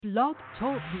Blog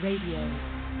Talk Radio.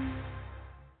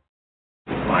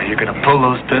 Well, you're gonna pull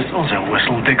those pistols and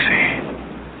whistle Dixie.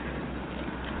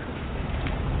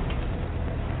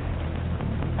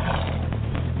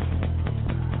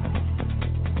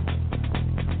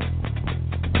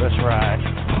 Let's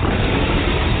ride.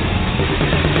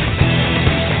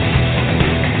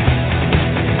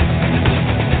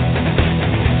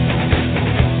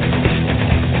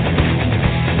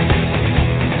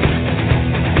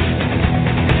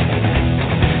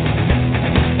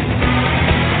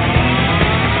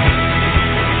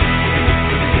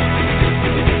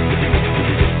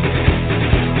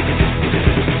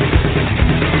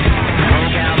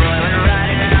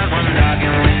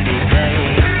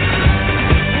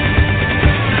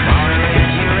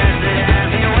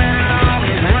 When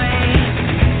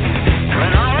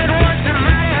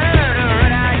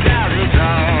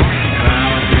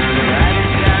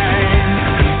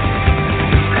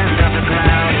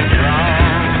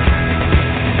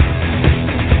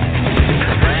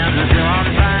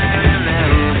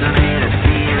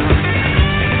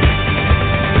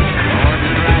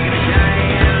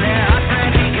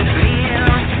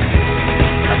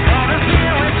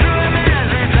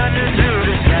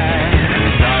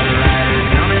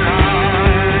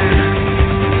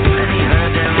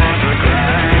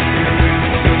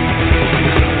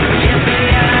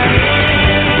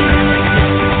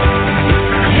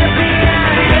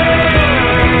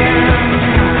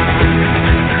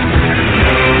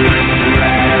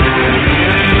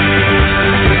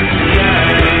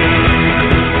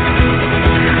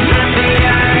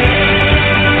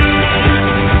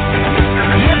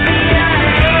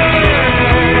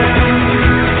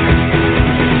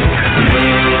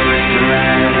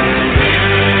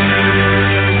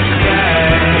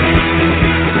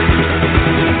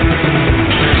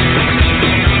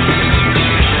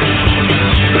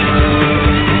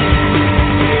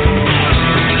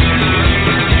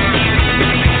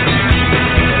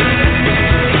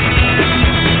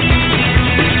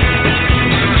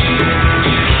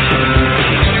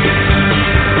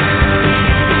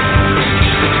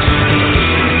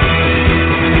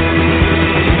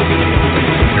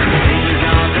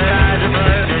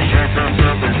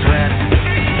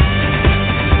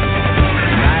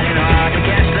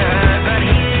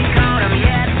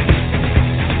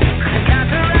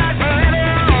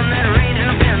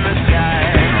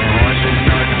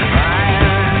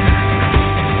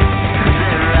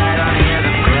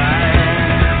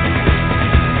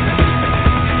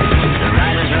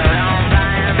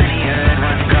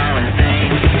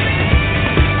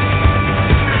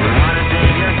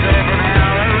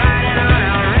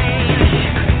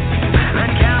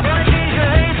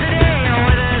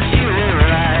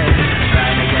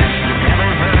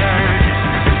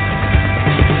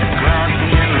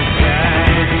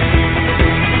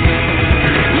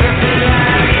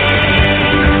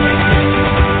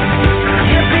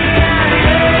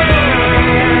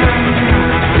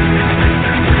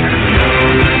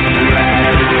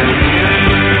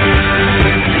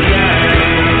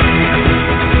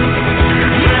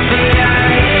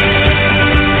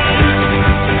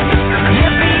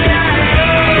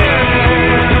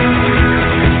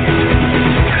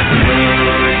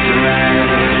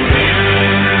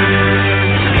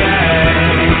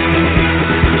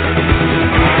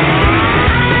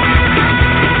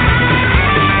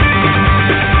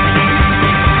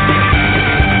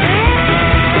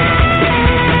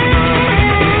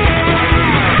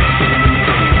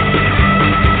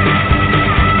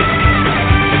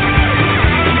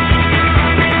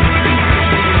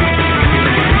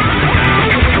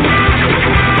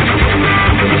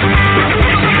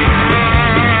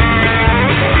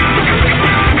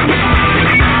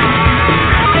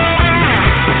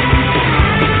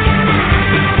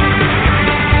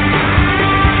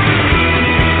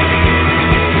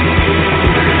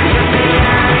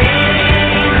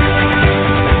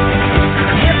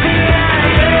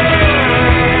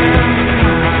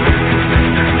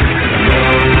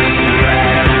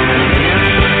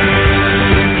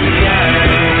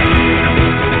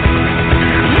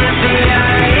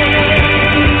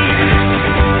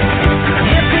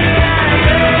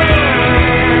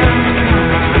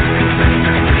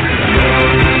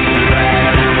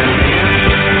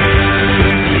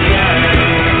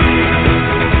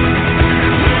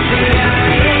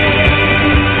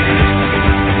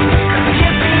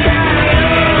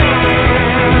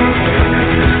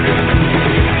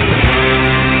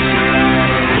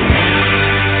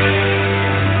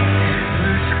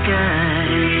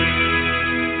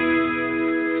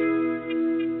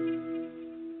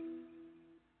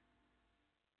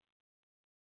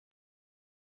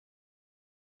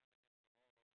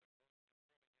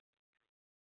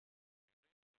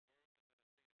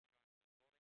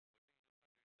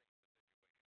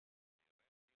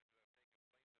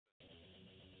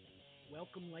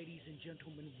Welcome, ladies and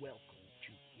gentlemen, welcome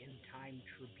to End Time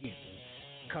Tribune,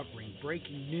 covering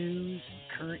breaking news and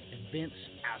current events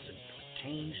as it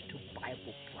pertains to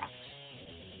Bible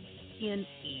prophecy. In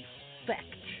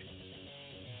effect,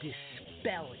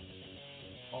 dispelling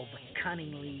all the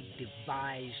cunningly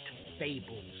devised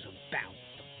fables about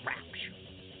the rapture.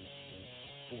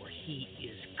 For he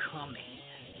is coming.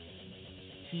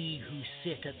 He who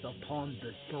sitteth upon the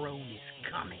throne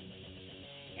is coming,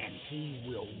 and he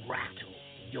will rattle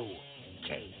your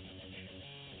cage.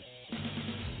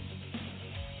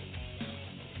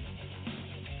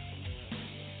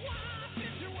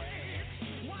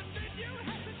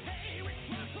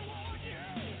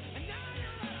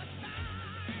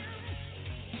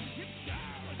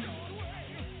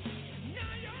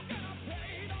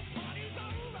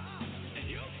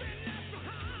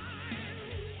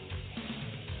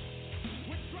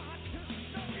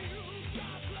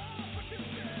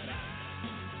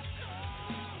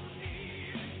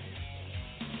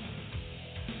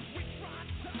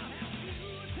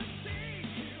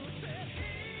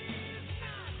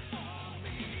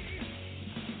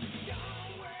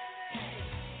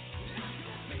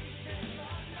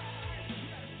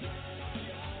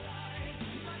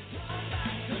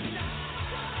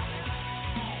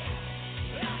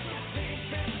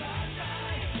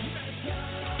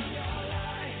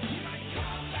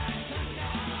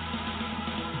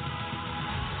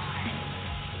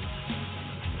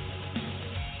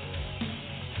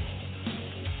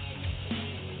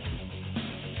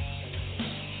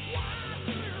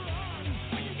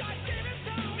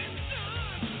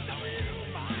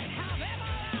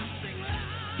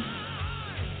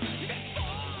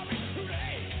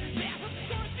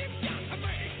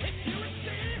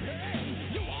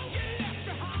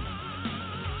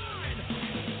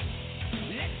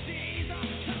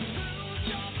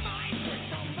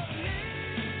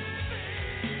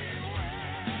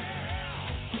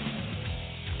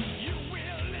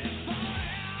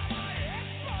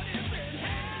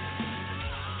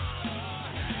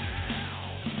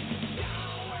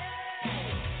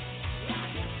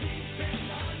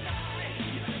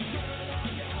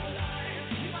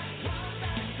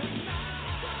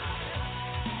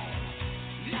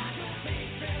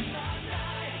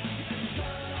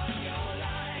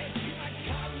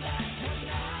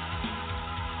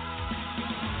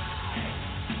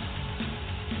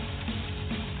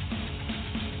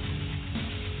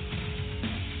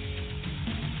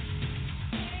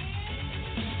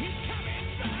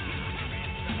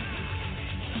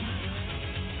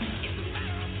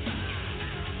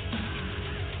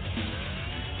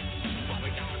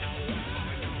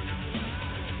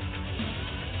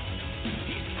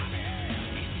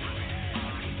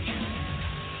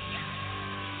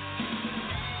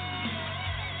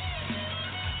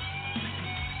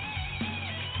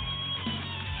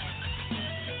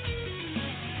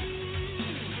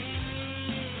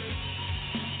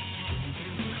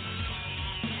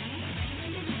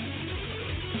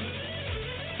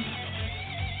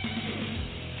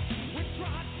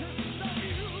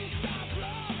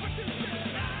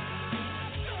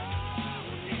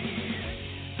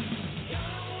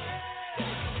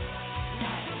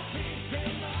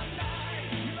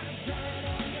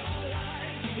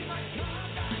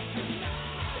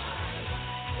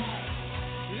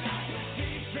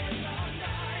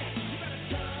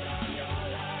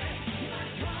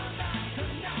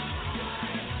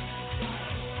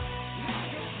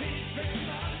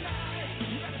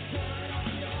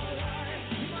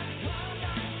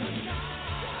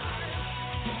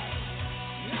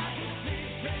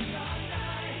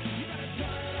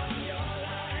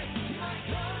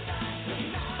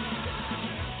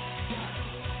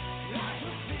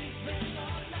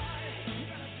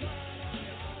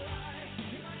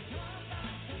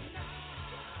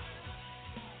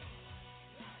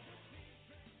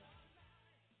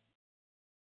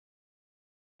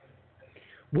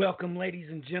 Welcome, ladies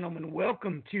and gentlemen.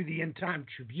 Welcome to the End Time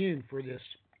Tribune for this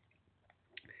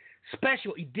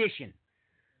special edition.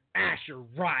 Ashur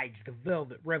rides the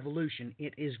Velvet Revolution.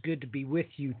 It is good to be with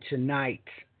you tonight.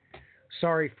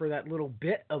 Sorry for that little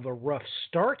bit of a rough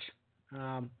start.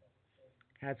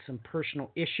 Had some personal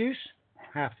issues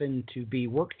having to be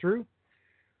worked through.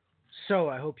 So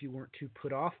I hope you weren't too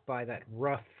put off by that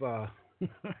rough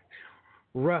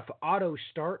auto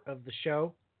start of the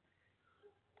show.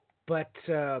 But,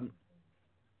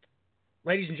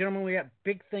 ladies and gentlemen, we got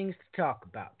big things to talk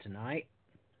about tonight.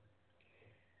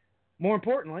 More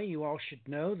importantly, you all should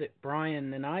know that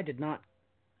Brian and I did not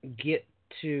get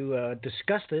to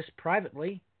discuss this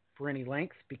privately for any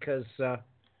length because, of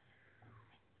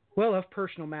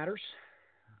personal matters.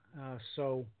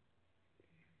 So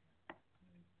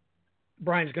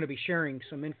Brian's going to be sharing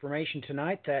some information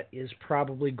tonight that is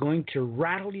probably going to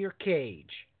rattle your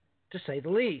cage, to say the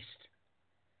least.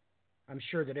 I'm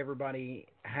sure that everybody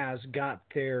has got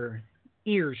their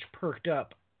ears perked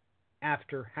up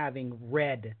after having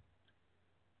read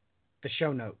the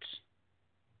show notes.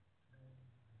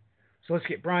 So let's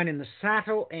get Brian in the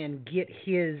saddle and get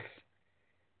his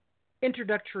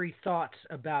introductory thoughts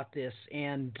about this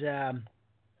and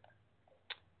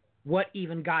what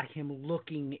even got him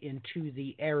looking into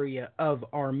the area of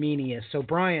Armenia. So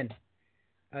Brian,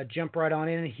 jump right on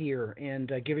in here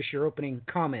and give us your opening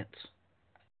comments.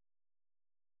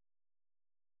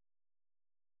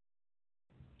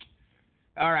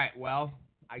 All right, well,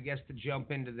 I guess to jump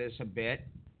into this a bit,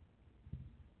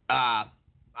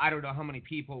 I don't know how many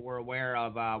people were aware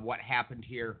of what happened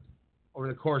here over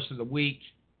the course of the week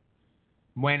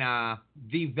when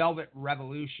the Velvet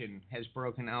Revolution has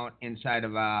broken out inside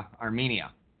of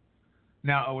Armenia.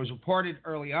 Now, it was reported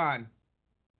early on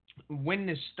when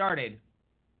this started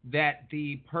that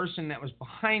the person that was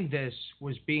behind this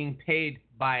was being paid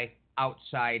by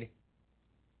outside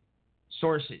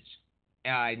sources.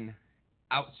 An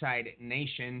outside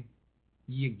nation,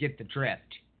 you get the drift.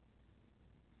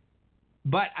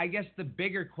 But I guess the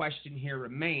bigger question here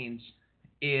remains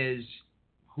is,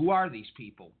 who are these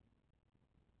people?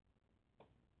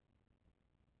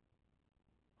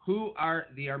 Who are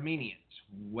the Armenians?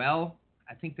 Well,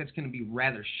 I think that's going to be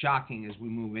rather shocking as we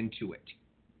move into it.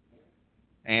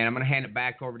 And I'm going to hand it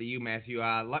back over to you, Matthew.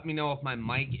 Let me know if my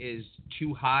mic is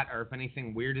too hot or if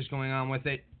anything weird is going on with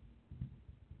it.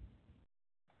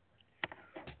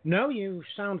 No, you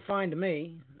sound fine to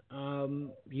me.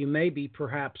 You may be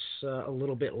perhaps a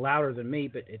little bit louder than me,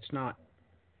 but it's not.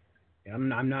 I'm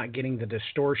not getting the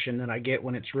distortion that I get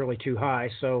when it's really too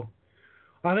high. So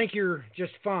I think you're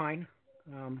just fine.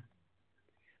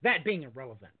 That being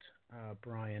irrelevant,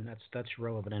 Brian, that's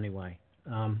relevant anyway.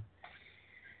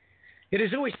 It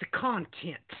is always the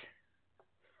content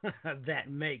that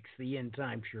makes the End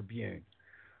Time Tribune,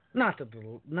 not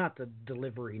the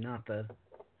delivery, not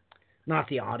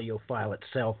the audio file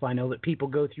itself. I know that people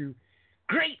go through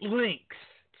great lengths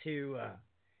to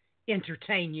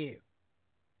entertain you.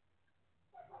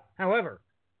 However,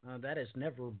 that has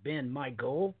never been my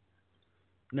goal.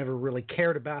 Never really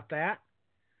cared about that.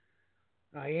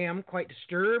 I am quite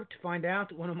disturbed to find out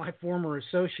that one of my former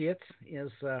associates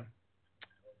is,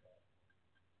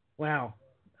 how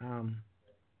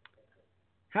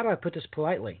do I put this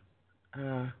politely?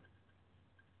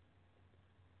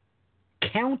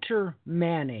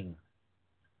 Countermanning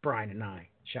Brian and I,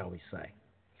 shall we say.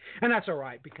 And that's all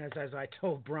right, because as I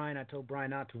told Brian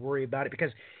not to worry about it,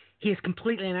 because he is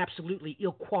completely and absolutely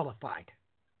ill-qualified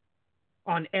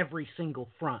on every single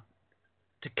front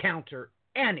to counter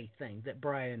anything that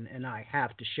Brian and I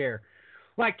have to share.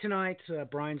 Like tonight,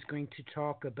 Brian's going to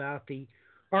talk about the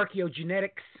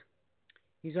archaeogenetics.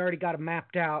 He's already got it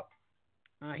mapped out.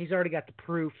 He's already got the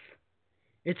proof.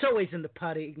 It's always in the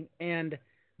pudding, and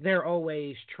they're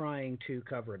always trying to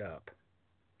cover it up.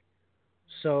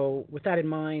 So with that in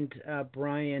mind,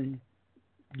 Brian,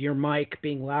 your mic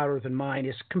being louder than mine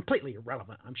is completely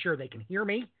irrelevant. I'm sure they can hear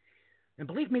me. And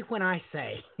believe me when I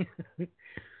say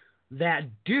that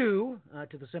due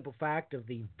to the simple fact of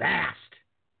the vast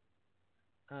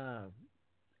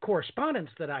correspondence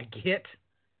that I get,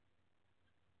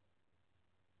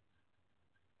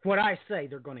 what I say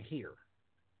they're going to hear.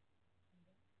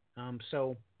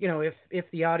 So, if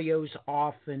the audio's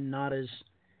off and not as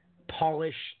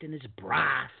polished and as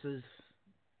brass as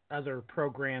other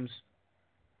programs,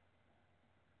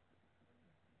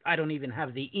 I don't even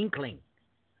have the inkling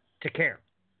to care.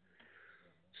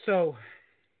 So,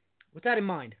 with that in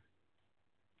mind,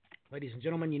 ladies and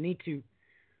gentlemen, you need to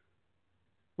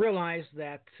realize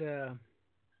that the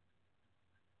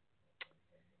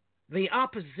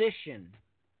opposition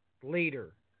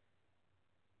leader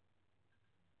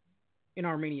in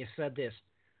Armenia said this: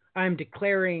 I'm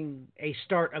declaring a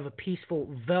start of a peaceful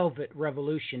velvet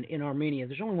revolution in Armenia.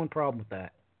 There's only one problem with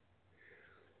that.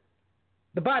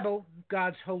 The Bible,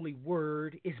 God's holy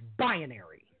word, is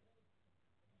binary.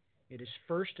 It is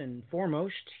first and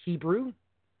foremost Hebrew,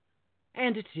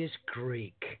 and it is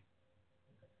Greek.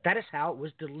 That is how it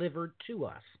was delivered to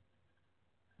us,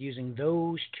 using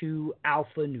those two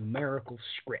alphanumerical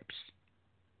scripts.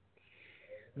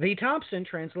 The Thomson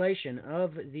translation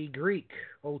of the Greek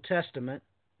Old Testament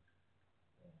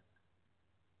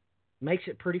makes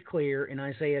it pretty clear in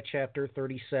Isaiah chapter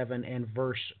 37 and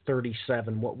verse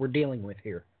 37 what we're dealing with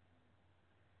here.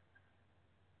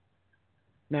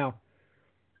 Now,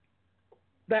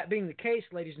 that being the case,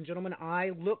 ladies and gentlemen, I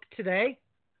looked today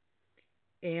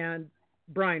and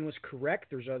Brian was correct.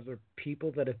 There's other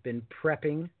people that have been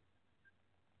prepping,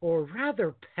 or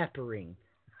rather peppering,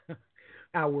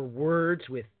 our words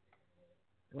with,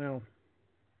 well,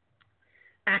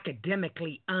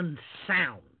 academically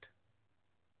unsound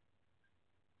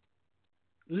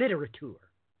literature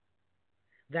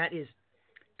that is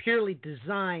purely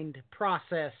designed,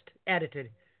 processed, edited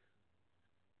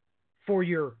for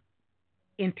your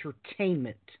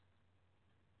entertainment.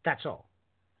 That's all.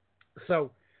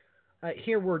 So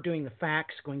here we're doing the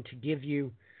facts, going to give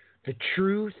you the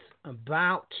truth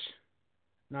about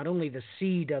not only the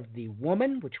seed of the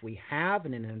woman, which we have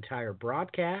in an entire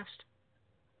broadcast.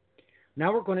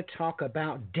 Now we're going to talk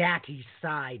about Daddy's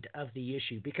side of the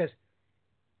issue, because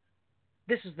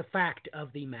this is the fact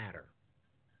of the matter.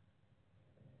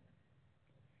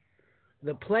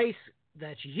 The place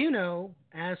that you know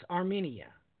as Armenia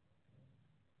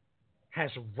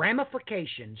has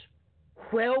ramifications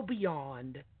well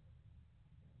beyond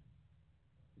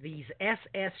these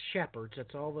SS shepherds.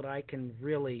 That's all that I can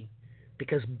really,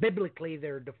 because biblically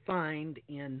they're defined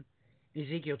in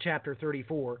Ezekiel chapter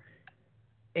 34,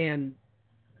 and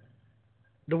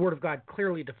the Word of God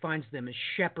clearly defines them as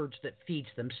shepherds that feeds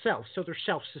themselves. So they're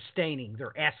self-sustaining.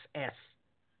 They're SS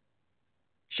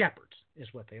shepherds is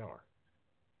what they are.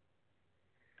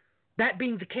 That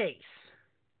being the case,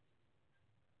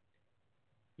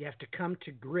 you have to come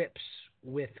to grips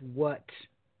with what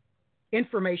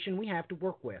information we have to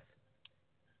work with.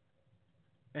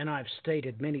 And I've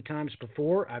stated many times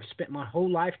before, I've spent my whole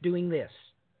life doing this.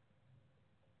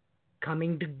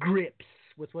 Coming to grips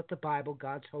with what the Bible,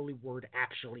 God's holy word,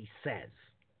 actually says.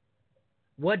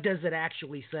 What does it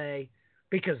actually say?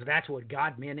 Because that's what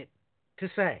God meant it to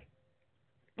say.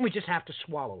 We just have to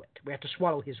swallow it. We have to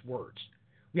swallow His words.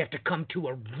 We have to come to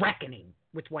a reckoning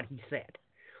with what He said.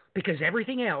 Because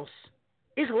everything else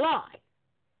is a lie.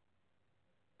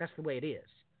 That's the way it is.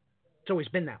 It's always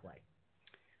been that way.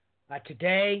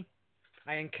 Today,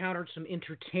 I encountered some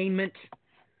entertainment.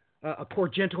 A poor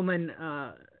gentleman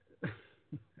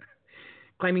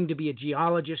claiming to be a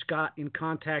geologist got in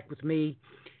contact with me.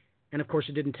 And, of course,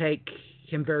 it didn't take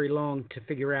him very long to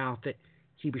figure out that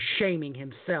he was shaming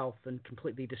himself and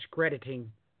completely discrediting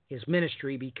his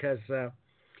ministry because, well,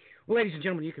 ladies and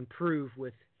gentlemen, you can prove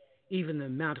with even the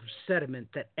amount of sediment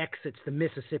that exits the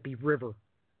Mississippi River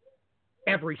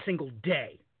every single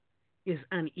day is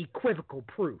unequivocal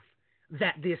proof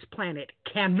that this planet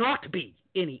cannot be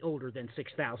any older than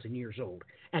 6,000 years old.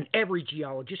 And every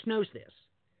geologist knows this.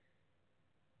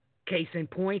 Case in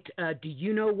point, do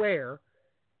you know where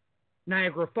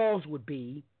Niagara Falls would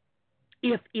be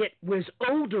if it was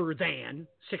older than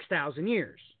 6,000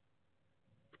 years?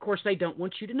 Of course, they don't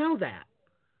want you to know that.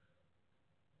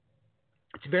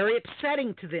 It's very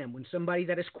upsetting to them when somebody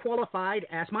that is qualified,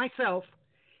 as myself,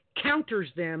 counters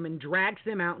them and drags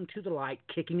them out into the light,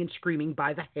 kicking and screaming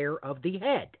by the hair of the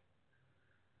head.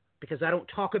 Because I don't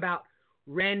talk about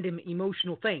random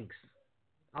emotional things.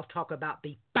 I'll talk about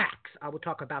the facts. I will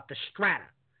talk about the strata.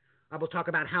 I will talk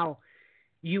about how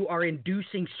you are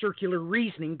inducing circular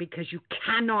reasoning because you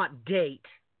cannot date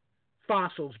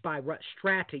fossils by what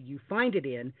strata you find it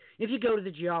in if you go to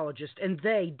the geologist and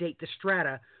they date the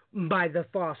strata by the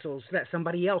fossils that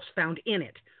somebody else found in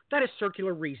it. That is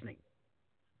circular reasoning.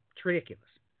 It's ridiculous.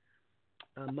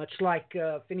 Much like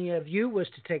if any of you was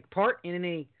to take part in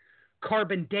any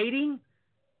carbon dating,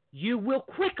 you will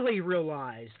quickly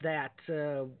realize that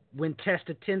when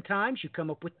tested 10 times, you come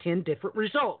up with 10 different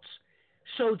results.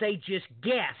 So they just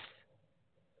guess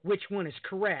which one is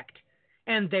correct,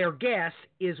 and their guess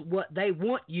is what they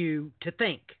want you to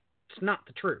think. It's not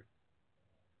the truth.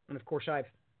 And of course, I've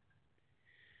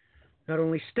not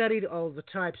only studied all the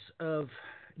types of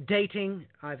dating,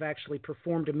 I've actually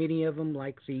performed many of them,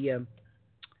 like the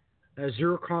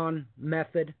zircon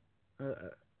method.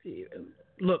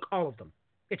 Look, all of them.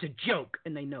 It's a joke,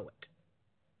 and they know it.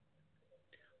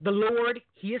 The Lord,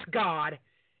 He is God,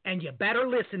 and you better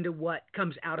listen to what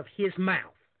comes out of His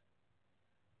mouth.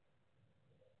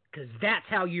 Because that's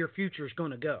how your future is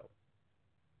going to go.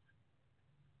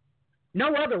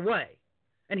 No other way.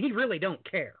 And He really don't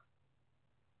care.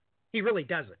 He really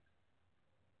doesn't.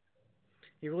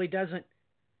 He really doesn't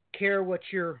care what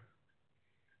your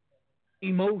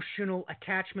emotional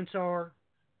attachments are,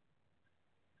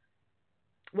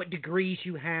 what degrees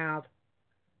you have,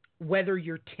 whether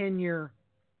your tenure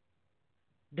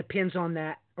depends on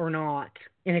that or not.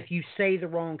 And if you say the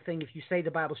wrong thing, if you say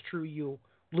the Bible's true, you'll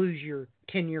lose your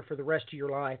tenure for the rest of your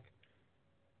life.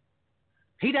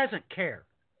 He doesn't care.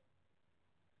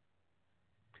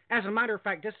 As a matter of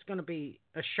fact, this is going to be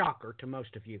a shocker to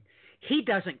most of you. He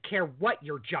doesn't care what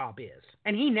your job is,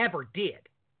 and He never did.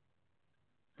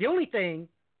 The only thing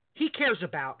he cares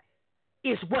about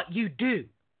is what you do.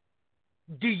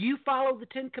 Do you follow the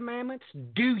Ten Commandments?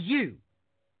 Do you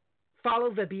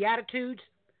follow the Beatitudes?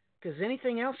 Because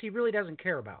anything else he really doesn't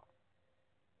care about.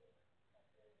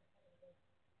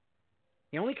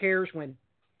 He only cares when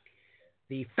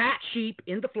the fat sheep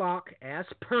in the flock, as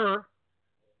per,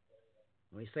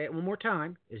 let me say it one more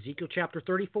time, Ezekiel chapter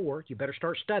 34, you better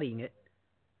start studying it.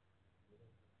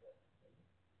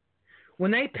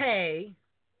 When they pay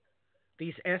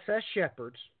these SS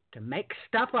shepherds to make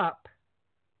stuff up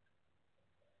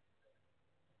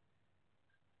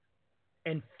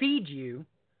and feed you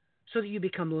so that you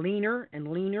become leaner and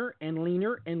leaner and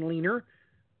leaner and leaner,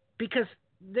 because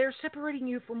they're separating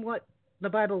you from what the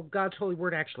Bible, God's holy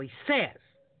word, actually says.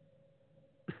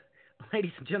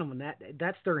 Ladies and gentlemen,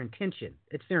 that's their intention.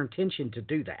 It's their intention to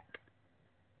do that.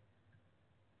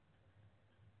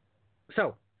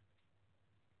 So,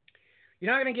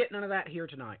 you're not going to get none of that here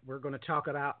tonight. We're going to talk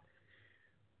about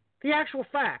the actual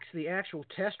facts, the actual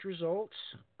test results,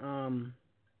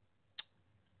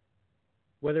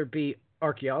 whether it be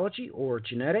archaeology or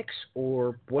genetics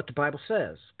or what the Bible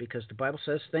says, because the Bible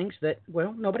says things that,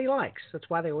 well, nobody likes. That's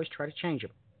why they always try to change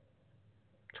them.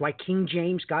 That's why King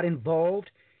James got involved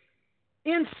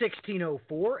in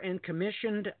 1604 and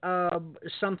commissioned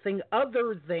something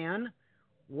other than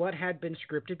what had been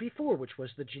scripted before, which was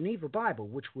the Geneva Bible,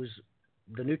 which was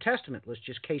the New Testament. Let's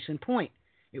just case in point.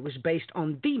 It was based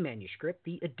on the manuscript,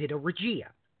 the Edita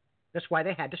Regia. That's why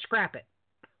they had to scrap it.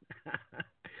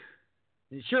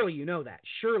 Surely you know that.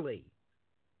 Surely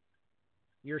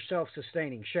your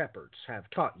self-sustaining shepherds have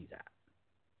taught you that.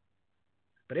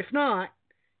 But if not,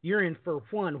 you're in for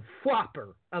one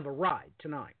whopper of a ride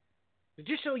tonight. But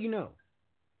just so you know,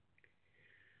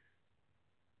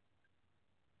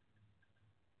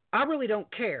 I really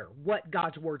don't care what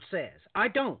God's word says. I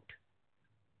don't.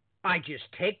 I just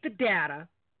take the data,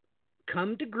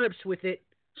 come to grips with it,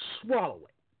 swallow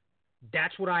it.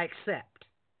 That's what I accept.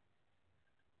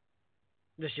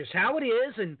 That's just how it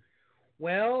is. And,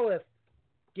 well, if,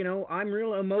 I'm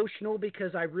real emotional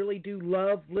because I really do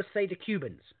love, let's say, the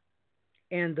Cubans.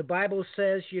 And the Bible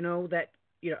says, that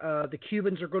the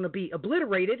Cubans are going to be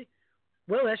obliterated.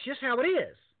 Well, that's just how it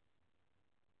is.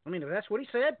 I mean, if that's what he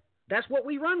said, that's what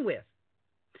we run with.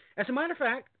 As a matter of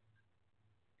fact,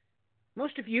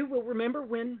 most of you will remember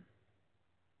when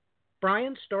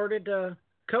Brian started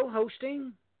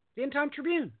co-hosting the End Time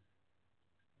Tribune.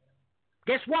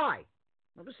 Guess why?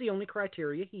 That was the only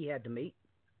criteria he had to meet.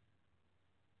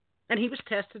 And he was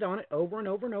tested on it over and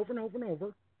over and over and over and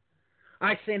over.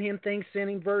 I sent him things,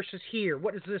 sending verses here.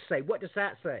 What does this say? What does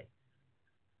that say?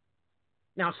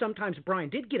 Now, sometimes Brian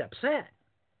did get upset.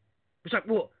 It's like,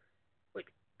 well,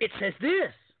 it says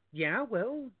this. Yeah,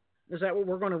 well, is that what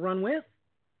we're going to run with?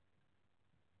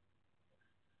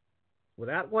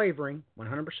 Without wavering,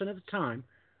 100% of the time,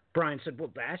 Brian said,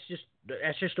 well, that's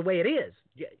just the way it is.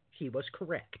 Yeah, he was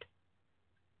correct.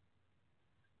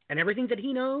 And everything that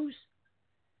he knows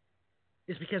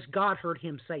is because God heard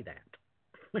him say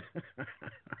that.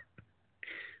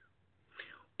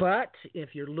 But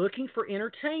if you're looking for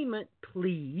entertainment,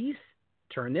 please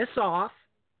turn this off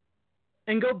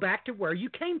and go back to where you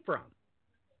came from.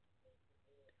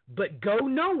 But go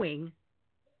knowing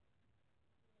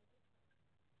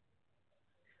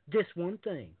this one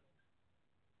thing.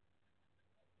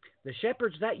 The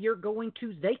shepherds that you're going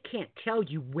to, they can't tell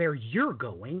you where you're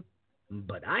going,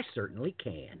 but I certainly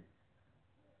can.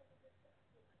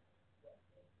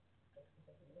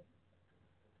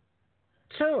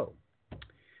 So,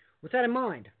 with that in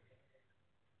mind,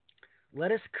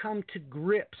 let us come to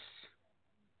grips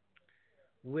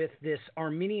with this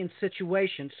Armenian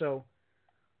situation. So,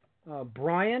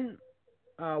 Brian,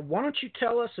 why don't you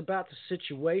tell us about the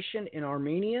situation in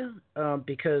Armenia?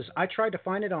 Because I tried to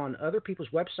find it on other people's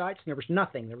websites, and there was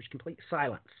nothing. There was complete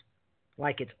silence.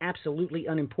 Like it's absolutely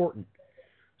unimportant.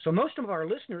 So most of our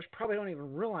listeners probably don't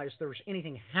even realize there's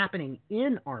anything happening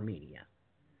in Armenia.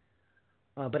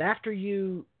 But after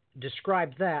you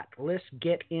describe that, let's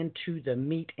get into the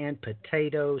meat and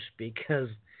potatoes, because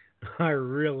I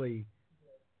really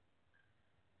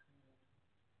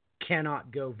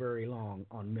cannot go very long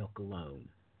on milk alone.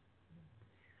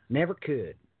 Never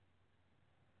could.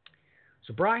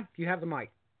 So, Brian, you have the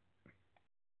mic.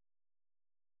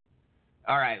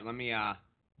 All right, let me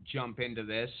jump into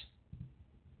this.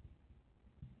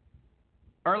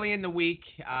 Early in the week,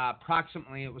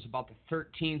 approximately it was about the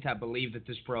 13th, I believe, that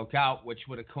this broke out, which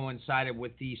would have coincided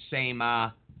with the same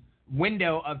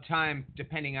window of time,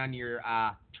 depending on your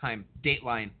time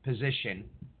dateline position.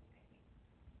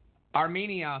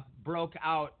 Armenia broke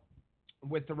out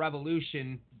with the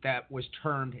revolution that was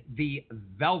termed the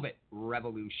Velvet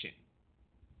Revolution.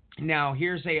 Now,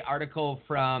 here's an article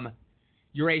from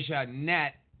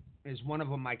Eurasia.net, is one of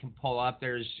them I can pull up.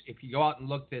 If you go out and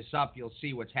look this up, you'll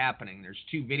see what's happening. There's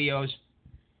two videos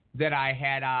that I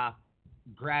had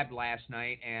grabbed last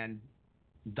night, and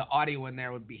the audio in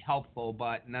there would be helpful,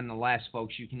 but nonetheless,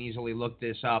 folks, you can easily look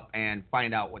this up and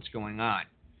find out what's going on.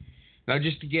 Now,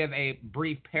 just to give a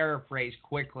brief paraphrase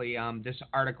quickly, this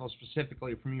article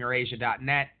specifically from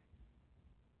Eurasia.net,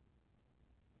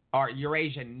 or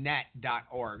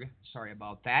Eurasianet.org, sorry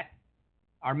about that.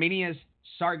 Armenia's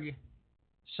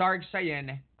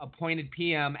Sargsyan appointed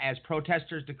PM as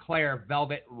protesters declare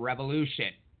Velvet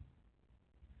Revolution.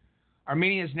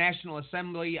 Armenia's National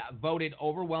Assembly voted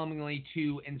overwhelmingly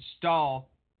to install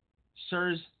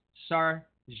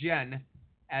Sargsyan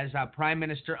as Prime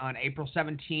Minister on April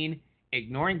 17,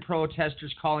 ignoring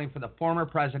protesters calling for the former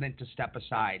president to step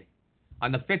aside.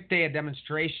 On the fifth day of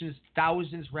demonstrations,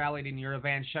 thousands rallied in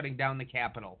Yerevan, shutting down the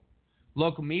capital.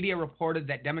 Local media reported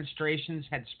that demonstrations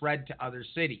had spread to other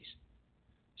cities.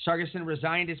 Sargsyan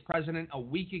resigned as president a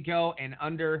week ago, and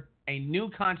under a new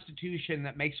constitution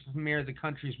that makes the premier the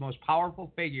country's most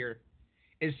powerful figure,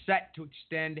 is set to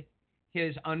extend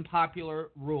his unpopular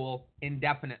rule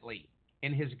indefinitely.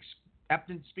 In his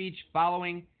acceptance speech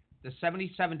following the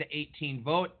 77-18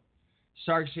 vote,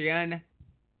 Sargsyan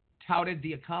touted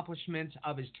the accomplishments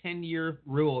of his 10-year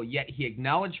rule, yet he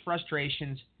acknowledged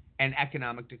frustrations and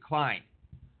economic decline.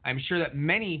 I'm sure that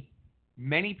many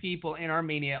people in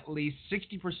Armenia, at least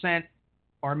 60%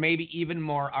 or maybe even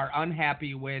more, are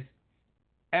unhappy with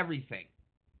everything.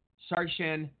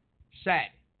 Sargsyan said,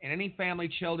 and any family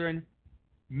children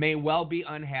may well be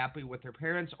unhappy with their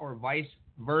parents or vice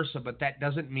versa, but that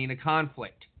doesn't mean a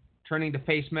conflict. Turning to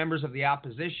face members of the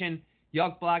opposition,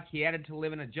 Yokblok, he added, to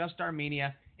live in a just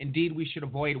Armenia, indeed we should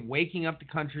avoid waking up the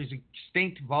country's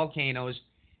extinct volcanoes,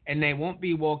 and they won't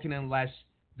be woken unless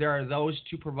there are those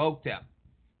to provoke them.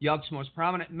 Yelk's most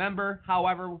prominent member,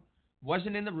 however,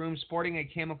 wasn't in the room, sporting a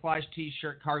camouflage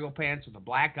t-shirt, cargo pants with a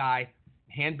black eye,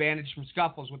 hand bandaged from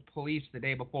scuffles with police the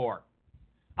day before.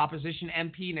 Opposition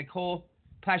MP Nikol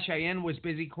Pashinyan was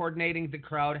busy coordinating the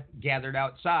crowd gathered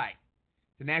outside.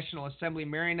 The National Assembly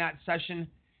marionette session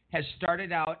has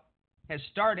started,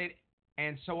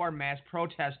 and so are mass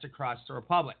protests across the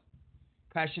republic.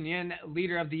 Pashinyan,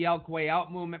 leader of the Yelk Way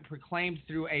Out movement, proclaimed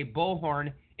through a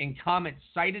bullhorn in comments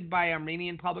cited by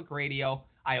Armenian public radio,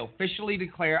 I officially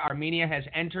declare Armenia has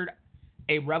entered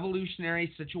a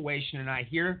revolutionary situation, and I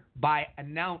hereby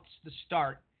announce the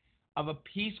start of a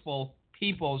peaceful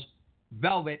people's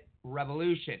velvet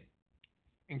revolution.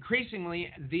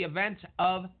 Increasingly, the events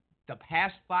of the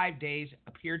past 5 days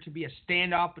appear to be a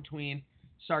standoff between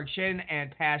Sargsyan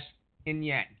and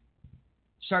Pashinyan.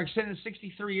 Sargsyan, the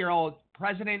 63-year-old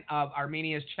president of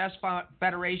Armenia's Chess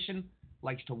Federation,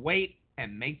 likes to wait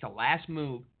and make the last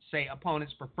move, say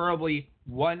opponents, preferably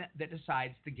one that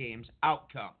decides the game's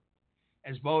outcome.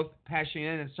 As both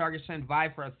Pashinyan and Sargsyan vie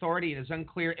for authority, it is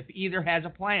unclear if either has a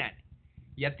plan.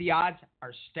 Yet the odds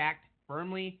are stacked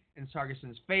firmly in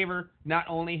Sargsyan's favor. Not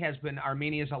only has been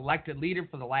Armenia's elected leader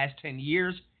for the last 10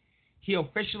 years, he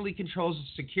officially controls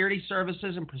the security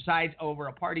services and presides over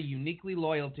a party uniquely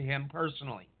loyal to him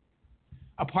personally.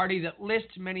 A party that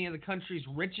lists many of the country's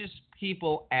richest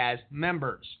people as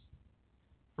members.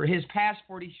 For his past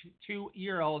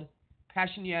 42-year-old,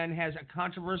 Pashinyan has a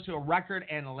controversial record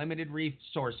and limited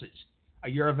resources. A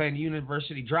Yerevan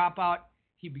University dropout,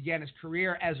 he began his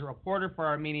career as a reporter for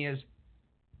Armenia's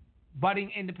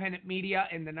budding independent media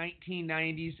in the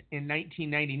 1990s. In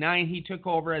 1999, he took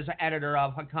over as the editor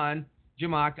of Hakan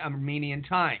Jamak Armenian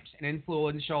Times, an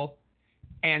influential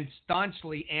and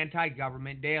staunchly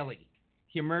anti-government daily.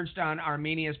 He emerged on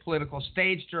Armenia's political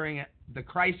stage during the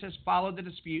crisis following the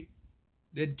dispute,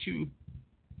 the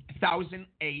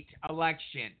 2008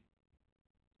 election.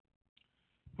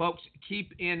 Folks,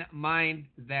 keep in mind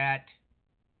that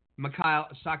Mikhail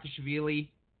Saakashvili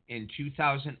in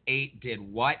 2008 did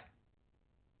what?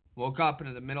 Woke up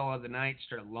into the middle of the night,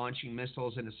 started launching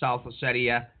missiles into South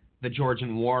Ossetia, the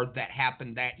Georgian War that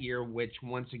happened that year, which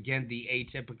once again the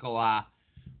atypical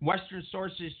Western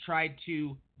sources tried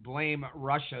to blame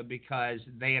Russia because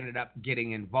they ended up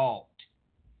getting involved.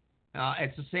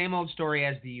 It's the same old story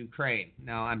as the Ukraine.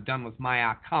 Now, I'm done with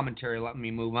my commentary. Let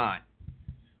me move on.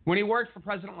 When he worked for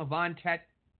President Levon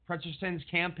Petrosyan's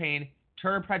campaign,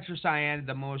 Tur Petrosyan,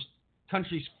 the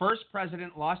country's first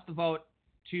president, lost the vote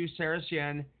to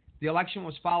Sarousar. The election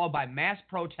was followed by mass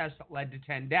protests that led to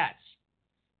 10 deaths.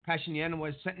 Pashinyan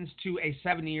was sentenced to a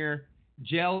 7-year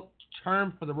jail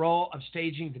term for the role of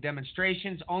staging the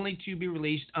demonstrations, only to be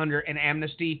released under an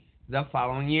amnesty the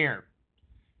following year.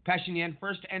 Pashinyan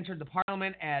first entered the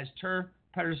parliament as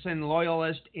Ter-Pedersen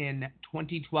loyalist in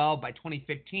 2012. By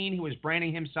 2015, he was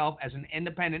branding himself as an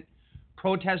independent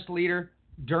protest leader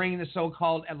during the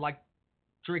so-called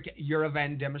electric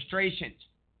Yerevan demonstrations.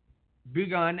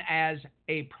 Begun as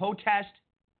a protest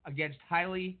against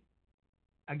high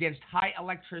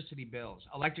electricity bills,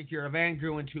 Electric Yerevan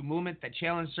grew into a movement that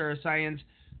challenged Sarousar's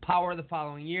power the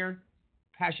following year.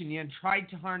 Pashinyan tried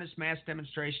to harness mass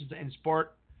demonstrations in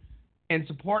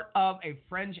support of a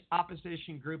fringe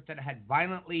opposition group that had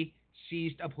violently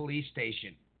seized a police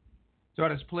station.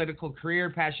 Throughout his political career,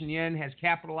 Pashinyan has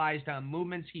capitalized on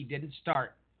movements he didn't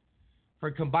start.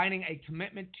 For combining a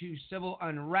commitment to civil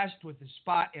unrest with a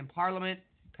spot in parliament,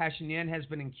 Pashinyan has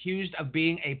been accused of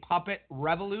being a puppet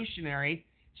revolutionary,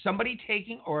 somebody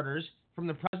taking orders from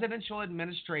the presidential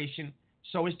administration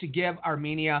so as to give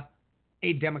Armenia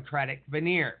a democratic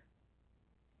veneer.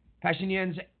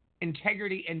 Pashinyan's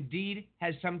integrity indeed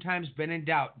has sometimes been in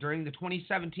doubt during the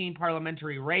 2017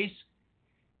 parliamentary race,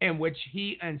 in which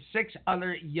he and 6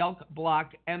 other Yelk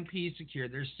bloc MPs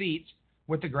secured their seats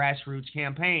with the grassroots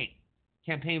campaign.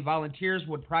 Campaign volunteers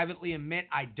would privately admit,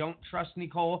 "I don't trust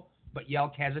Nikol, but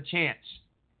Yelk has a chance."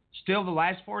 Still, the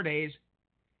last 4 days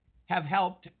have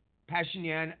helped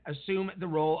Pashinyan assume the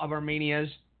role of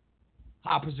Armenia's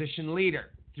opposition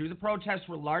leader. Through the protests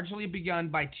were largely begun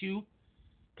by 2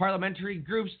 parliamentary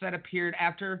groups that appeared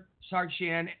after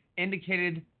Sarousar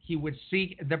indicated he would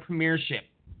seek the premiership.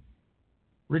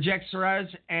 Reject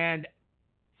Sarousar, and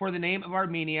for the name of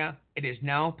Armenia, it is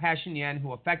now Pashinyan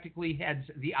who effectively heads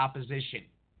the opposition.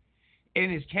 In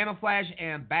his camouflage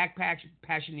and backpack,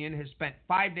 Pashinyan has spent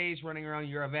 5 days running around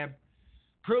Yerevan,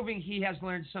 proving he has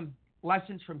learned some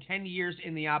lessons from 10 years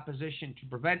in the opposition. To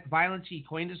prevent violence, he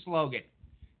coined a slogan,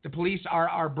 "The police are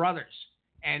our brothers,"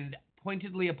 and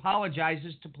pointedly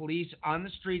apologizes to police on the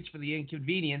streets for the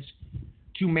inconvenience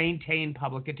to maintain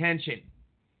public attention.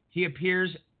 He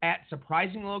appears at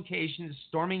surprising locations,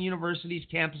 storming universities'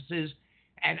 campuses,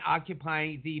 and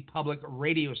occupying the public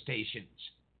radio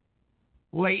stations.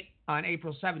 Late on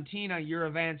April 17, on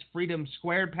Yerevan's Freedom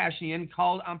Square, Pashinyan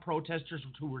called on protesters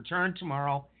to return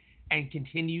tomorrow and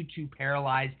continue to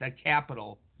paralyze the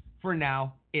capital. For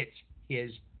now, it's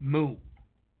his move.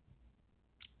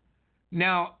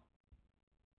 Now,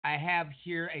 I have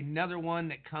here another one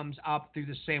that comes up through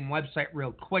the same website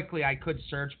real quickly. I could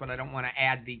search, but I don't want to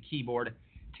add the keyboard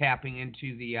tapping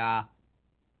into the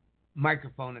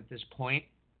microphone at this point.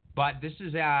 But this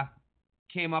is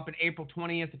came up on April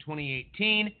 20th of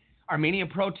 2018. Armenia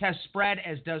protests spread,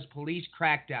 as does police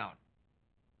crackdown.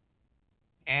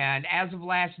 And as of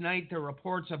last night, there are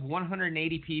reports of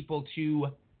 180 people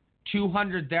to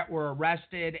 200 that were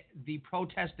arrested. The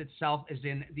protest itself is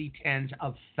in the tens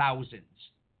of thousands.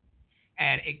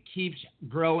 And it keeps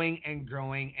growing and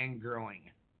growing and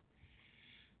growing.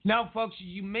 Now, folks,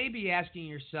 you may be asking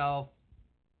yourself,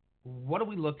 what are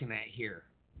we looking at here?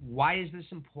 Why is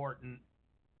this important?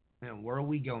 And where are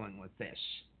we going with this?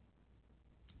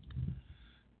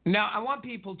 Now, I want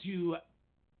people to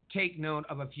take note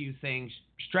of a few things,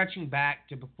 stretching back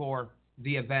to before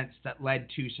the events that led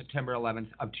to September 11th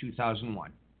of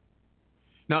 2001.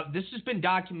 Now, this has been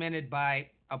documented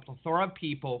by a plethora of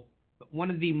people, but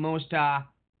one of the most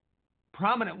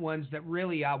prominent ones that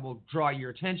really will draw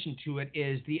your attention to it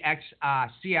is the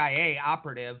ex-CIA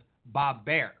operative, Bob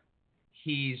Baer.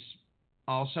 He's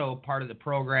also part of the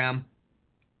program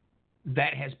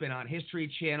that has been on History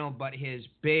Channel, but his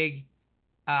big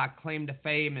claim to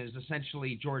fame is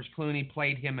essentially George Clooney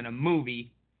played him in a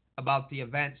movie about the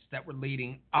events that were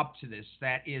leading up to this.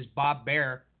 That is Bob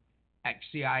Baer,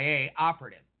 ex-CIA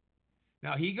operative.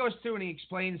 Now, he goes through and he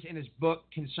explains in his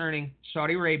book concerning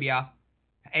Saudi Arabia,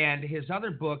 and his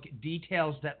other book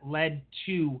details that led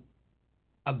to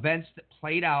events that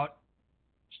played out,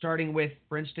 starting with,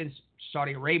 for instance,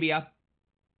 Saudi Arabia.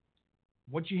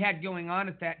 What you had going on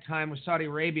at that time with Saudi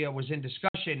Arabia was in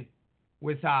discussion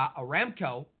with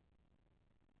Aramco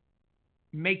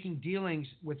making dealings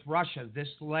with Russia. This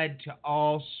led to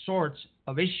all sorts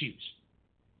of issues.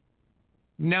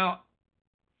 Now,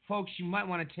 folks, you might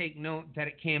want to take note that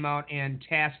it came out in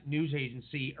TASS News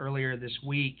Agency earlier this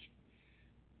week,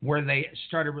 where they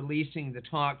started releasing the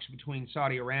talks between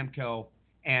Saudi Aramco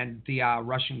and the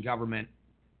Russian government.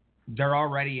 They're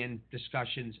already in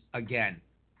discussions again.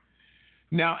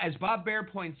 Now, as Bob Baer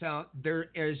points out, there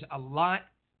is a lot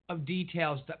of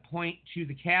details that point to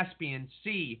the Caspian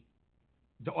Sea,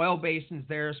 the oil basins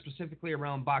there, specifically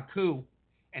around Baku,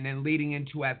 and then leading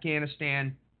into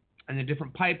Afghanistan, and the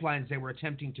different pipelines they were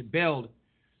attempting to build,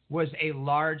 was a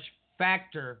large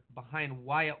factor behind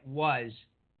why it was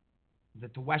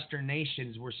that the Western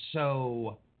nations were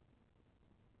so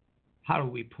how do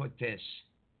we put this?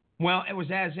 Well, it was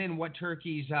as in what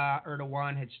Turkey's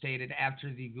Erdogan had stated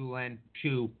after the Gulen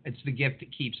coup. It's the gift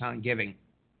that keeps on giving.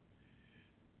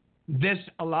 This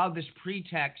allowed this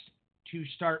pretext to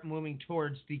start moving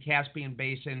towards the Caspian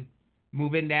Basin,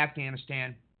 move into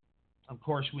Afghanistan. Of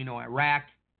course, we know Iraq.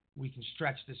 We can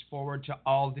stretch this forward to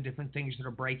all the different things that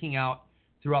are breaking out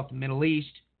throughout the Middle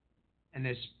East, and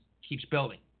this keeps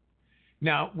building.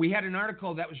 Now, we had an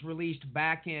article that was released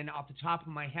back in, off the top of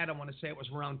my head, I want to say it was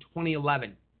around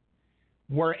 2011,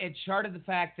 where it charted the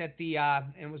fact that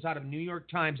and it was out of New York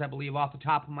Times, I believe, off the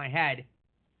top of my head,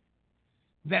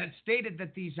 that it stated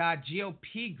that these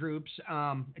GOP groups,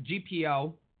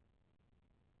 GPO,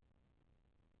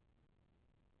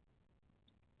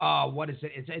 what is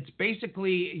it? It's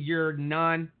basically your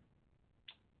non-profit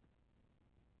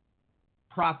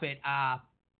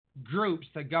groups,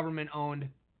 the government-owned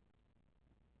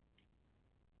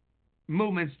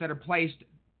movements that are placed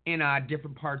in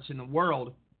different parts in the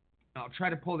world. I'll try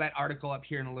to pull that article up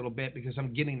here in a little bit because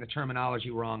I'm getting the terminology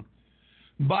wrong.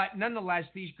 But nonetheless,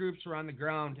 these groups were on the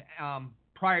ground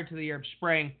prior to the Arab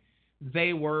Spring.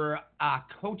 They were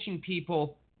coaching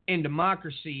people in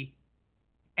democracy,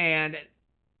 and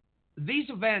these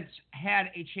events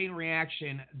had a chain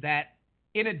reaction that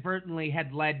inadvertently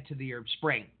had led to the Arab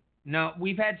Spring. Now,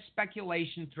 we've had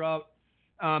speculation throughout,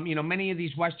 many of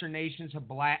these Western nations have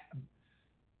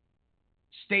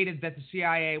stated that the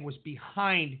CIA was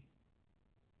behind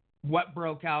what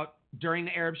broke out during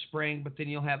the Arab Spring, but then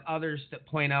you'll have others that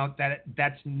point out that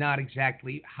that's not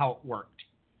exactly how it worked.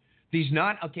 It's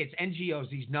NGOs,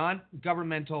 these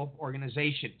non-governmental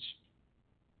organizations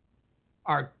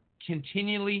are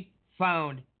continually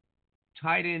found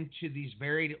tied into these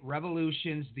varied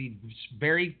revolutions, these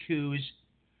varied coups.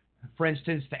 For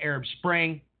instance, the Arab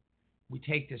Spring. We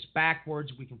take this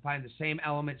backwards. We can find the same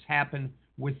elements happen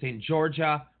within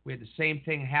Georgia. We had the same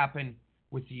thing happen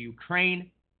with the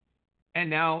Ukraine. And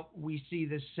now we see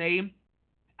the same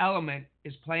element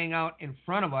is playing out in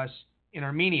front of us in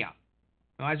Armenia.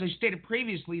 Now, as I stated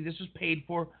previously, this was paid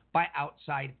for by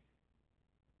outside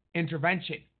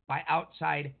intervention, by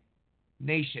outside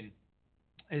nation,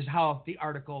 is how the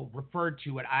article referred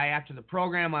to it. After the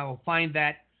program, I will find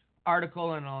that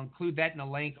article and I'll include that in a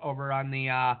link over on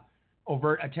the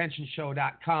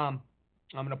overtattentionshow.com.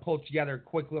 I'm going to pull together a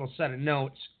quick little set of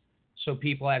notes so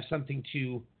people have something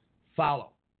to follow.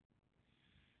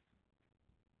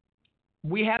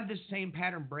 We have this same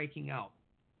pattern breaking out.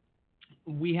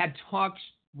 We had talks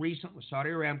recently with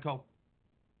Saudi Aramco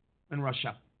and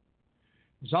Russia.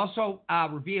 It was also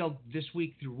revealed this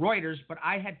week through Reuters, but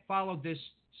I had followed this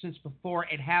since before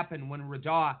it happened when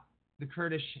Rada, the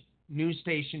Kurdish news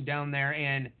station down there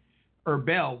in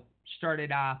Erbil,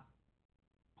 started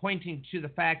pointing to the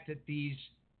fact that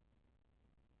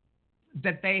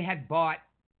they had bought,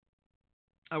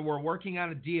 were working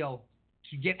on a deal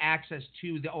to get access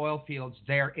to the oil fields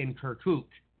there in Kirkuk.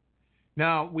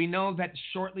 Now, we know that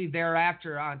shortly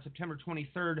thereafter, on September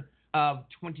 23rd of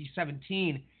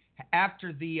 2017,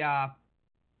 after the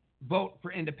vote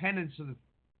for independence of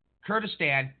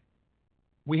Kurdistan,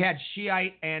 we had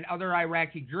Shiite and other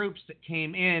Iraqi groups that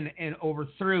came in and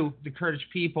overthrew the Kurdish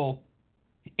people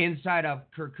inside of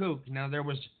Kirkuk. Now, there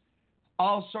was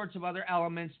all sorts of other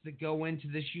elements that go into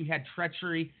this. You had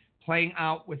treachery playing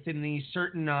out within these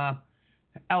certain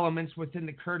elements within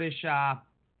the Kurdish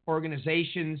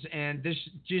organizations, and this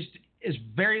just is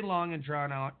very long and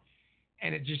drawn out,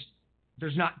 and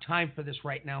there's not time for this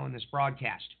right now in this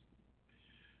broadcast.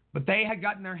 But they had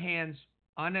gotten their hands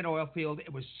on that oil field.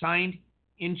 It was signed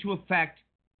into effect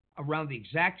around the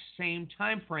exact same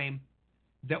time frame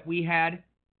that we had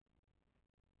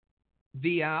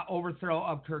the overthrow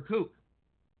of Kirkuk.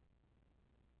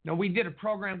 Now, we did a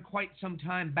program quite some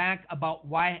time back about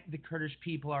why the Kurdish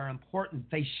people are important.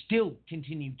 They still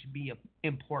continue to be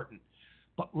important.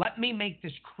 But let me make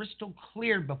this crystal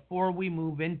clear before we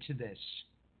move into this.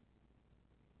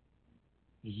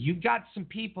 You've got some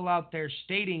people out there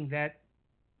stating that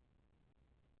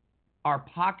our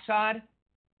Paksad,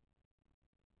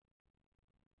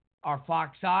 our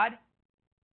Faksad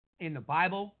in the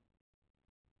Bible,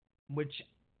 which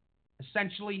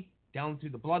essentially down through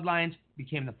the bloodlines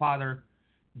became the father,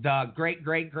 the great,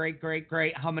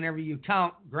 however you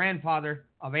count, grandfather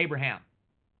of Abraham.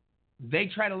 They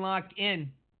try to lock in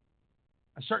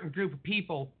a certain group of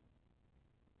people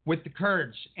with the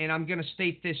Kurds. And I'm going to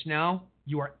state this now.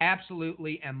 You are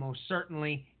absolutely and most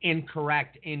certainly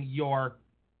incorrect in your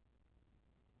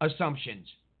assumptions.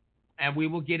 And we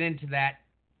will get into that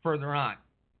further on.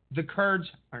 The Kurds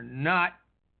are not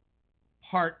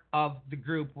part of the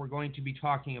group we're going to be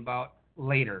talking about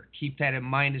later. Keep that in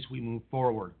mind as we move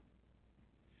forward.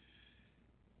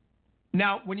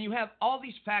 Now, when you have all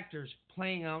these factors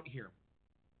playing out here,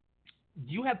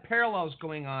 you have parallels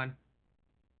going on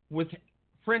with,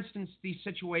 for instance, these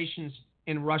situations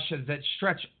in Russia that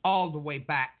stretch all the way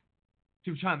back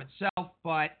through time itself,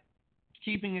 but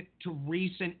keeping it to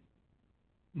recent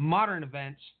modern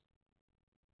events.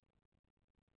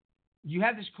 You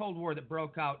have this Cold War that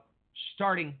broke out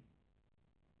starting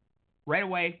right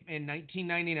away in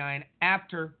 1999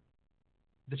 after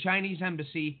the Chinese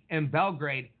embassy in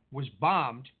Belgrade was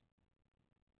bombed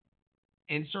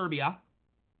in Serbia,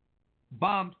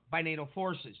 bombed by NATO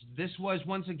forces. This was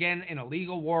once again an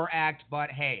illegal war act, but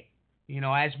hey,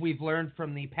 as we've learned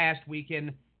from the past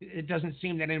weekend, it doesn't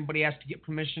seem that anybody has to get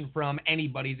permission from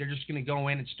anybody. They're just going to go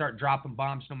in and start dropping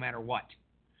bombs no matter what.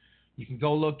 You can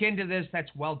go look into this. That's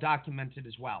well documented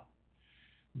as well.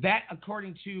 That,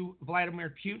 according to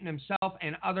Vladimir Putin himself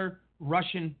and other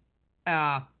Russian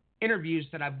interviews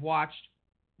that I've watched,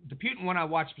 the Putin one I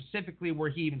watched specifically, where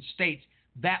he even states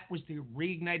that was the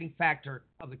reigniting factor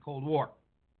of the Cold War.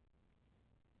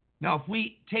 Now, if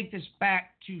we take this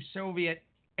back to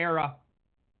Soviet-era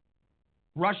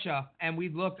Russia, and we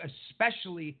look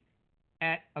especially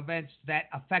at events that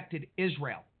affected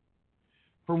Israel.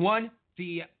 For one,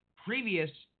 the previous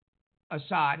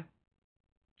Assad,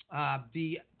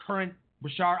 the current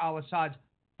Bashar al-Assad's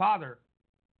father,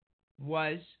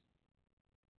 was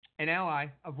an ally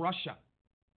of Russia.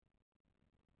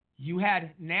 You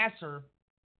had Nasser,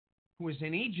 who was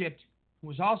in Egypt, who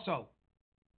was also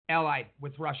allied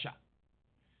with Russia.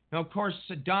 Now, of course,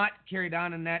 Sadat carried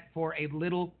on in that for a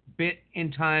little bit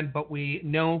in time, but we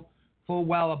know full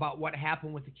well about what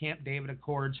happened with the Camp David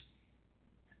Accords.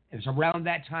 It was around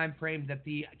that time frame that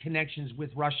the connections with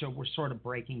Russia were sort of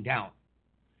breaking down.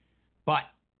 But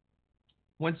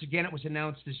once again, it was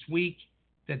announced this week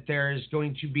that there is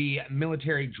going to be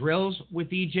military drills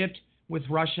with Egypt, with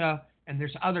Russia, and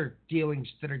there's other dealings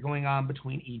that are going on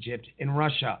between Egypt and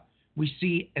Russia. We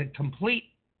see a complete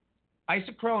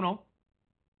isochronal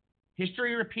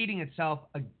history repeating itself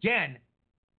again,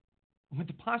 with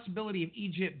the possibility of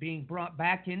Egypt being brought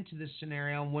back into this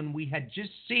scenario when we had just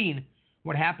seen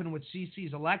what happened with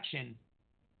Sisi's election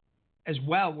as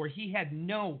well, where he had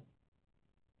no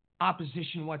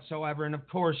opposition whatsoever, and of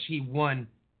course he won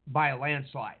by a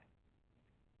landslide.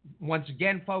 Once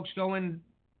again, folks, going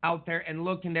out there and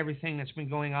look into everything that's been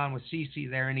going on with Sisi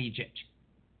there in Egypt.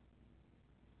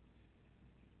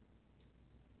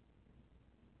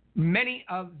 Many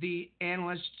of the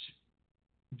analysts,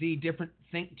 the different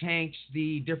think tanks,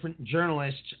 the different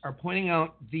journalists are pointing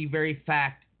out the very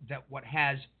fact that what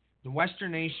has the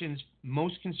Western nations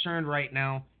most concerned right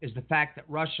now is the fact that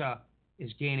Russia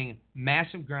is gaining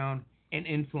massive ground and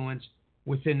influence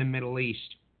within the Middle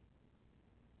East.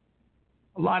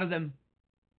 A lot of them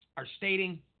are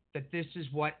stating that this is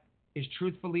what is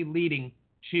truthfully leading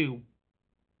to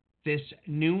this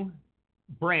new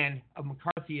brand of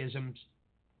McCarthyism,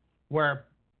 where,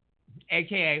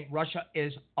 aka, Russia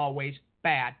is always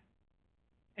bad.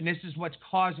 And this is what's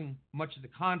causing much of the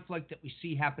conflict that we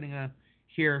see happening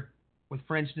here with,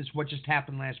 for instance, what just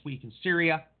happened last week in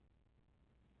Syria.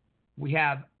 We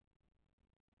have,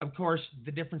 of course,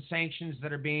 the different sanctions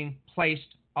that are being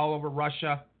placed all over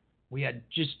Russia. We had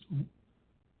just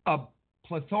a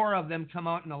plethora of them come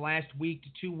out in the last week to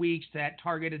 2 weeks that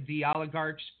targeted the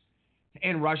oligarchs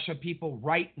in Russia, people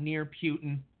right near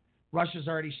Putin. Russia's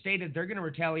already stated they're going to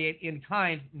retaliate in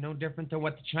kind, no different than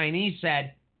what the Chinese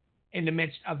said in the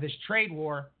midst of this trade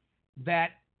war,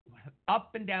 that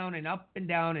up and down and up and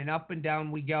down and up and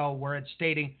down we go, where it's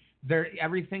stating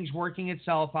everything's working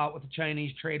itself out with the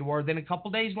Chinese trade war. Then a couple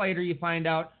days later you find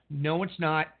out, no, it's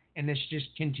not, and this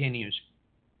just continues.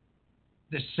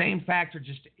 The same factor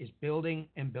just is building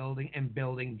and building and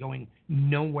building, going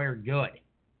nowhere good.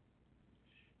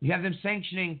 You have them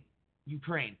sanctioning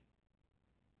Ukraine.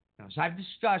 Now, as I've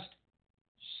discussed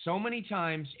so many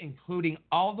times, including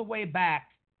all the way back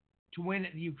to when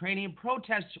the Ukrainian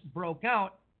protests broke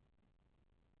out,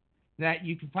 that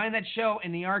you can find that show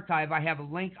in the archive. I have a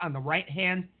link on the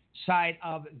right-hand side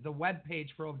of the webpage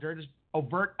for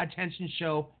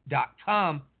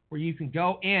overtattentionshow.com, where you can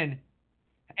go in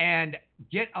and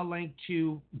get a link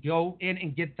to go in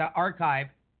and get the archive,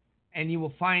 and you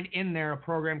will find in there a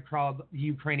program called The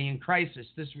Ukrainian Crisis.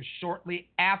 This was shortly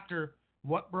after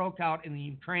what broke out in the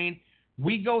Ukraine.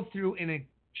 We go through in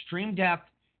extreme depth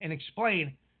and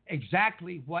explain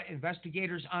exactly what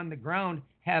investigators on the ground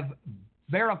have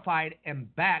verified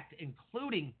and backed,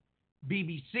 including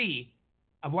BBC,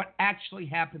 of what actually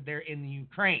happened there in the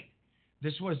Ukraine.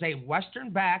 This was a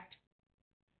Western-backed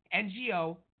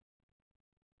NGO.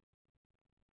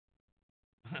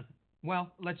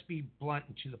 Well, let's be blunt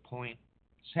and to the point.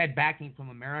 had backing from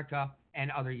America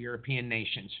and other European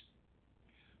nations.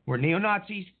 Where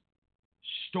neo-Nazis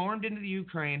stormed into the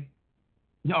Ukraine,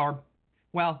 or,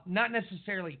 well, not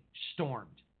necessarily stormed.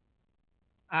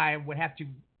 I would have to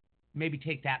maybe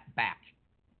take that back.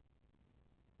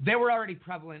 They were already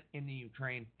prevalent in the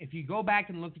Ukraine. If you go back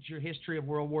and look at your history of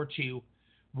World War II,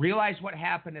 realize what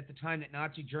happened at the time that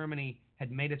Nazi Germany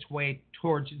had made its way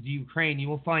towards the Ukraine, you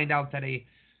will find out that a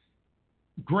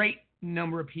great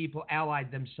number of people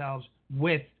allied themselves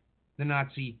with the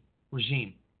Nazi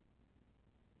regime.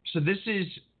 So this is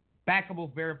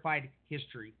backable, verified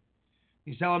history.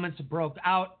 These elements that broke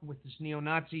out with this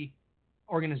neo-Nazi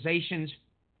organizations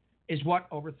is what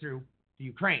overthrew the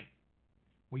Ukraine.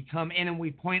 We come in and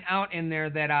we point out in there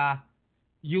that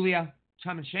Yulia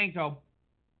Tymoshenko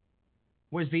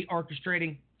was the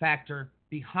orchestrating factor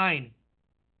behind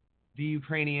the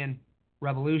Ukrainian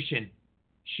revolution.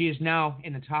 She is now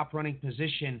in the top running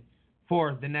position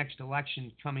for the next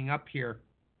election coming up here,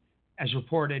 as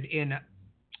reported in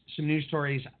some news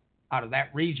stories out of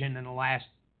that region in the last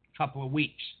couple of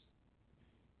weeks.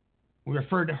 We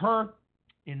referred to her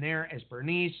in there as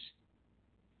Bernice.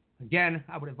 Again,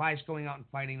 I would advise going out and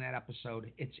fighting that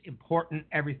episode. It's important,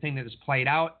 everything that is played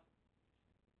out.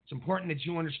 It's important that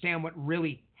you understand what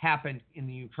really happened in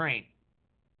the Ukraine.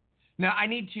 Now, I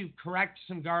need to correct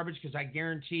some garbage because I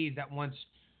guarantee that once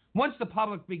the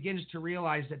public begins to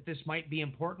realize that this might be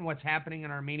important, what's happening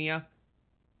in Armenia,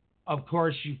 of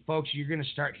course, you folks, you're going to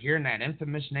start hearing that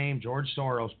infamous name, George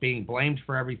Soros, being blamed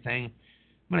for everything. I'm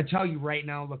going to tell you right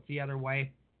now, look the other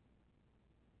way.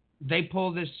 They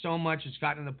pull this so much, it's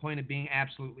gotten to the point of being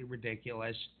absolutely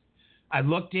ridiculous. I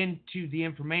looked into the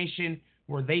information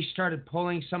where they started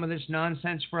pulling some of this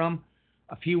nonsense from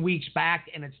a few weeks back,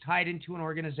 and it's tied into an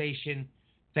organization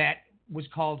that was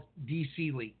called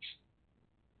DC Leaks.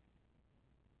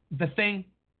 The thing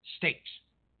stinks.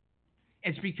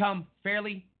 It's become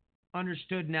fairly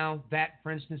understood now that,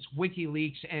 for instance,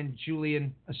 WikiLeaks and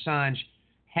Julian Assange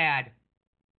had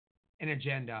an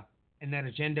agenda, and that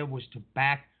agenda was to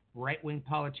back right-wing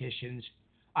politicians.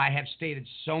 I have stated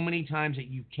so many times that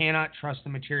you cannot trust the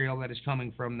material that is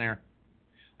coming from there.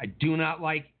 I do not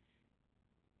like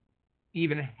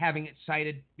even having it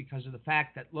cited because of the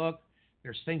fact that, look,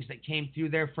 there's things that came through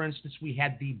there. For instance, we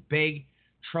had the big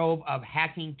trove of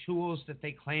hacking tools that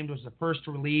they claimed was the first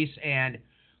release, and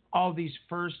all these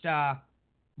first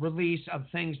release of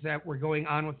things that were going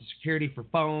on with the security for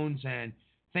phones and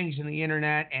things in the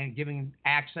internet and giving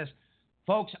access.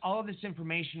 Folks, all of this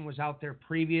information was out there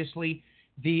previously.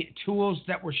 The tools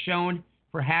that were shown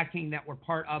for hacking that were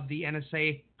part of the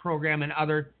NSA program and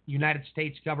other United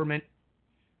States government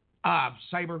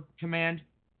cyber command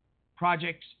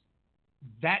projects,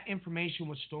 that information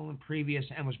was stolen previous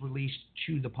and was released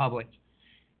to the public.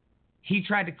 He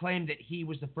tried to claim that he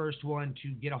was the first one to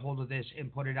get a hold of this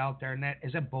and put it out there, and that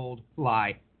is a bold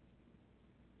lie.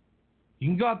 You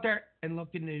can go out there and look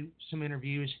into some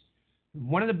interviews.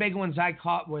 One of the big ones I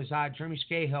caught was Jeremy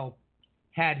Scahill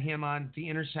had him on the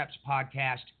Intercepts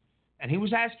podcast, and he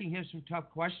was asking him some tough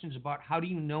questions about how do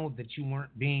you know that you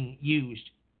weren't being used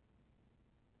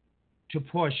to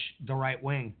push the right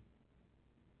wing.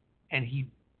 And you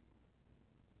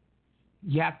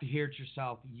have to hear it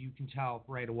yourself. You can tell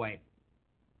right away.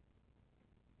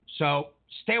 So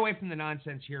stay away from the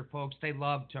nonsense here, folks. They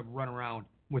love to run around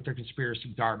with their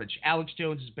conspiracy garbage. Alex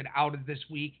Jones has been outed this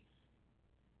week.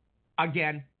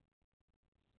 Again,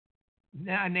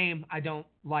 a name I don't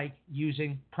like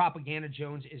using. Propaganda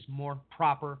Jones is more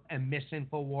proper, and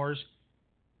MisinfoWars.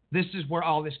 This is where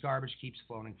all this garbage keeps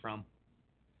floating from.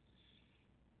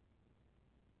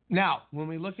 Now, when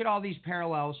we look at all these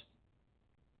parallels,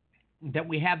 that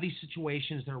we have these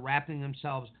situations that are wrapping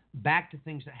themselves back to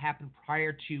things that happened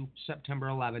prior to September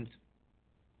 11th.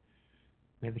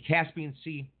 We have the Caspian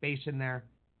Sea basin there.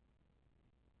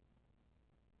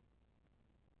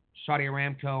 Saudi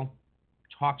Aramco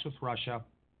talks with Russia.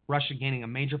 Russia gaining a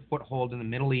major foothold in the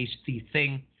Middle East, the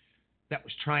thing that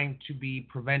was trying to be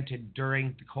prevented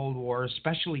during the Cold War.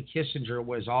 Especially Kissinger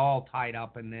was all tied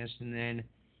up in this, and then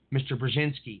Mr.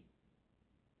 Brzezinski.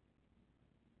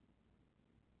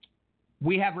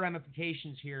 We have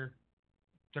ramifications here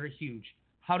that are huge.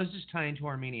 How does this tie into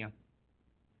Armenia?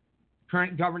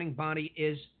 Current governing body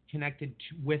is connected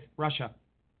with Russia.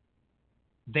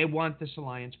 They want this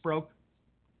alliance broke.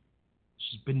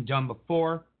 This has been done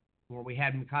before, where we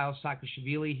had Mikhail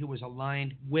Saakashvili, who was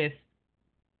aligned with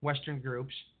Western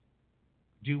groups,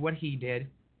 do what he did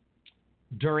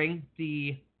during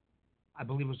the, I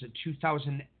believe it was the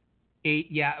 2008,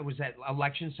 it was that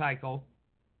election cycle.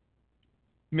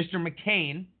 Mr.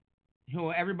 McCain,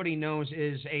 who everybody knows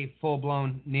is a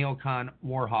full-blown neocon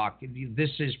war hawk. This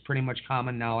is pretty much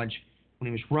common knowledge. When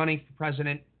he was running for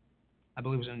president, I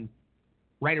believe it was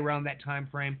right around that time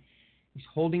frame, he's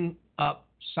holding up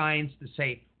signs that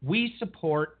say, "We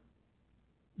support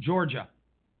Georgia."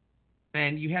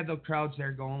 And you had the crowds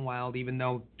there going wild, even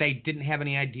though they didn't have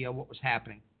any idea what was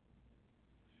happening.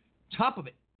 Top of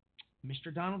it,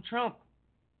 Mr. Donald Trump,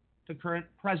 the current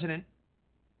president,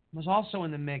 was also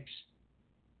in the mix.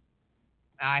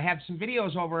 I have some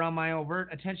videos over on my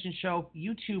Overt Attention Show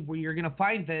YouTube where you're going to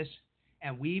find this,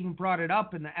 and we even brought it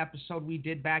up in the episode we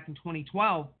did back in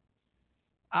 2012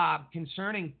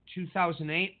 concerning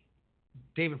 2008,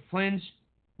 David Flynn's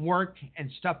work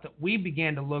and stuff that we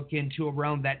began to look into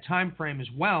around that time frame as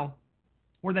well,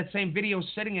 where that same video is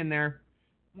sitting in there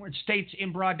where it states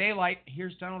in broad daylight,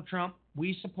 here's Donald Trump,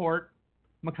 we support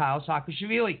Mikhail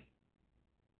Saakashvili.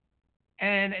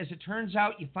 And as it turns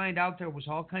out, you find out there was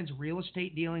all kinds of real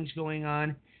estate dealings going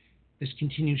on. This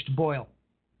continues to boil.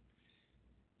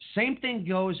 Same thing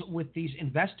goes with these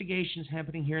investigations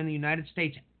happening here in the United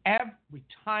States. Every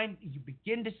time you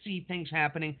begin to see things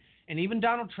happening, and even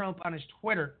Donald Trump on his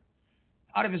Twitter,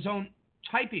 out of his own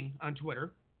typing on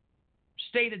Twitter,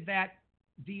 stated that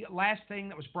the last thing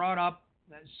that was brought up,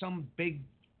 some big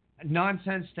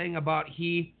nonsense thing about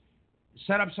he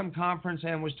set up some conference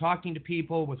and was talking to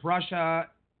people with Russia,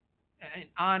 and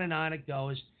on it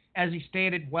goes. As he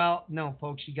stated, well, no,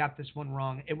 folks, you got this one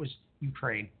wrong. It was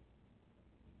Ukraine.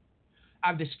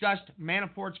 I've discussed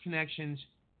Manafort's connections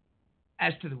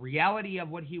as to the reality of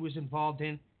what he was involved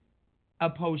in,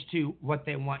 opposed to what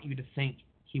they want you to think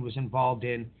he was involved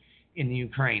in the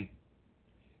Ukraine.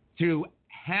 Through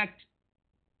hacked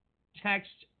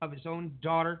texts of his own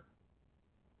daughter,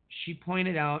 she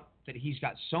pointed out that he's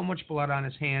got so much blood on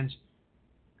his hands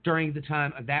during the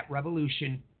time of that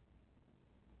revolution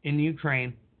in the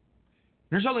Ukraine.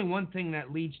 There's only one thing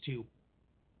that leads to.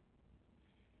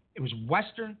 It was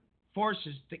Western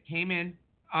forces that came in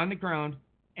on the ground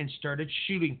and started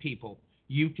shooting people.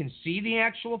 You can see the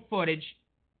actual footage,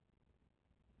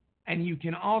 and you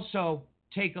can also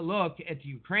take a look at the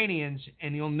Ukrainians,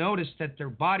 and you'll notice that their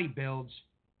body builds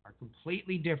are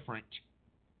completely different.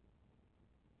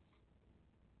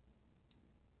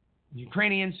 The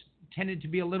Ukrainians tended to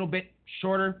be a little bit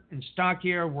shorter and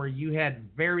stockier, where you had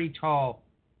very tall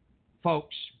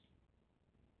folks.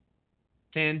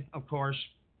 Thin, of course,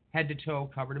 head to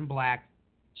toe, covered in black,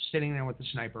 sitting there with the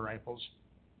sniper rifles.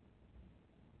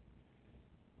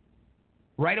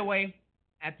 Right away,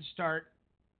 at the start,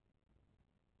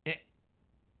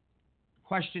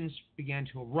 questions began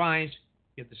to arise.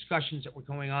 You have discussions that were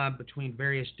going on between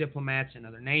various diplomats and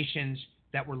other nations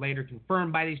that were later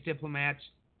confirmed by these diplomats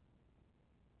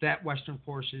that Western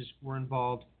forces were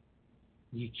involved.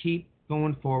 You keep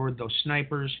going forward. Those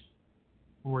snipers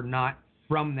were not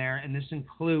from there, and this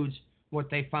includes what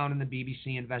they found in the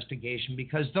BBC investigation,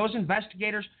 because those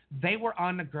investigators, they were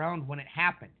on the ground when it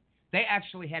happened. They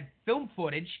actually had film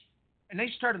footage, and they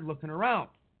started looking around.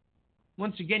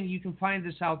 Once again, you can find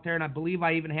this out there, and I believe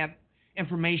I even have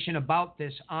information about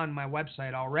this on my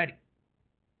website already.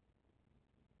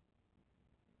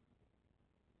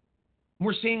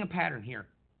 We're seeing a pattern here.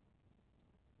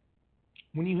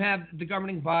 When you have the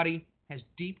governing body has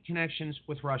deep connections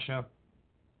with Russia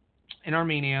and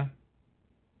Armenia,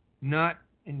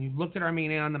 and you look at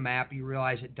Armenia on the map, you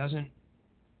realize it doesn't.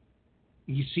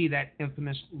 You see that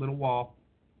infamous little wall.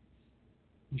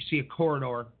 You see a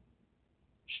corridor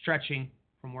stretching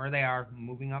from where they are,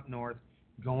 moving up north,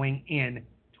 going in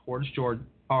towards towards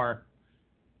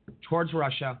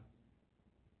Russia.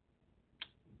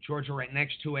 Georgia right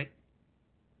next to it.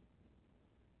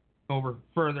 Over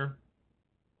further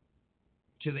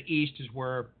to the east is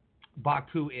where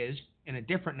Baku is, in a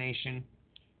different nation,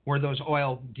 where those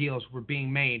oil deals were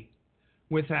being made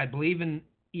with, I believe,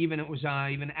 even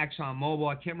ExxonMobil.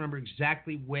 I can't remember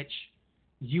exactly which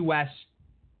U.S.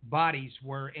 bodies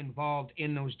were involved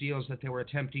in those deals that they were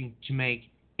attempting to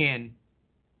make in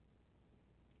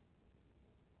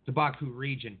the Baku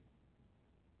region.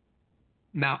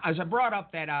 Now, as I brought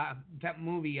up that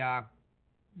movie,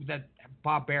 that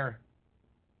Bob Bear,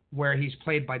 where he's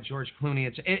played by George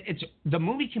Clooney, it's the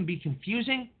movie can be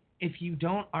confusing if you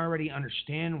don't already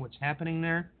understand what's happening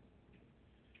there.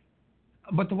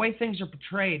 But the way things are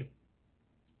portrayed,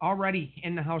 already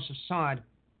in the House of Saud,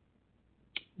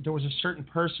 there was a certain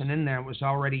person in there that was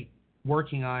already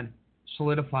working on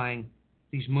solidifying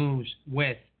these moves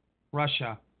with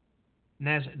Russia. And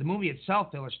as the movie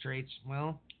itself illustrates,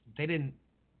 well, the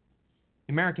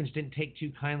Americans didn't take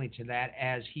too kindly to that,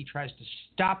 as he tries to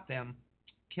stop them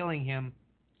killing him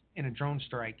in a drone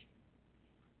strike.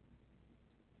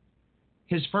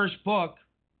 His first book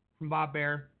from Bob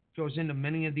Baer goes into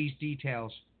many of these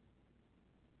details.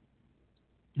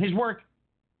 His work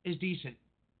is decent.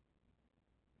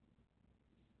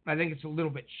 I think it's a little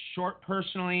bit short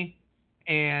personally,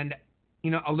 and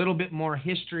a little bit more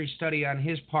history study on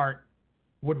his part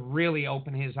would really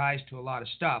open his eyes to a lot of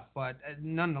stuff. But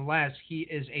nonetheless, he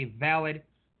is a valid,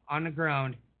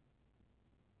 on-the-ground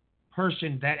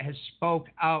person that has spoke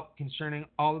out concerning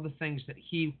all of the things that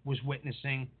he was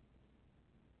witnessing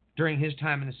during his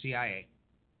time in the CIA.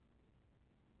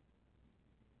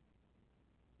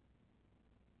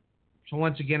 So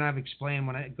once again, I've explained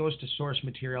when it goes to source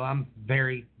material, I'm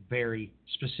very, very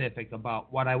specific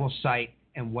about what I will cite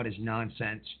and what is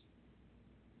nonsense.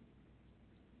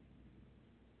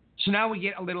 So now we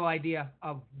get a little idea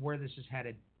of where this is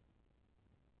headed.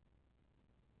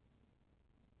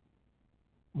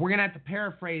 We're going to have to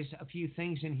paraphrase a few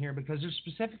things in here because there's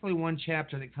specifically one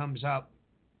chapter that comes up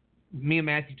me and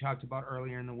Matthew talked about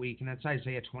earlier in the week, and that's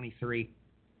Isaiah 23.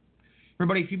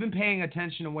 Everybody, if you've been paying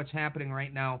attention to what's happening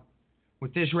right now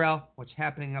with Israel, what's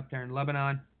happening up there in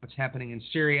Lebanon, what's happening in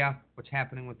Syria, what's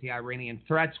happening with the Iranian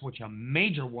threats, which a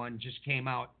major one just came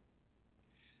out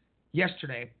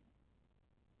yesterday.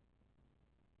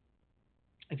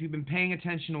 If you've been paying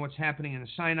attention to what's happening in the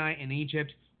Sinai, in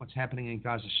Egypt, what's happening in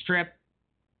Gaza Strip,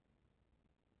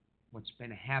 what's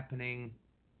been happening,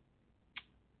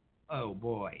 oh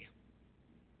boy.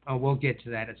 Oh, we'll get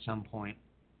to that at some point.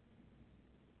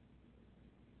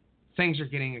 Things are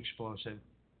getting explosive.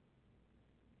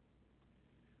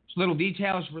 So little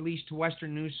details released to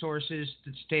Western news sources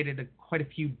that stated quite a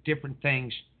few different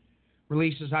things.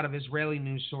 Releases out of Israeli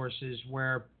news sources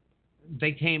where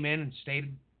they came in and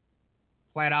stated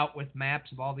flat out with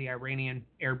maps of all the Iranian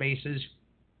air bases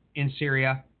in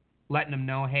Syria, letting them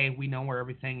know, hey, we know where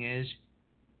everything is.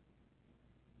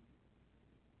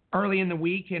 Early in the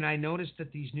week, and I noticed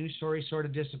that these news stories sort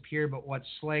of disappear, but what's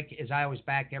slick is I always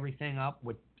back everything up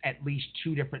with at least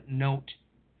 2 different note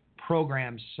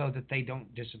programs so that they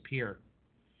don't disappear.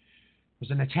 There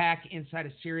was an attack inside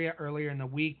of Syria earlier in the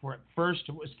week where at first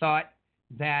it was thought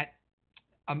that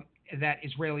that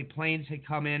Israeli planes had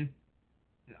come in.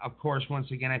 Of course,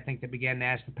 once again, I think they began to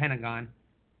ask the Pentagon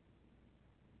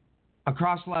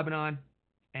across Lebanon,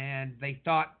 and they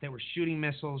thought they were shooting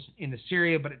missiles into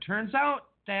Syria, but it turns out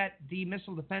that the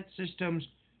missile defense systems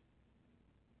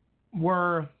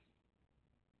were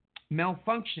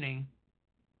malfunctioning.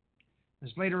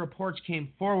 As later reports came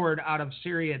forward out of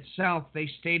Syria itself, they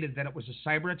stated that it was a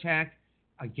cyber attack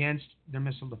against their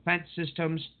missile defense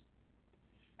systems,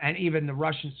 and even the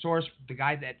Russian source, the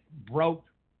guy that broke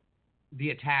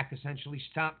the attack, essentially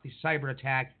stopped the cyber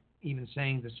attack, even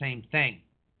saying the same thing.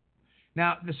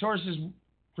 Now, the sources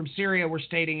from Syria were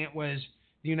stating it was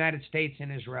the United States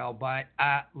and Israel, but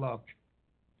look,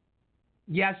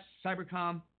 yes,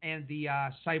 Cybercom and the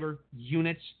cyber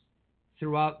units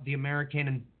throughout the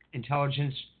American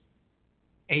intelligence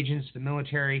agents, the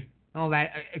military, all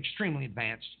that, extremely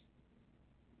advanced.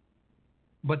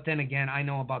 But then again, I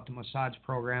know about the Mossad's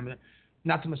program,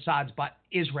 not the Mossad's, but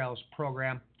Israel's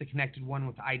program, the connected one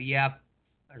with the IDF.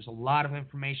 There's a lot of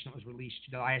information that was released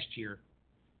last year.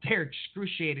 They're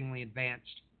excruciatingly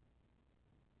advanced.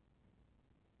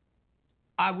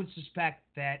 I would suspect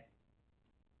that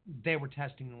they were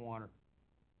testing the water.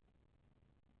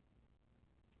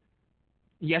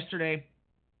 Yesterday,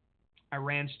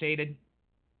 Iran stated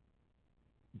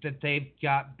that they've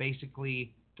got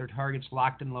basically their targets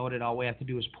locked and loaded. All we have to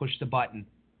do is push the button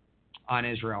on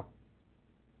Israel.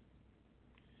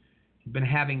 We've been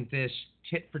having this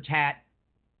tit-for-tat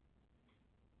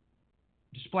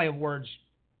display of words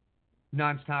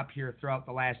nonstop here throughout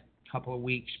the last couple of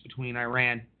weeks between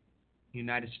Iran, the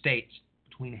United States,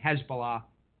 between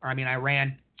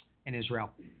Iran and Israel,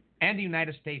 and the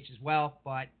United States as well,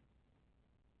 but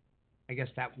I guess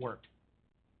that worked.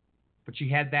 But you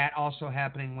had that also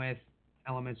happening with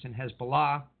elements in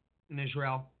Hezbollah in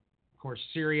Israel, of course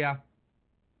Syria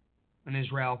and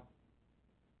Israel.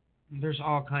 And there's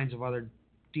all kinds of other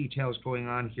details going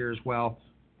on here as well,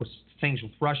 with things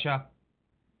with Russia.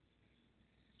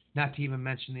 Not to even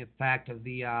mention the fact of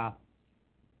the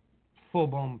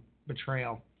full-blown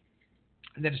betrayal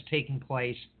that is taking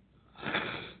place.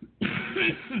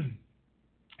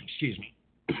 Excuse me.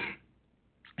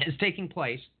 Is taking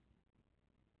place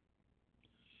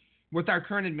with our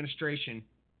current administration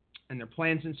and their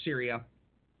plans in Syria,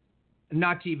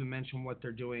 not to even mention what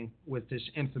they're doing with this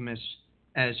infamous,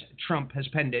 as Trump has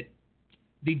penned it,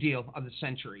 the deal of the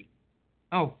century.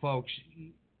 Oh, folks,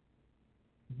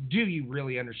 do you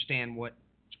really understand what's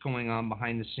going on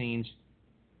behind the scenes?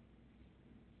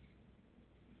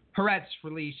 Haaretz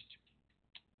released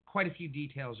quite a few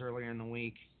details earlier in the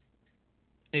week.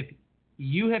 If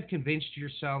you have convinced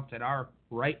yourself that our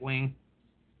right wing,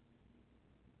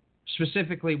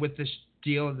 specifically with this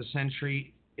deal of the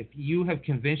century, if you have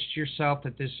convinced yourself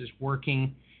that this is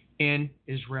working in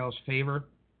Israel's favor,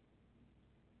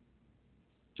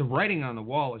 the writing on the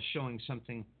wall is showing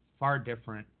something far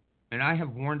different. And I have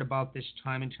warned about this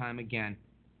time and time again.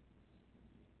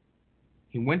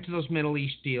 He went to those Middle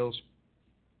East deals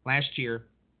last year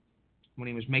when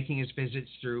he was making his visits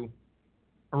through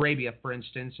Arabia, for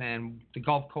instance, and the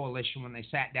Gulf Coalition when they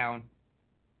sat down.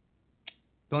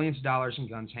 Billions of dollars in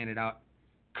guns handed out.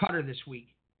 Qatar this week.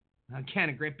 Again,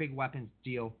 a great big weapons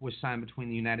deal was signed between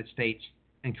the United States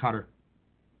and Qatar.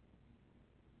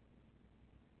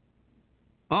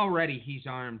 Already he's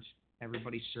armed.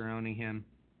 Everybody's surrounding him.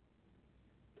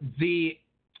 The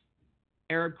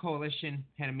Arab Coalition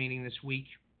had a meeting this week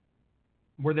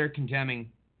where they're condemning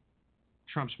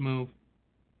Trump's move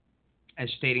as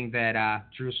stating that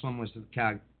Jerusalem was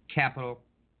the capital.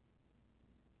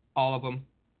 All of them,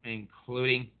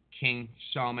 including King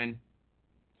Salman.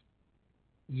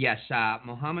 Yes,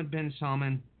 Mohammed bin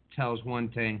Salman tells one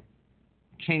thing.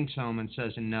 King Salman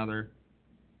says another.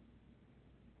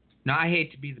 Now, I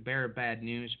hate to be the bearer of bad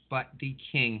news, but the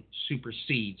king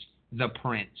supersedes the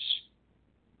prince.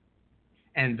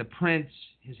 And the prince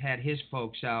has had his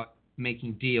folks out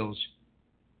making deals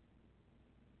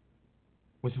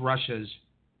with Russia's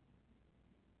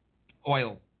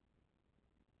oil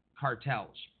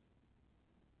cartels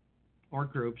or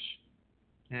groups.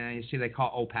 You see, they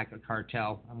call OPEC a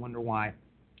cartel. I wonder why.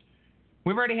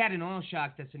 We've already had an oil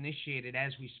shock that's initiated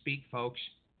as we speak, folks.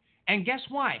 And guess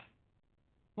why?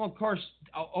 Well, of course,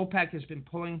 OPEC has been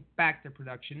pulling back their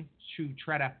production to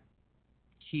try to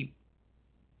keep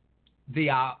the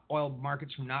oil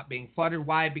markets from not being flooded.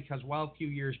 Why? Because, well, a few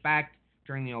years back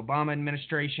during the Obama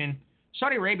administration,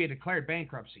 Saudi Arabia declared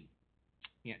bankruptcy.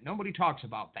 Yeah, nobody talks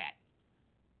about that.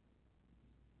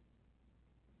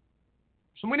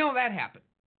 So we know that happened.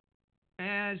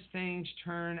 As things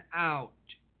turn out,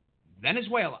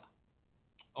 Venezuela,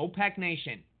 OPEC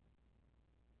nation,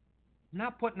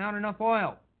 not putting out enough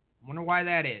oil. Wonder why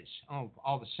that is. Oh,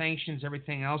 all the sanctions,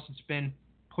 everything else that's been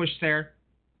pushed there.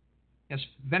 Yes,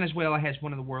 Venezuela has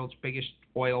one of the world's biggest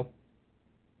oil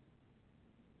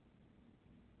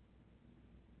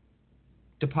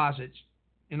deposits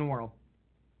in the world.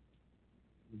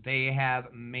 They have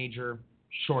a major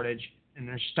shortage in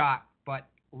their stock, but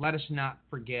let us not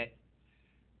forget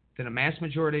that a mass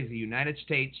majority of the United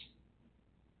States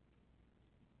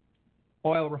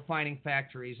oil refining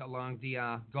factories along the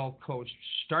Gulf Coast,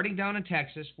 starting down in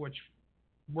Texas, which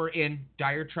were in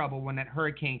dire trouble when that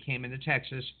hurricane came into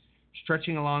Texas,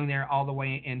 stretching along there all the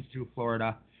way in through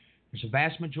Florida. There's a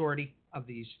vast majority of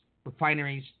these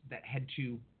refineries that had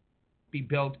to be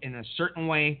built in a certain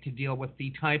way to deal with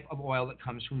the type of oil that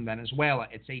comes from Venezuela.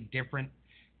 It's a different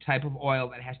type of oil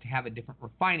that has to have a different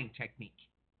refining technique.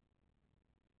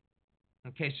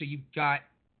 Okay, so you've got,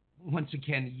 once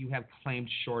again, you have claimed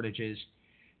shortages.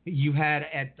 You had,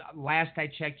 at last I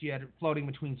checked, you had it floating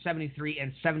between $73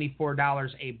 and $74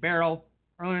 a barrel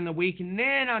earlier in the week. And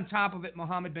then on top of it,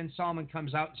 Mohammed bin Salman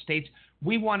comes out and states,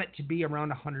 we want it to be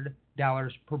around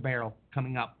 $100 per barrel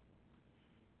coming up.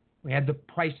 We had the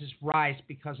prices rise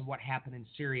because of what happened in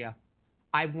Syria.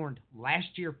 I warned last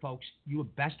year, folks, you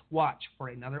would best watch for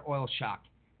another oil shock.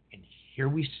 And here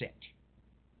we sit.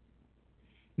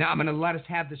 Now, I'm going to let us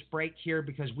have this break here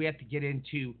because we have to get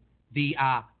into the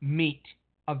meat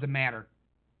of the matter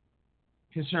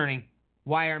concerning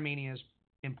why Armenia is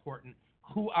important.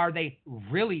 Who are they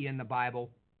really in the Bible?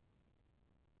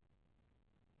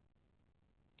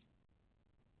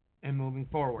 And moving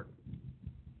forward.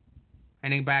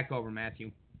 Handing back over,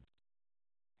 Matthew.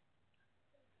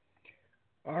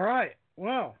 All right.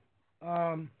 Well,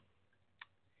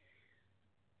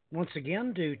 once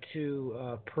again, due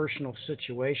to personal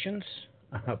situations,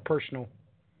 personal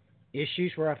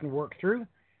issues we're having to work through,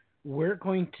 we're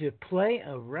going to play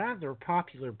a rather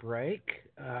popular break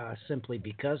simply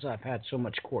because I've had so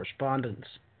much correspondence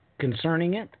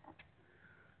concerning it.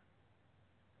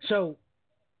 So,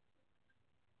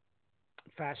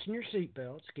 fasten your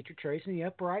seatbelts, get your trays in the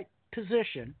upright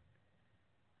position,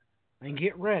 and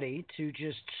get ready to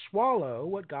just swallow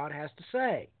what God has to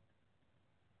say.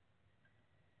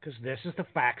 Because this is the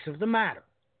facts of the matter.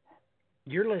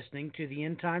 You're listening to the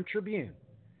End Time Tribune.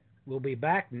 We'll be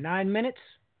back 9 minutes,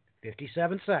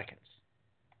 57 seconds.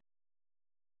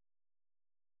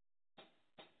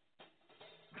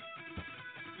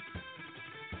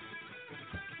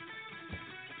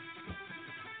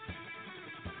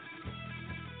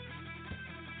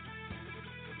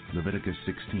 Leviticus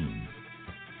 16.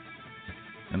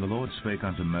 And the Lord spake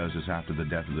unto Moses after the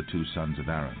death of the two sons of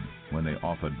Aaron, when they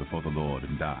offered before the Lord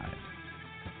and died.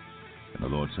 And the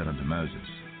Lord said unto Moses,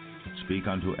 Speak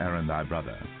unto Aaron thy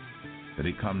brother, that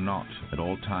he come not at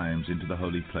all times into the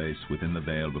holy place within the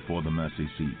veil before the mercy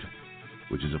seat,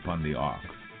 which is upon the ark,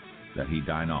 that he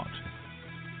die not.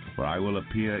 For I will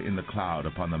appear in the cloud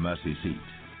upon the mercy seat.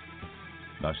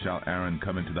 Thus shall Aaron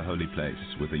come into the holy place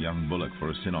with a young bullock for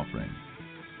a sin offering,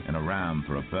 and a ram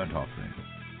for a burnt offering.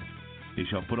 He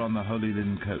shall put on the holy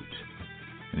linen coat,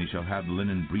 and he shall have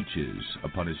linen breeches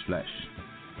upon his flesh,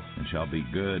 and shall be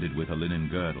girded with a linen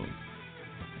girdle,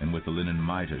 and with a linen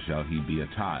mitre shall he be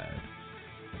attired.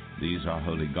 These are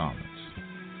holy garments.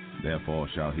 Therefore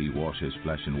shall he wash his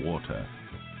flesh in water,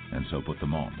 and so put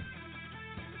them on.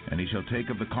 And he shall take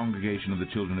of the congregation of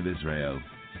the children of Israel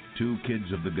 2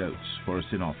 kids of the goats for a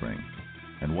sin offering,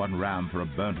 and 1 ram for a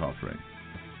burnt offering.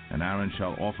 And Aaron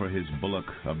shall offer his bullock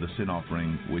of the sin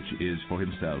offering which is for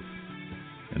himself,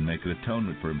 and make an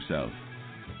atonement for himself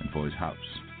and for his house.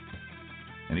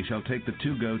 And he shall take the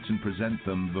 2 goats and present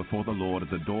them before the Lord at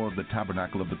the door of the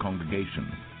tabernacle of the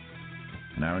congregation.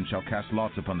 And Aaron shall cast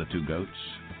lots upon the 2 goats,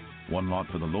 1 lot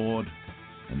for the Lord,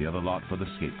 and the other lot for the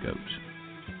scapegoat.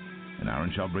 And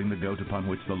Aaron shall bring the goat upon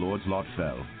which the Lord's lot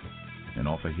fell, and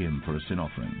offer him for a sin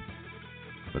offering.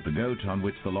 But the goat on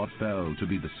which the lot fell to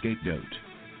be the scapegoat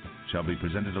shall be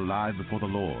presented alive before the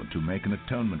Lord to make an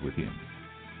atonement with him,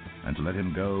 and to let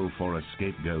him go for a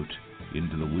scapegoat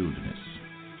into the wilderness.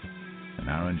 And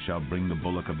Aaron shall bring the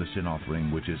bullock of the sin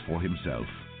offering which is for himself,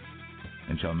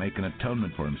 and shall make an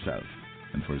atonement for himself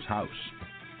and for his house,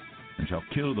 and shall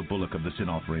kill the bullock of the sin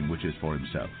offering which is for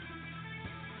himself.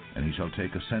 And he shall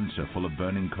take a censer full of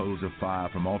burning coals of fire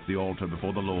from off the altar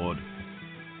before the Lord,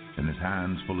 and his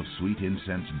hands full of sweet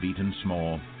incense beaten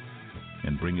small,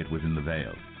 and bring it within the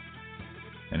veil.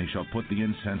 And he shall put the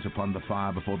incense upon the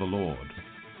fire before the Lord,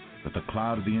 that the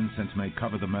cloud of the incense may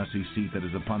cover the mercy seat that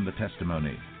is upon the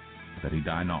testimony, that he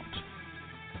die not.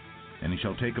 And he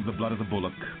shall take of the blood of the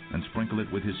bullock, and sprinkle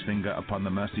it with his finger upon the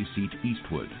mercy seat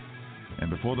eastward. And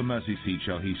before the mercy seat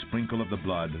shall he sprinkle of the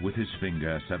blood with his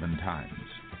finger 7 times.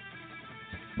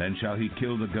 Then shall he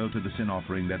kill the goat of the sin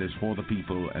offering that is for the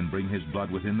people, and bring his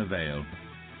blood within the veil,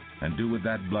 and do with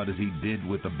that blood as he did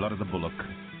with the blood of the bullock,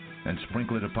 and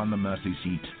sprinkle it upon the mercy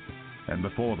seat, and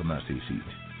before the mercy seat.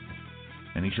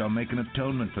 And he shall make an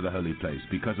atonement for the holy place,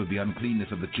 because of the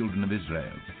uncleanness of the children of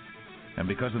Israel, and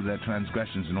because of their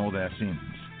transgressions and all their sins.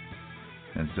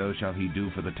 And so shall he do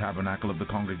for the tabernacle of the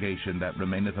congregation that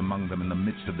remaineth among them in the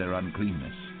midst of their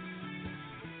uncleanness.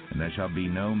 And there shall be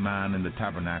no man in the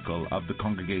tabernacle of the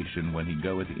congregation when he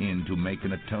goeth in to make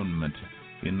an atonement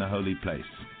in the holy place,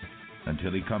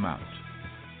 until he come out,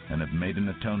 and have made an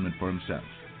atonement for himself,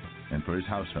 and for his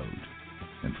household,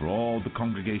 and for all the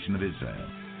congregation of Israel.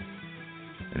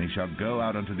 And he shall go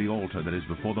out unto the altar that is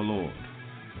before the Lord,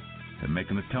 and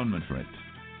make an atonement for it,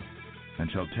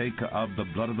 and shall take of the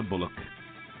blood of the bullock,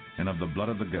 and of the blood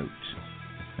of the goat,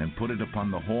 and put it upon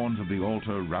the horns of the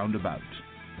altar round about.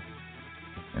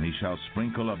 And he shall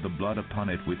sprinkle of the blood upon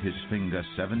it with his finger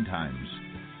 7 times,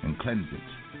 and cleanse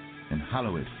it, and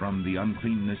hallow it from the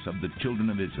uncleanness of the children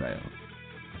of Israel.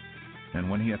 And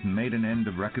when he hath made an end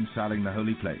of reconciling the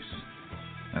holy place,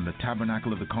 and the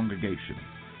tabernacle of the congregation,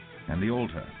 and the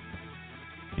altar,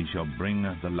 he shall bring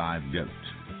the live goat.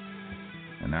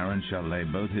 And Aaron shall lay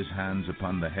both his hands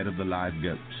upon the head of the live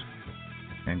goat,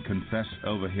 and confess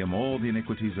over him all the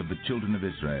iniquities of the children of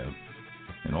Israel,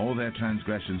 and all their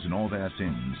transgressions and all their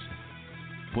sins,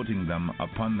 putting them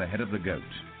upon the head of the goat,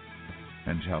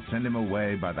 and shall send him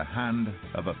away by the hand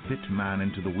of a fit man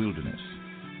into the wilderness.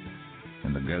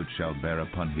 And the goat shall bear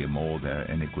upon him all their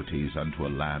iniquities unto a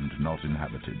land not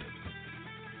inhabited.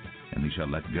 And he shall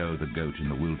let go the goat in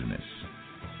the wilderness.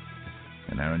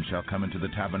 And Aaron shall come into the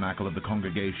tabernacle of the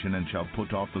congregation, and shall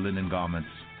put off the linen garments,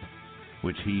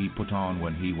 which he put on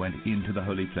when he went into the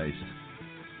holy place,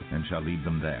 and shall leave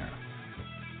them there.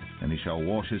 And he shall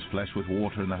wash his flesh with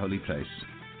water in the holy place,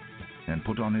 and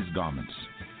put on his garments,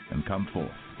 and come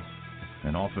forth,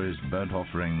 and offer his burnt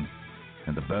offering,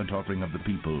 and the burnt offering of the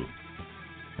people,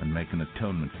 and make an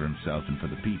atonement for himself and for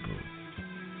the people.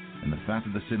 And the fat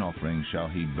of the sin offering shall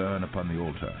he burn upon the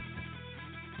altar.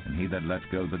 And he that let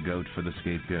go the goat for the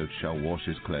scapegoat shall wash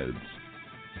his clothes,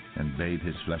 and bathe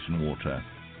his flesh in water,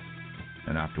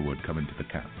 and afterward come into the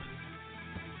camp.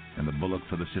 And the bullock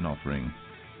for the sin offering,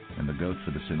 and the goat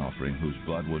for the sin offering, whose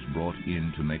blood was brought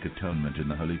in to make atonement in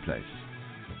the holy place,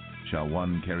 shall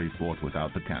one carry forth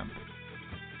without the camp,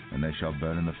 and they shall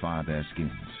burn in the fire their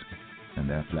skins, and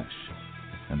their flesh,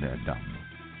 and their dung.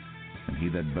 And he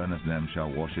that burneth them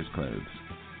shall wash his clothes,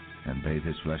 and bathe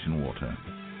his flesh in water,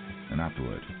 and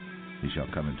afterward he shall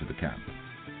come into the camp.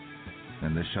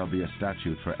 And this shall be a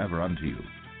statute forever unto you,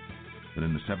 that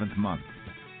in the 7th month,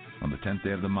 on the 10th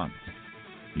day of the month,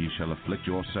 ye shall afflict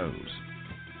your souls,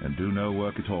 and do no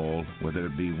work at all, whether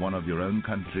it be one of your own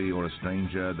country or a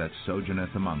stranger that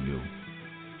sojourneth among you.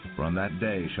 For on that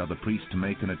day shall the priest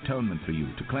make an atonement for you,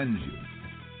 to cleanse you,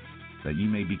 that ye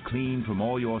may be clean from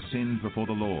all your sins before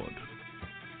the Lord.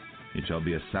 It shall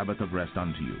be a Sabbath of rest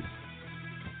unto you,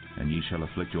 and ye shall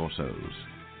afflict your souls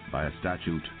by a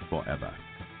statute forever.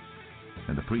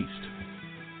 And the priest,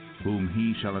 whom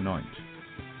he shall anoint,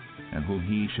 and whom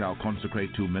he shall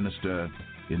consecrate to minister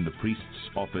in the priest's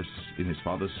office in his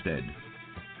father's stead,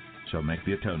 shall make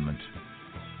the atonement,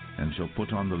 and shall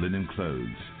put on the linen clothes,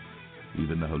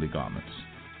 even the holy garments.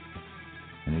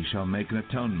 And he shall make an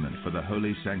atonement for the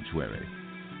holy sanctuary,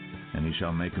 and he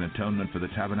shall make an atonement for the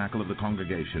tabernacle of the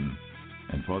congregation,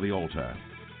 and for the altar.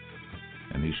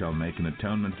 And he shall make an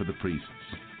atonement for the priests,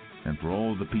 and for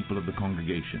all the people of the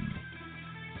congregation.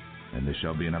 And this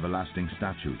shall be an everlasting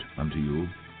statute unto you,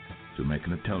 to make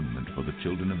an atonement for the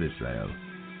children of Israel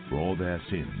for all their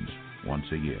sins once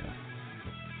a year.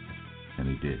 And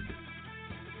he did,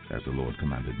 as the Lord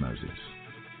commanded Moses.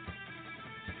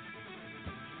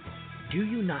 Do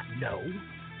you not know?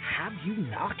 Have you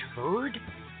not heard?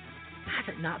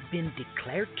 Has it not been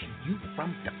declared to you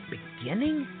from the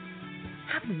beginning?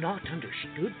 Have you not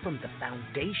understood from the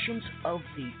foundations of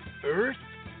the earth?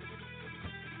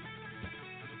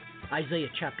 Isaiah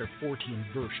chapter 14,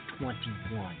 verse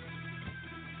 21.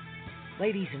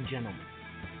 Ladies and gentlemen,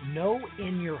 know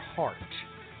in your heart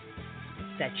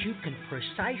that you can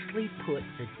precisely put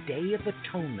the Day of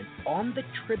Atonement on the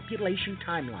tribulation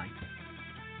timeline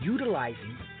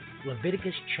utilizing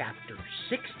Leviticus chapter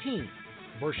 16,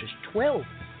 verses 12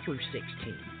 through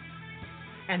 16,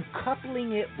 and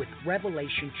coupling it with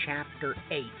Revelation chapter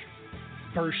 8,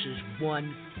 verses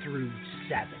 1 through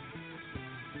 7.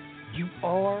 You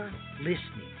are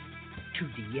listening to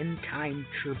the End Time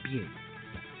Tribune.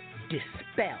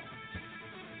 Dispel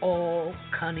all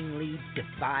cunningly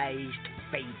devised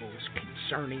fables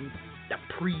concerning the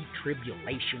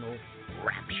pre-tribulational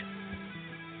rapture.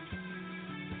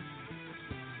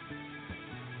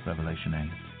 Revelation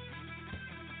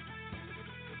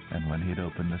 8. And when he had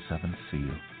opened the 7th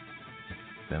seal,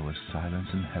 there was silence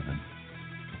in heaven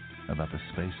about the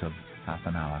space of half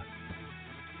an hour.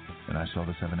 And I saw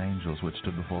the 7 angels which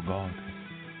stood before God,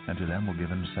 and to them were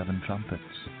given 7 trumpets.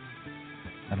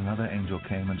 And another angel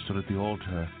came and stood at the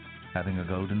altar, having a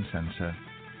golden censer.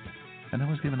 And there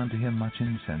was given unto him much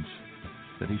incense,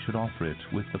 that he should offer it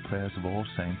with the prayers of all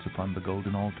saints upon the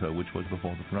golden altar which was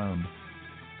before the throne.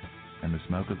 And the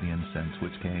smoke of the incense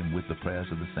which came with the prayers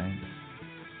of the saints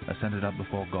ascended up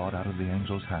before God out of the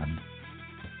angel's hand.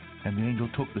 And the angel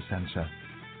took the censer,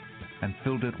 and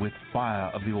filled it with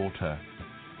fire of the altar,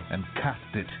 and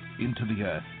cast it into the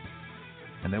earth.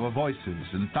 And there were voices,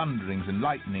 and thunderings, and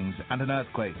lightnings, and an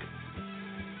earthquake.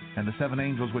 And the 7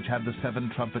 angels which had the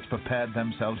 7 trumpets prepared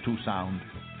themselves to sound.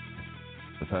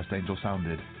 The first angel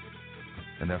sounded,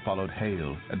 and there followed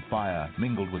hail and fire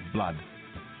mingled with blood,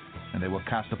 and they were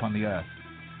cast upon the earth.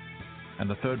 And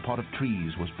the 3rd part of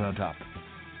trees was burnt up,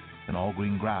 and all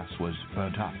green grass was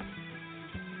burnt up.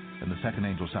 And the 2nd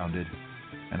angel sounded,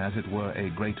 and as it were a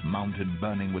great mountain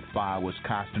burning with fire was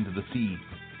cast into the sea.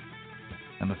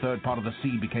 And the 3rd part of the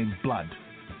sea became blood.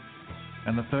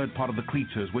 And the 3rd part of the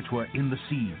creatures which were in the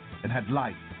sea and had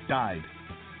life died.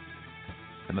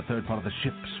 And the 3rd part of the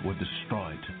ships were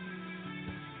destroyed.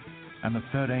 And the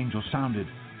 3rd angel sounded,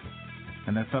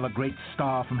 and there fell a great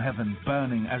star from heaven,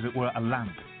 burning as it were a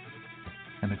lamp.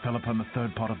 And it fell upon the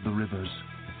 3rd part of the rivers,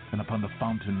 and upon the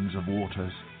fountains of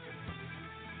waters.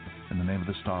 And the name of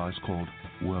the star is called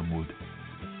Wormwood.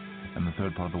 And the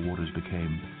 3rd part of the waters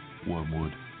became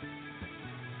wormwood.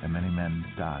 And many men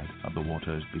died of the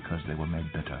waters because they were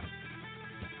made bitter.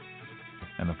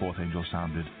 And the 4th angel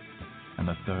sounded, and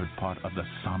the 3rd part of the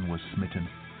sun was smitten,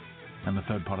 and the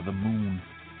 3rd part of the moon,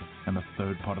 and the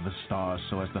 3rd part of the stars,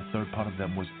 so as the 3rd part of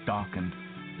them was darkened.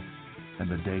 And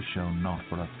the day shone not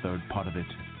for a 3rd part of it,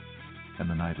 and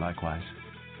the night likewise.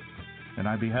 And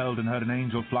I beheld and heard an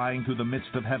angel flying through the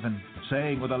midst of heaven,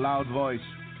 saying with a loud voice,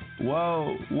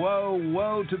 Woe, woe,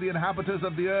 woe to the inhabitants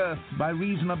of the earth, by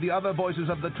reason of the other voices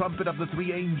of the trumpet of the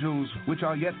 3 angels, which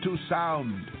are yet to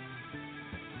sound.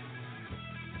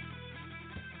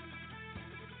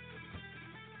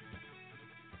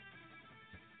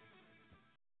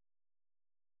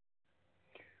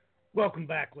 Welcome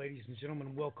back, ladies and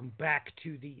gentlemen. Welcome back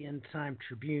to the End Time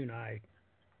Tribune. I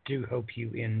do hope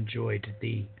you enjoyed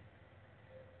the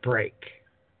break.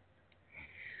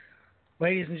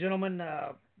 Ladies and gentlemen,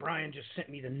 Brian just sent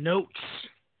me the notes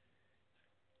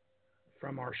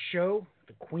from our show,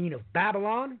 The Queen of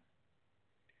Babylon.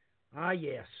 Ah,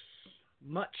 yes.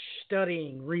 Much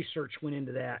studying, research went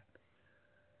into that,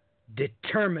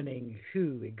 determining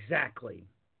who exactly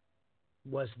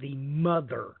was the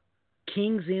mother.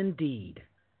 Kings indeed.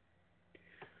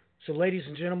 So, ladies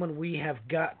and gentlemen, we have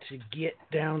got to get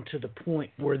down to the point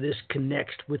where this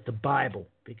connects with the Bible,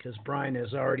 because Brian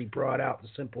has already brought out the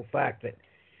simple fact that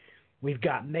we've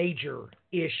got major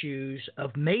issues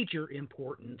of major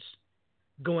importance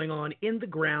going on in the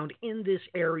ground in this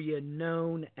area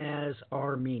known as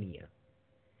Armenia.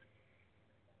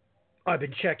 I've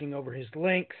been checking over his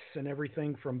links and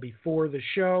everything from before the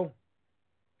show.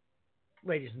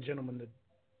 Ladies and gentlemen,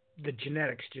 the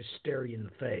genetics just stare you in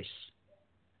the face.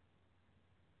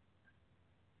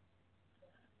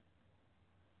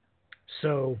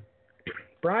 So,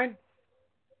 Brian,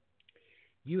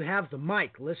 you have the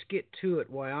mic. Let's get to it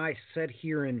while I sit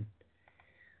here and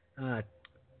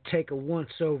take a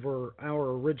once over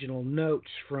our original notes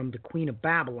from the Queen of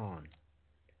Babylon.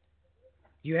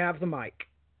 You have the mic.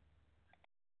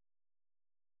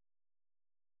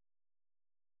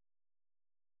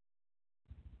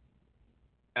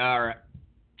 All right.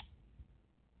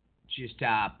 Just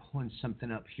pulling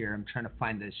something up here. I'm trying to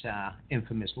find this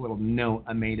infamous little note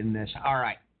I made in this. All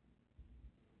right.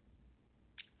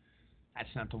 That's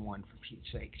not the one, for Pete's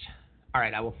sakes. All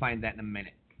right, I will find that in a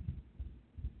minute.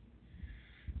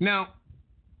 Now,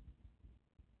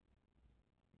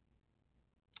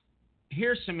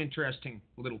 here's some interesting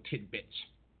little tidbits.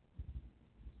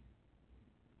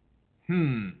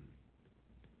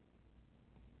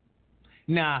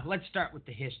 Nah, let's start with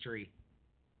the history.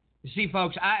 You see,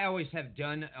 folks, I always have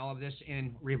done all of this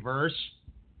in reverse.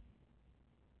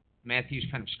 Matthew's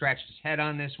kind of scratched his head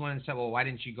on this one and said, well, why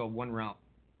didn't you go one route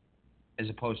as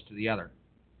opposed to the other?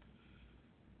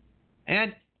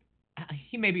 And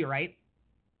he may be right.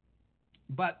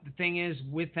 But the thing is,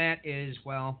 with that is,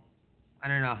 well, I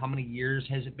don't know how many years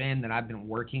has it been that I've been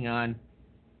working on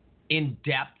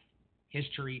in-depth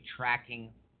history, tracking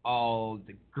all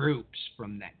the groups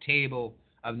from that table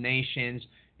of nations,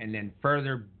 and then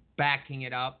further backing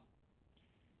it up,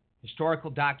 historical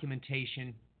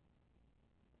documentation,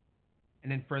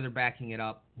 and then further backing it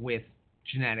up with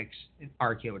genetics and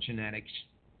archaeogenetics.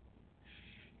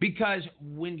 Because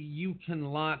when you can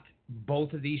lock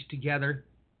both of these together,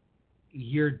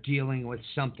 you're dealing with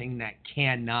something that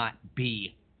cannot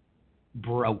be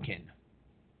broken.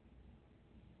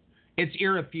 It's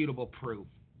irrefutable proof.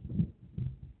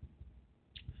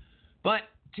 But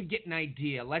to get an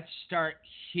idea, let's start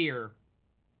here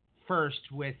first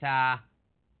with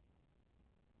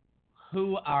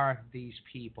who are these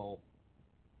people?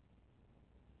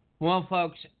 Well,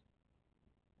 folks,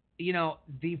 you know,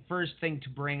 the first thing to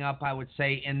bring up, I would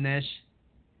say, in this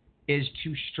is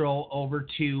to stroll over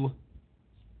to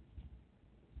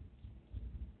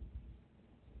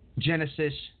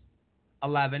Genesis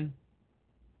 11,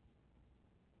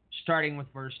 starting with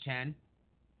verse 10.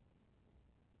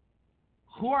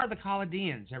 Who are the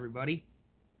Chaldeans, everybody?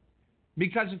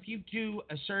 Because if you do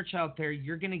a search out there,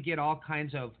 you're going to get all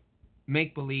kinds of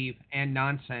make-believe and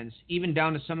nonsense, even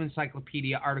down to some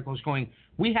encyclopedia articles going,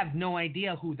 we have no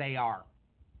idea who they are.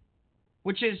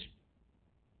 Which is,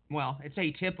 well, it's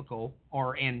atypical,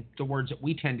 or in the words that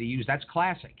we tend to use, that's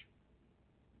classic.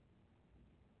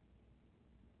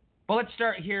 Well, let's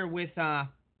start here with the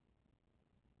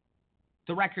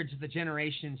records of the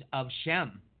generations of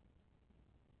Shem.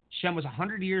 Shem was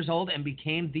 100 years old and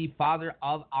became the father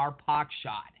of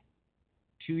Arpachshad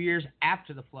 2 years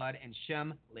after the flood, and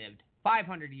Shem lived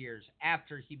 500 years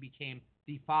after he became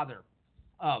the father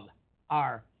of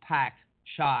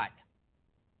Arpachshad.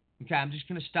 Okay, I'm just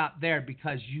going to stop there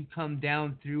because you come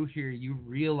down through here, you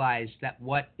realize that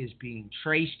what is being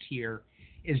traced here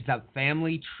is the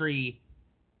family tree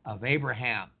of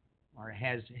Abraham, or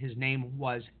his name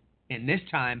was, in this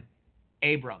time,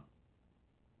 Abram.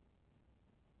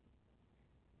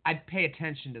 I'd pay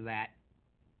attention to that.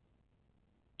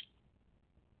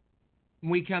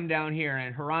 We come down here,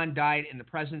 and Haran died in the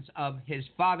presence of his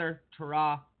father,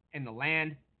 Terah, in the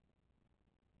land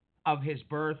of his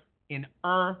birth, in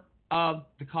Ur of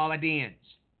the Chaldeans.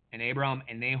 And Abram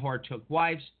and Nahor took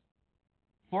wives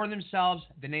for themselves.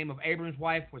 The name of Abram's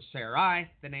wife was Sarai.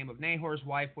 The name of Nahor's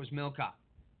wife was Milcah,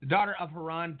 the daughter of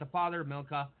Haran, the father of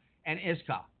Milcah and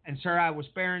Iscah. And Sarai was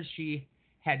barren. She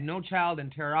had no child,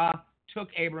 and Terah took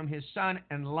Abram his son,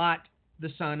 and Lot the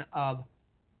son of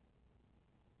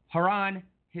Haran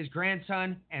his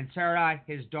grandson, and Sarai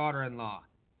his daughter-in-law,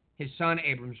 his son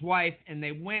Abram's wife, and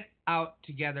they went out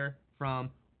together from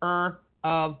Ur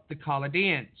of the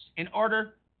Chaldeans in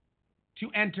order to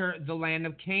enter the land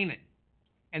of Canaan.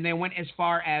 And they went as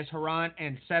far as Haran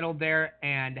and settled there,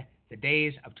 and the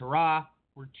days of Terah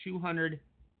were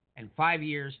 205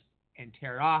 years, and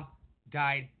Terah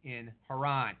died in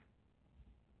Haran.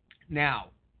 Now,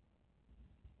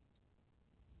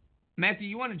 Matthew,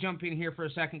 you want to jump in here for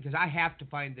a second, because I have to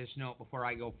find this note before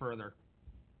I go further.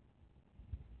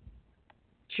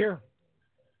 Sure.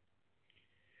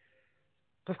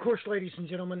 Of course, ladies and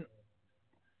gentlemen,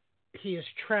 he is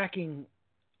tracking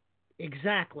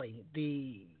exactly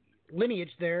the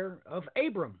lineage there of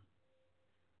Abram.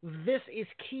 This is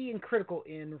key and critical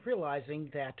in realizing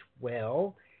that,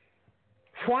 well,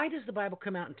 why does the Bible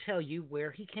come out and tell you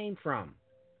where he came from?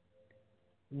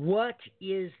 What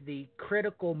is the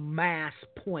critical mass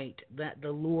point that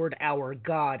the Lord our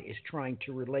God is trying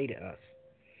to relay to us?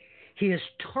 He is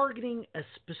targeting a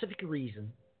specific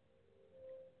reason,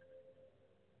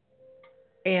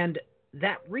 and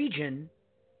that region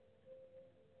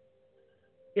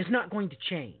is not going to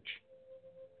change.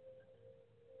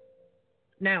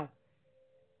 Now,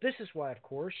 this is why, of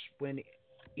course, when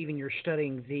even you're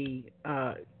studying the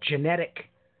genetic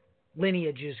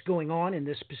lineages going on in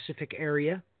this specific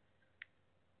area,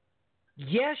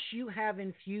 yes, you have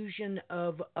infusion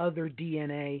of other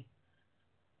DNA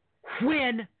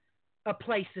when a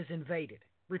place is invaded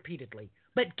repeatedly.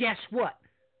 But guess what?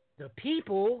 The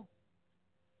people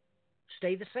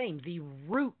stay the same. The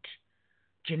root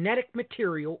genetic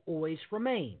material always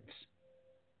remains.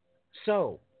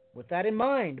 So, with that in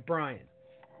mind, Brian,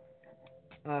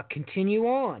 continue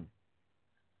on.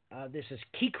 This is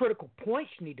key critical points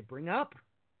you need to bring up.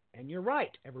 And you're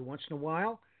right. Every once in a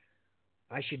while,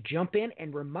 I should jump in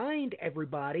and remind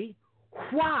everybody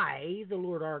why the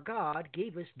Lord our God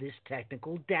gave us this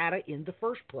technical data in the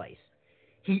first place.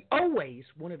 He always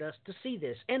wanted us to see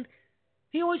this, and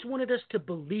he always wanted us to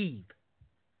believe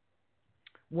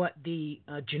what the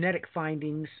genetic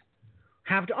findings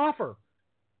have to offer.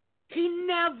 He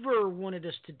never wanted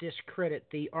us to discredit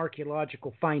the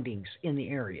archaeological findings in the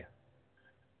area.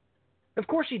 Of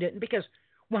course he didn't, because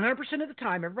 100% of the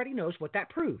time everybody knows what that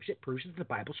proves. It proves that the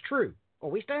Bible's true.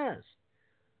 Always does.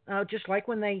 Just like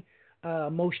when they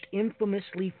most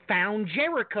infamously found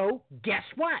Jericho, guess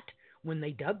what? When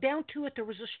they dug down to it, there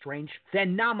was a strange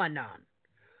phenomenon.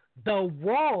 The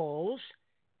walls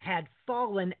had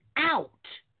fallen out.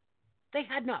 They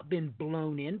had not been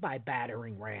blown in by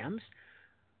battering rams.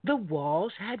 The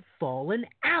walls had fallen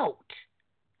out.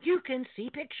 You can see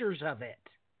pictures of it.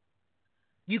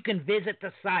 You can visit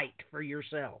the site for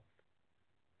yourself.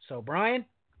 So, Brian,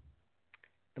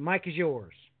 the mic is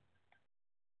yours.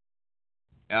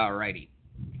 All righty.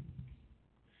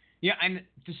 Yeah, and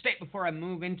to state before I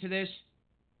move into this,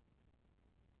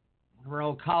 we're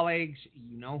old colleagues,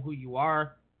 you know who you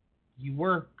are. You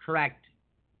were correct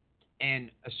in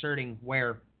asserting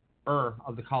where Ur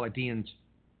of the Chaldeans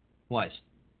was.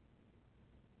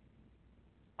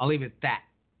 I'll leave it at that.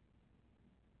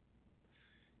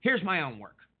 Here's my own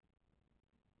work.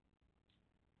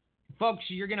 Folks,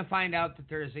 you're going to find out that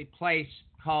there is a place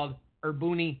called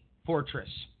Erbuni Fortress,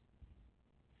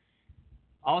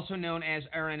 also known as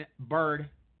Aaron Bird.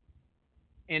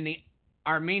 In the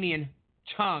Armenian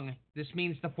tongue, this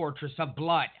means the fortress of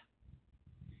blood.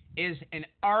 Is an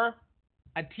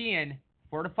Armenian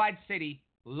fortified city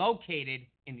located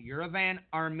in Yerevan,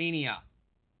 Armenia.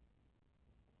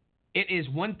 It is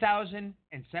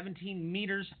 1,017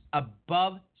 meters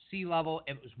above sea level.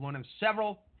 It was one of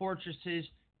several fortresses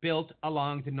built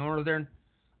along the northern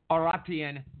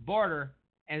Aratian border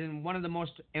and one of the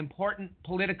most important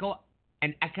political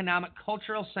and economic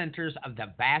cultural centers of the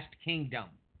vast kingdom.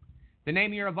 The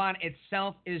name Yerevan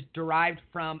itself is derived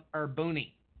from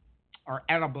Erbuni, or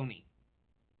Erebuni.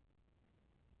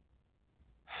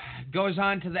 Goes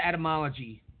on to the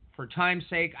etymology. For time's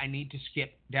sake, I need to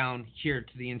skip down here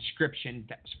to the inscription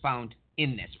that's found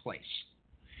in this place.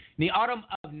 In the autumn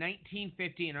of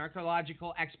 1950, an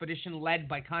archaeological expedition led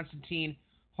by Constantine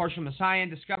Hoshamassian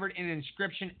discovered an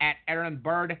inscription at Aaron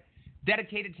Bird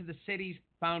dedicated to the city's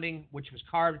founding, which was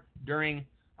carved during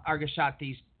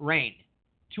Argashati's reign.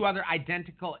 Two other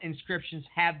identical inscriptions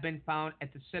have been found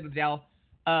at the citadel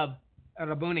of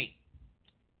Erebuni.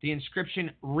 The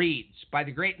inscription reads, "By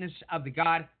the greatness of the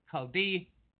god Chaldee,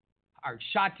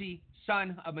 Argashati,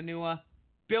 son of Manua,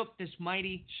 built this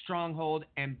mighty stronghold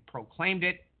and proclaimed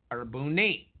it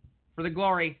Erebuni for the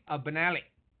glory of Benali,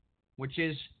 which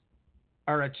is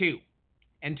Urartu,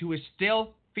 and to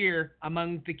instill fear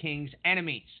among the king's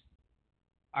enemies.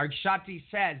 Argashati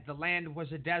says the land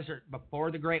was a desert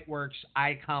before the great works I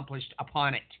accomplished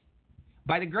upon it.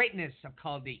 By the greatness of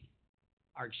Chaldee,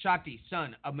 Argashati,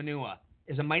 son of Manua,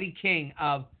 is a mighty king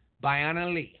of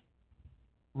Bayanali,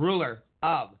 ruler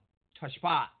of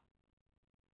Tashpa.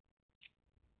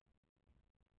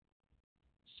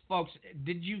 Folks,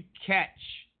 did you catch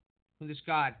who this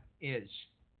god is?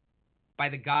 By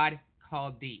the god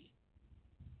called D.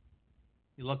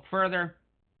 You look further,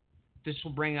 this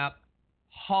will bring up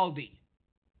Haldi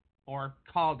or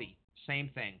Kaldi, same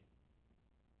thing.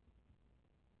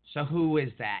 So who is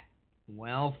that?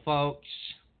 Well, folks,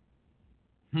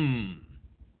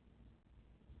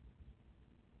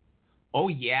 oh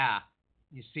yeah,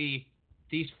 you see,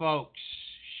 these folks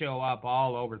show up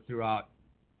all over throughout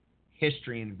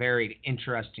history in varied,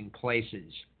 interesting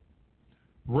places.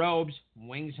 Robes,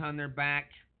 wings on their back,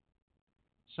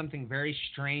 something very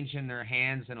strange in their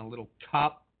hands, and a little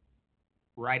cup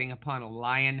riding upon a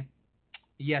lion.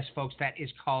 Yes, folks, that is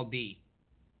called D.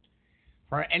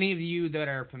 For any of you that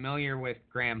are familiar with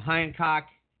Graham Hancock,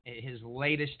 his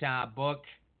latest book,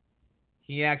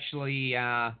 he actually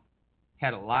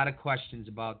had a lot of questions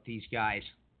about these guys.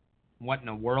 What in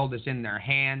the world is in their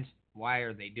hands? Why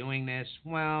are they doing this?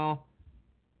 Well,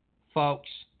 folks,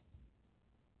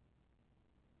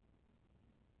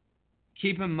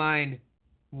 keep in mind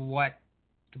what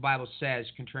the Bible says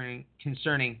concerning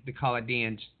the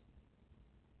Chaldeans.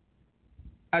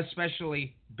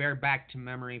 Especially bear back to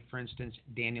memory, for instance,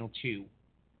 Daniel 2.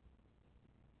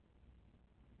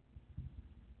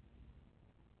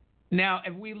 Now,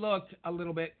 if we look a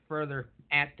little bit further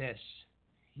at this,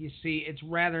 you see it's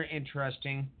rather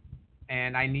interesting,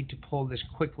 and I need to pull this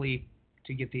quickly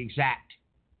to get the exact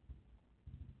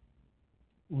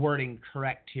wording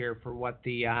correct here for what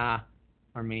the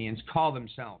Armenians call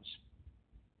themselves.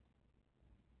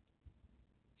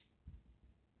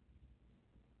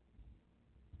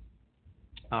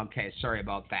 Okay, sorry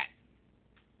about that.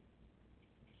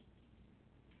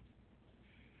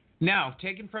 Now,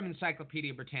 taken from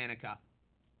Encyclopedia Britannica,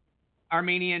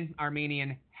 Armenian,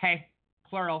 he,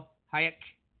 plural, hayek,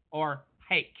 or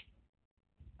hake,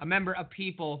 a member of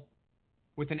people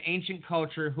with an ancient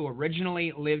culture who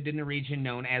originally lived in the region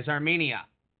known as Armenia,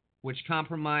 which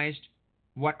comprised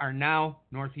what are now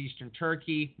northeastern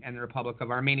Turkey and the Republic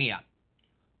of Armenia.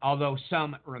 Although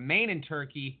some remain in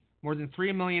Turkey, more than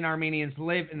 3 million Armenians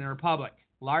live in the Republic.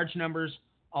 Large numbers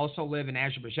also live in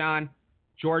Azerbaijan,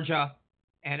 Georgia,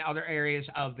 and other areas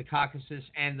of the Caucasus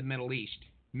and the Middle East.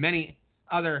 Many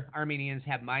other Armenians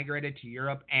have migrated to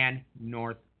Europe and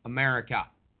North America.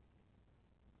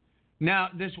 Now,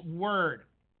 this word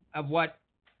of what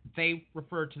they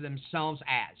refer to themselves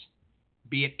as,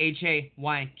 be it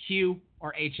H-A-Y-Q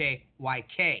or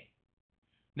H-A-Y-K.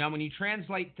 Now, when you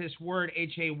translate this word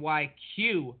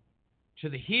H-A-Y-Q to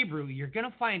the Hebrew, you're going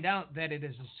to find out that it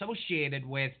is associated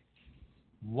with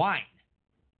wine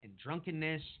and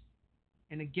drunkenness,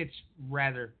 and it gets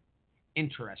rather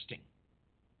interesting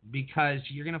because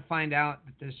you're going to find out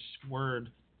that this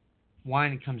word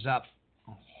wine comes up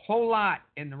a whole lot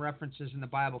in the references in the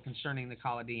Bible concerning the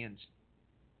Chaldeans.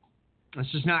 This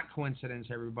is not coincidence,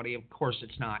 everybody. Of course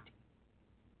it's not.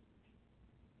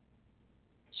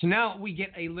 So now we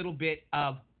get a little bit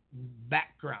of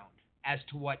background as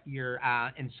to what your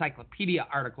encyclopedia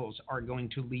articles are going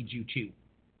to lead you to.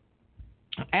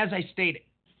 As I stated,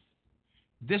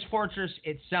 this fortress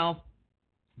itself,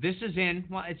 this is in,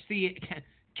 well, it's the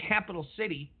capital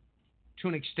city to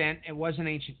an extent. It was in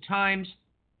ancient times.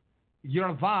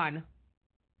 Yerevan,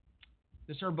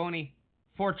 the Sorbonne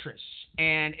fortress.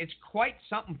 And it's quite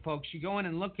something, folks. You go in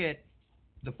and look at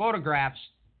the photographs,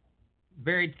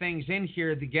 varied things in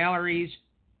here, the galleries,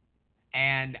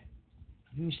 and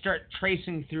you start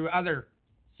tracing through other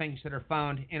things that are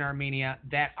found in Armenia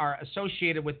that are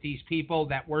associated with these people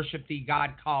that worship the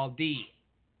god called D.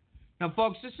 Now,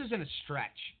 folks, this isn't a stretch.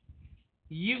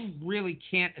 You really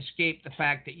can't escape the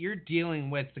fact that you're dealing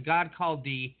with the god called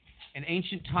D. In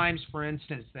ancient times, for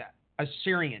instance, the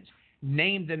Assyrians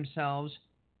named themselves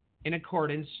in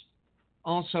accordance,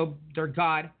 also their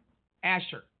god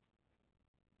Ashur.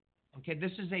 Okay,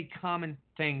 this is a common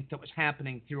thing that was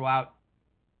happening throughout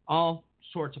all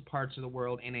sorts of parts of the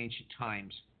world in ancient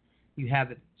times. You have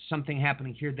something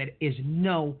happening here that is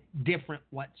no different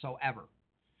whatsoever.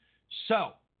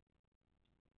 So,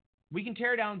 we can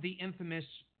tear down the infamous,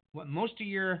 what most of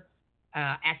your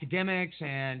academics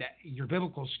and your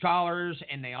biblical scholars,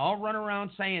 and they all run around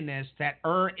saying this, that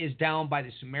is down by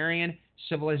the Sumerian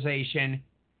civilization,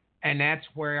 and that's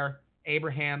where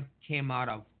Abraham came out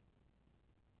of.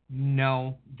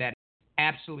 No, that is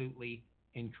absolutely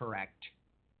incorrect.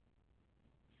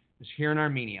 It's here in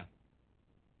Armenia.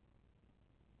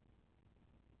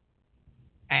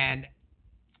 And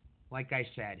like I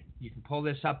said, you can pull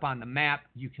this up on the map.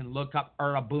 You can look up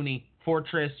Erebuni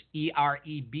Fortress,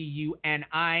 Erebuni.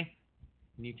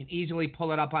 And you can easily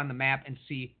pull it up on the map and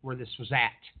see where this was at.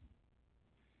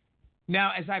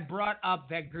 Now, as I brought up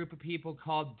that group of people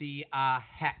called the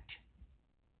Het,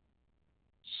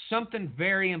 something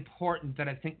very important that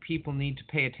I think people need to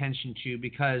pay attention to,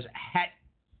 because Het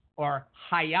or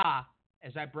Haya,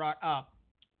 as I brought up,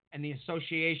 and the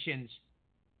associations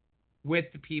with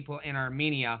the people in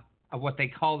Armenia of what they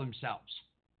call themselves.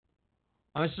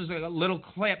 Now, this is a little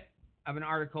clip of an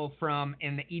article from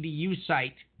in the EDU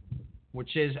site,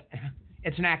 which is,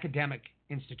 it's an academic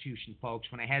institution,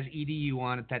 folks. When it has EDU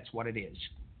on it, that's what it is.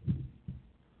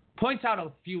 Points out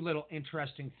a few little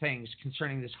interesting things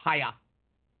concerning this Haya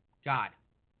god,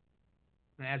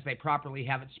 as they properly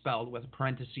have it spelled with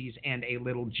parentheses and a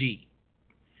little g.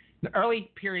 In the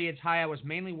early periods, Haya was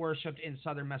mainly worshipped in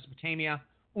southern Mesopotamia,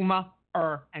 Umma,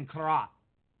 and Kara.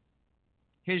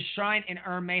 His shrine in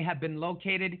may have been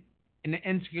located in the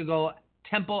Enkigal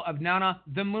temple of Nana,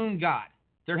 the moon god.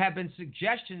 There have been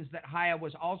suggestions that Haya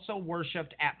was also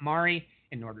worshipped at Mari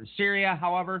in northern Syria.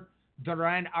 However,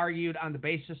 Durand argued on the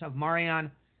basis of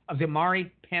the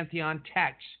Mari pantheon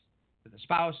text that the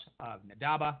spouse of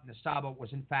Nadaba, Nasaba,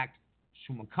 was in fact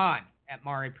Shumakan at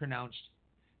Mari, pronounced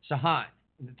Sahan,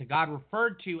 and that the god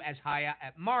referred to as Haya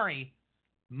at Mari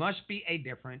must be a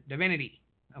different divinity.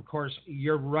 Of course,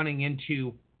 you're running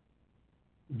into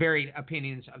varied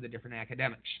opinions of the different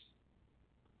academics.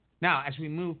 Now, as we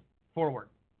move forward,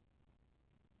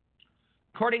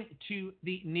 according to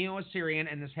the Neo-Assyrian,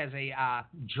 and this has a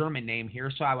German name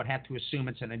here, so I would have to assume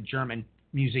it's in a German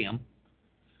museum,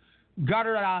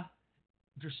 Gadara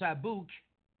Drsabuk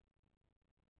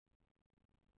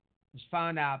was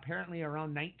found apparently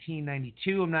around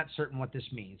 1992. I'm not certain what this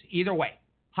means. Either way,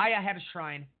 Haya had a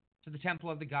shrine to the temple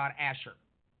of the god Ashur.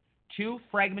 Two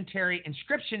fragmentary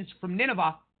inscriptions from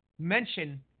Nineveh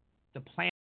mention the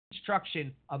planned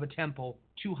construction of a temple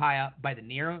to Haya by the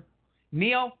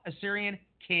Neo-Assyrian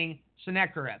king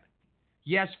Sennacherib.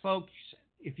 Yes, folks,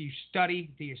 if you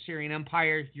study the Assyrian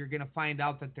Empire, you're going to find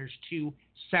out that there's two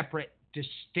separate,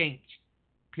 distinct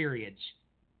periods.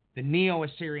 The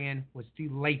Neo-Assyrian was the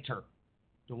later,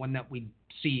 the one that we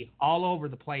see all over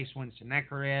the place when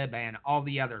Sennacherib and all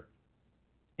the other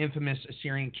infamous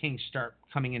Assyrian kings start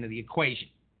coming into the equation.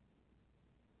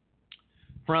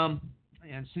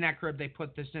 And Sennacherib, they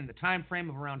put this in the time frame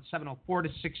of around 704 to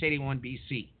 681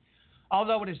 BC.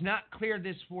 Although it is not clear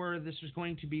where this was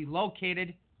going to be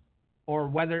located or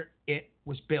whether it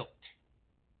was built.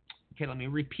 Okay, let me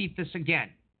repeat this again.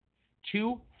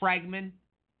 Two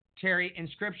fragmentary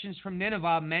inscriptions from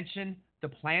Nineveh mention the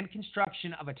planned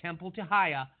construction of a temple to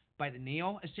Haya by the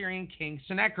Neo-Assyrian king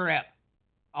Sennacherib,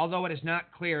 although it is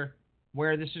not clear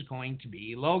where this is going to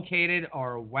be located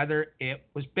or whether it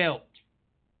was built.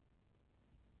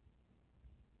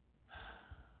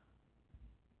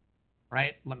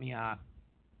 Right, let me,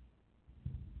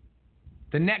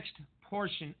 the next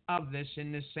portion of this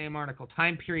in this same article,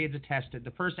 time periods attested.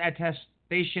 The first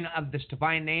attestation of this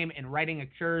divine name in writing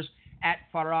occurs at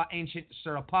Farah, ancient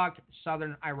Sarapaq,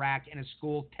 southern Iraq, in a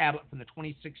school tablet from the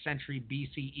 26th century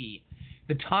BCE.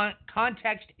 The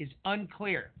context is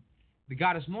unclear. The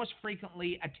god is most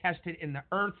frequently attested in the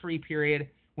Ur-3 period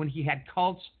when he had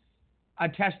cults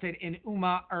attested in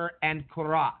Umma, and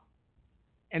Korah.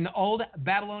 In the old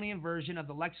Babylonian version of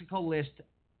the lexical list,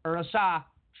 Urasa,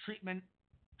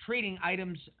 treating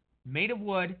items made of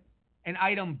wood, an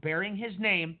item bearing his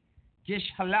name,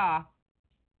 Gishhala,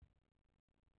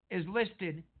 is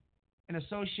listed in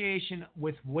association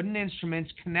with wooden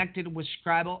instruments connected with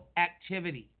scribal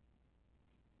activity.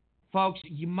 Folks,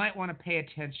 you might want to pay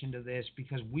attention to this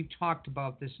because we've talked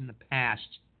about this in the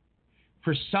past.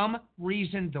 For some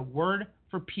reason, the word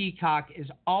for peacock is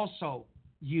also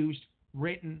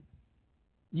written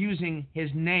using his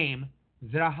name,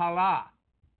 Zrahala,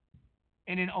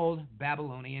 in an old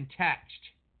Babylonian text.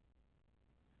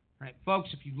 All right, folks,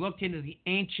 if you look into the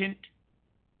ancient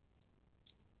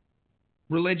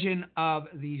religion of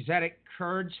the Zedek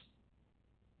Kurds,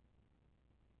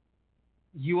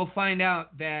 you will find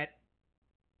out that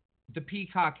the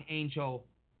peacock angel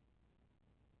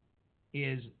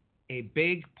is a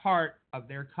big part of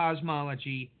their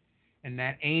cosmology, and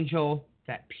that angel,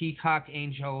 that peacock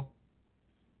angel,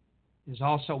 is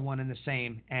also one and the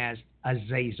same as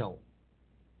Azazel.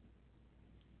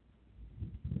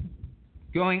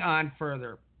 Going on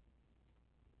further,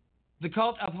 the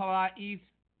cult of Hala'ith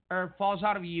falls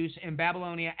out of use in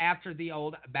Babylonia after the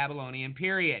old Babylonian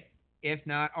period, if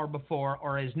not or before,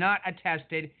 or is not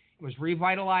attested. It was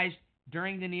revitalized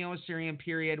during the Neo-Assyrian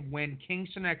period when King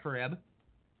Sennacherib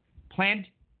planned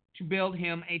to build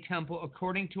him a temple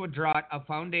according to a draught of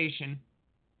foundation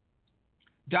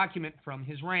document from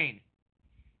his reign.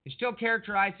 He's still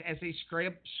characterized as a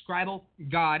scribal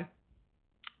god,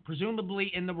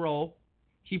 presumably in the role.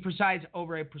 He presides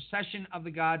over a procession of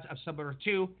the gods of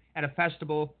Sabaratu at a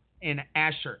festival in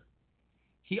Ashur.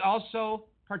 He also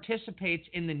participates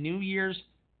in the New Year's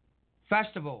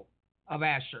festival of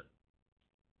Ashur.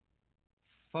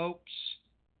 Folks,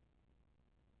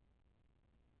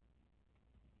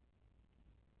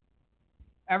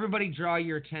 everybody draw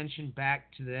your attention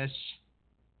back to this.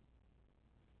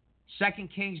 2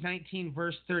 Kings 19,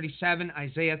 verse 37,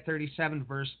 Isaiah 37,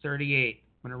 verse 38.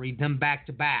 I'm going to read them back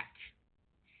to back.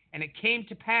 And it came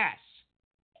to pass,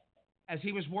 as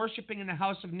he was worshiping in the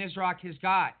house of Nasarach his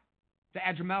god, the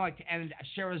Adramelech and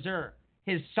Sarousar,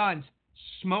 his sons,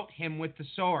 smote him with the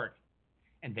sword,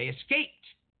 and they escaped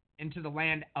into the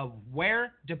land of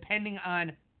where, depending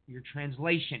on your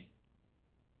translation.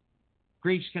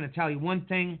 Greek's going to tell you one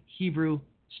thing, Hebrew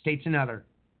states another.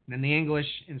 And in the English,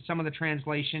 in some of the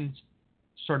translations,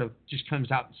 sort of just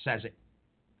comes out and says it.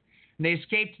 And they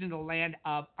escaped into the land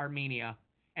of Armenia.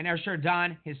 And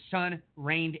Asardan, his son,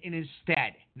 reigned in his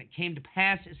stead. And it came to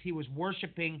pass, as he was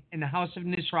worshipping in the house of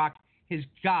Nasarach, his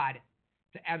god,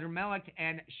 the Adramelech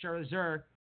and Sarousar,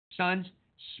 sons,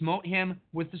 smote him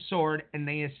with the sword, and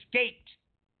they escaped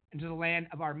into the land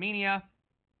of Armenia.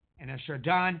 And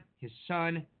Asardan, his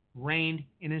son, reigned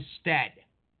in his stead.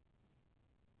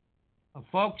 Well,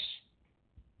 folks,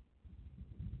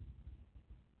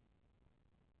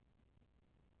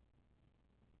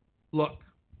 look,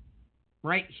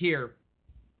 right here.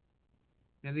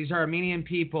 Now, these are Armenian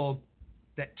people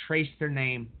that trace their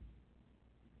name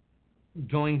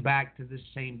going back to the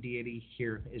same deity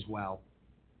here as well.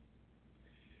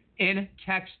 In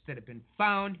texts that have been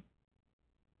found,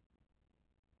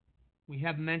 we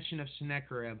have mention of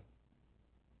Sennacherib.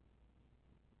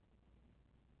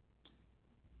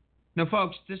 Now,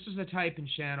 folks, this is the type in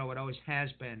shadow, it always has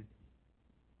been.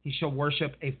 He shall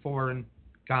worship a foreign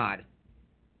god.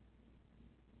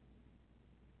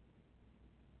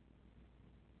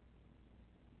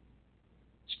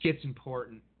 This gets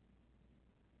important.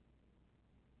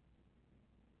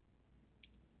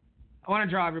 I want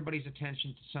to draw everybody's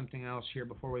attention to something else here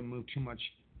before we move too much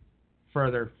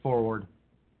further forward.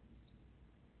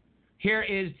 Here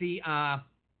is the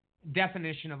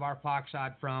definition of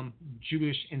Arphaxad from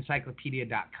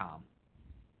JewishEncyclopedia.com.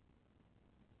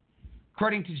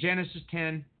 According to Genesis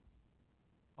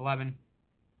 10:11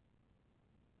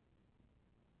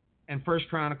 and 1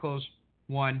 Chronicles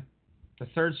 1, the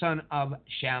third son of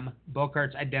Shem,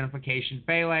 Bokart's identification,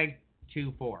 Phaleg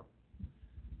 2:4.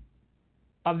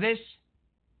 Of this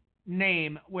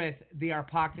name with the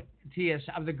Arpachtius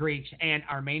of the Greeks and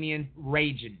Armenian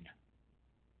region,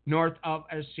 north of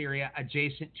Assyria,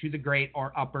 adjacent to the Great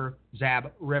or Upper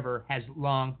Zab River, has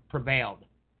long prevailed.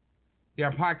 The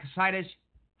Arphaxides,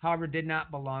 however, did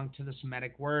not belong to the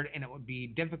Semitic word, and it would be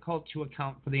difficult to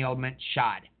account for the element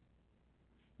shad.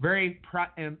 Very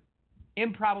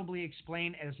improbably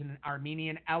explained as an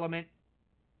Armenian element,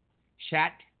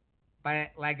 shat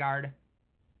by Lagarde.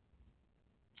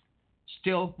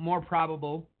 Still more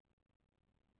probable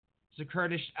is the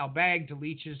Kurdish Albag,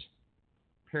 Delitzsch's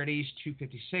Parades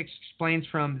 256, explains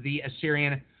from the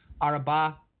Assyrian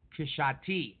Araba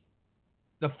Kishati,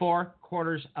 the 4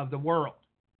 quarters of the world.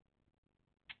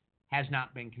 Has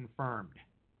not been confirmed.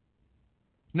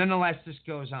 Nonetheless, this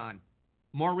goes on.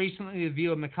 More recently, the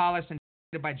view of Michaelis and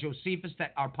by Josephus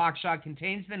that Arpachshad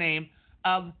contains the name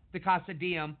of the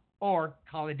Kassidium or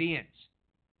Chaldeans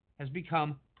has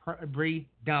become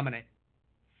predominant.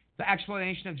 The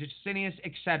explanation of Justinus,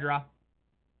 etc.,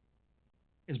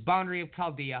 is boundary of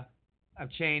Chaldea,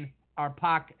 of chain,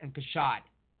 Arpach, and Kashad,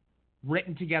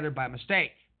 written together by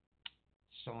mistake,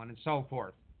 so on and so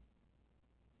forth.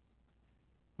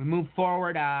 We move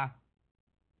forward, are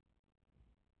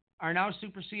now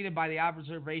superseded by the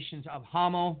observations of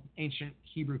Hamel, Ancient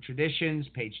Hebrew Traditions,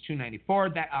 page 294,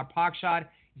 that Arpachshad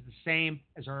is the same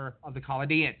as Ur of the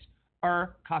Chaldeans,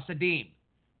 Kassidim.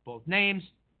 Both names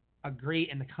agree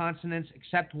in the consonants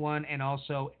except one, and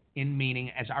also in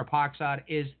meaning, as Arpachshad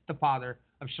is the father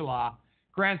of Shelah,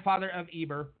 grandfather of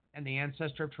Eber, and the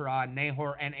ancestor of Terah,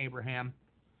 Nahor, and Abraham,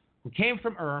 who came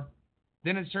from Ur.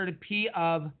 Then inserted P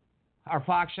of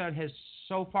Arpachshad has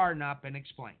so far not been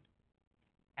explained.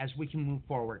 As we can move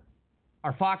forward,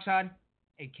 Arphaxad,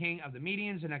 a king of the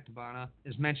Medians and Ecbatana,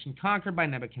 is mentioned conquered by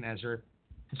Nebuchadnezzar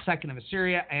II of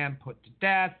Assyria and put to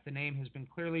death. The name has been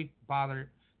clearly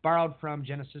borrowed from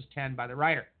Genesis 10 by the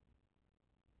writer.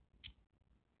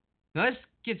 Now this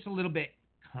gets a little bit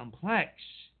complex,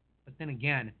 but then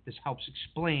again, this helps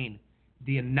explain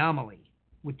the anomaly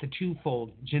with the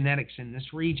twofold genetics in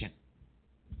this region.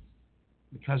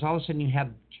 because all of a sudden you have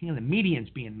King of the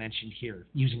Medians being mentioned here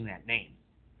using that name.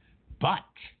 But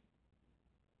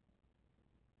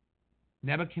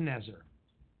Nebuchadnezzar,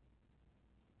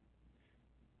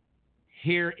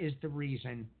 here is the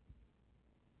reason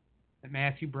that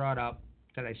Matthew brought up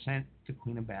that I sent the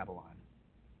Queen of Babylon.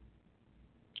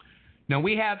 Now,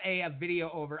 we have a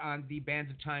video over on the Bands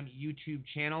of Time YouTube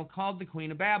channel called The Queen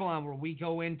of Babylon, where we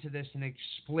go into this in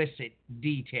explicit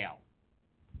detail.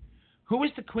 Who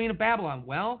is the Queen of Babylon?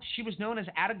 Well, she was known as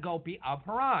Adagopi of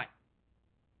Haran.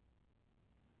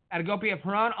 Adagopi of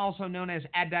Haran, also known as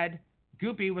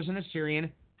Adad-Gupi, was an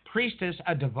Assyrian priestess,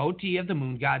 a devotee of the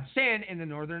moon god Sin in the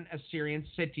northern Assyrian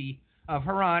city of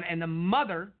Haran, and the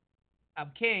mother of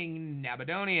King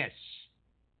Nabonidus.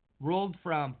 Ruled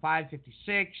from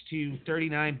 556 to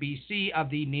 39 BC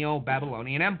of the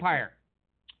Neo-Babylonian Empire.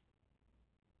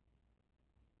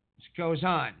 This goes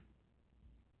on.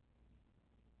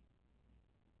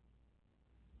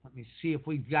 Let me see if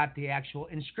we've got the actual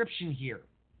inscription here.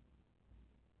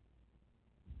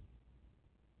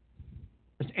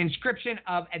 Inscription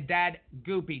of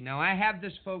Adad-Gupi. Now, I have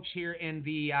this, folks, here in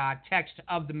the text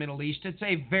of the Middle East. It's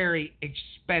a very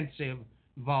expensive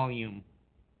volume.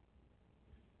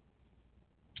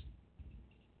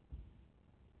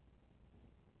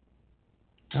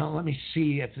 Now, let me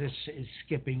see if this is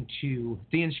skipping to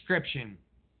the inscription.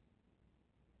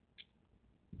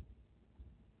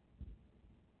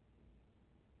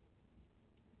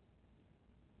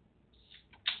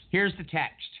 Here's the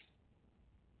text.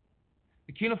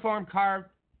 The cuneiform carved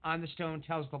on the stone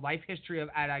tells the life history of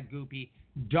Adad-Gupi,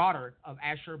 daughter of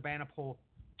Ashur-banipal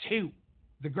II,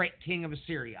 the great king of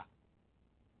Assyria,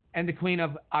 and the queen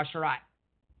of Asharat.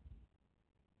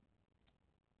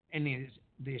 And the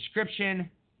inscription,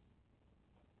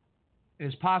 it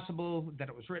is possible that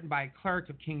it was written by a clerk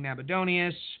of King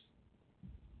Nabonidus.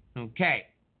 Okay.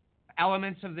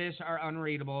 Elements of this are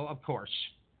unreadable, of course.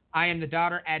 I am the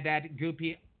daughter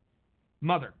Adad-Gupi,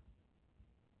 mother.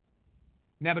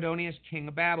 Nabonidus, king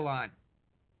of Babylon.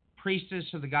 Priestess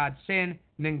of the god Sin,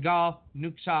 Ningal,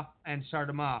 Nuxa, and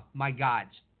Sardama, my gods,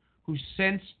 who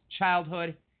since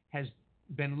childhood has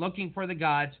been looking for the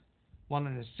gods, while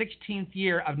in the 16th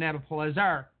year of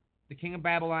Nabopolassar, the king of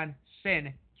Babylon,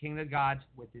 Sin, king of the gods,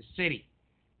 with his city.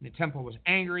 And the temple was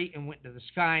angry and went to the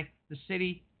sky, the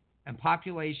city and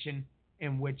population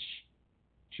in which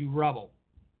to rubble.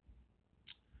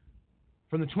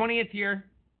 From the 20th year,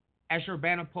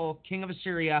 Ashur-banipal, king of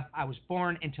Assyria, I was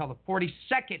born until the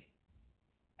 42nd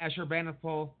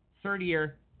Ashur-banipal, third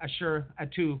year,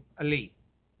 Ashur-atu-ali.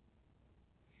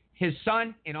 His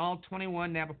son, in all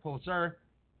 21, Nabopolassar,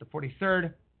 the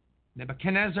 43rd,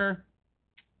 Nebuchadnezzar,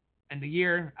 and the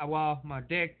year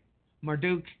Awal-Marduk,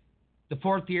 the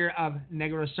fourth year of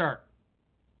Negrosar.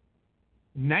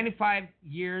 95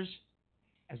 years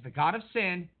as the god of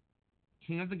Sin,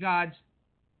 king of the gods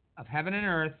of heaven and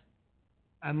earth,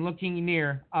 I'm looking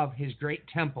near of his great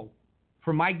temple.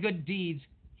 For my good deeds,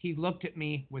 he looked at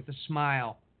me with a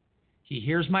smile. He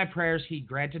hears my prayers, he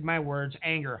granted my words.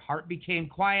 Anger, heart became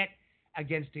quiet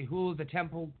against Ehul, the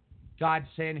temple god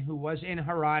Sin, who was in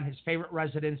Haran, his favorite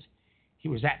residence. He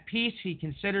was at peace. He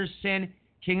considers Sin,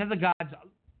 king of the gods,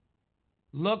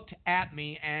 looked at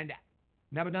me, and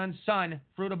Nabonidus' son,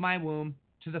 fruit of my womb,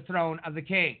 to the throne of the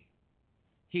king.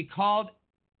 He called,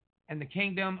 and the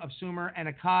kingdom of Sumer and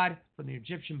Akkad from the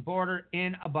Egyptian border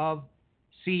in above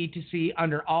sea to sea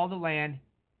under all the land.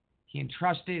 He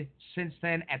entrusted since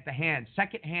then at the hand,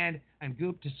 second hand, and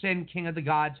Goop to Sin, king of the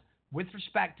gods. With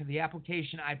respect to the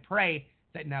application, I pray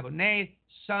that Nabonidus,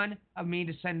 son of me,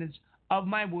 descendants of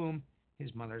my womb,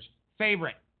 his mother's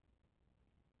favorite.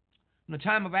 From the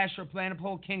time of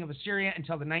Ashur-banipal, king of Assyria,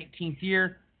 until the 19th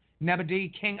year,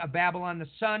 Nabonidus, king of Babylon, the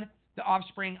son, the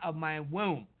offspring of my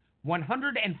womb.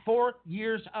 104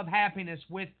 years of happiness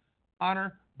with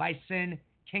honor by Sin,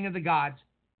 king of the gods,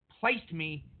 placed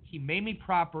me. He made me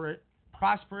prosperous.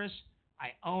 I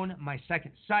own my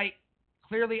second sight.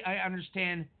 Clearly, I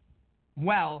understand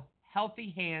well.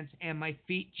 Healthy hands and my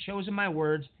feet, chosen my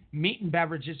words. Meat and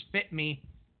beverages fit me.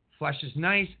 Flesh is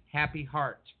nice, happy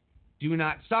heart. Do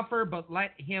not suffer, but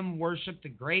let him worship the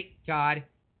great God.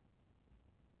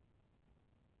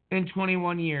 In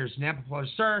 21 years,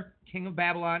 Nabopolassar, king of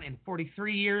Babylon, in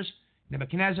 43 years,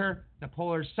 Nebuchadnezzar,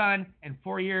 Napoleon's son, and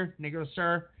 4 year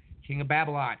Negrosar, king of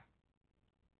Babylon.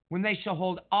 When they shall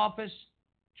hold office,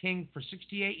 king for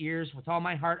 68 years, with all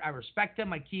my heart I respect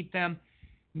them, I keep them.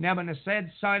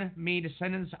 Nebuchadnezzar, son, me,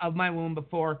 descendants of my womb,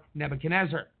 before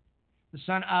Nebuchadnezzar. The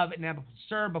son of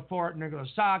Nabopolassar, before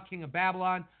Negrosar, king of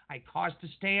Babylon, I caused to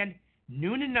stand.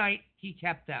 Noon and night he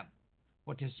kept them.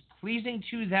 What is pleasing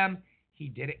to them, he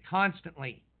did it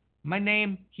constantly. My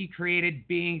name he created,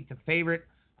 being the favorite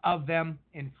of them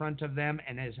in front of them,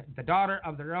 and as the daughter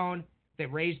of their own, they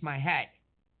raised my head.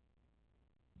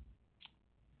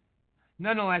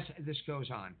 Nonetheless, this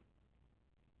goes on.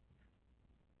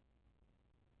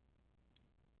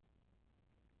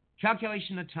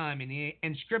 Calculation of time. In the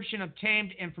inscription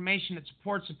obtained information that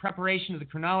supports the preparation of the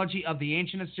chronology of the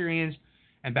ancient Assyrians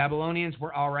and Babylonians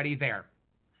were already there.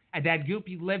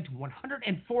 Adad-Gupi lived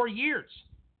 104 years.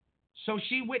 So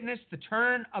she witnessed the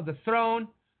turn of the throne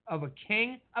of a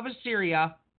king of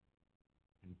Assyria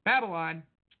and Babylon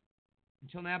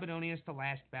until Nabonidus, the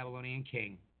last Babylonian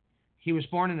king. He was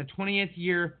born in the 20th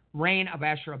year reign of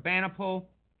Ashurbanipal,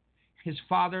 his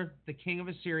father, the king of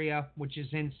Assyria, which is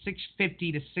in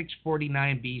 650 to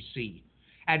 649 BC.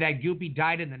 Adad-Gupi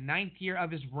died in the 9th year of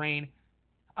his reign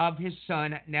of his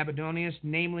son Nabonidus,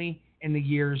 namely in the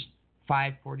years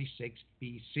 546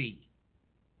 BC.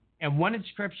 And one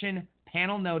inscription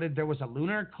panel noted there was a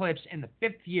lunar eclipse in the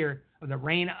 5th year of the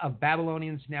reign of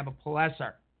Babylonians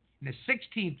Nabopolassar. In the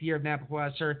 16th year of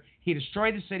Nabopolassar, he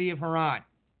destroyed the city of Haran.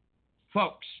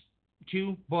 Folks,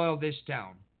 to boil this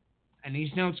down, and these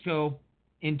notes go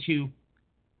into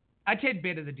a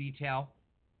tidbit of the detail.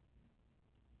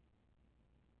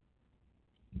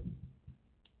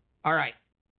 All right.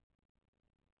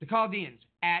 The Chaldeans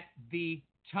at the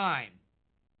time,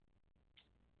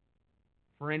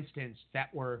 for instance,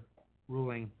 that were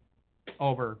ruling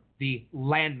over the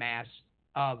landmass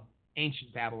of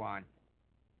ancient Babylon,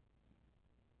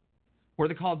 were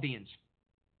the Chaldeans.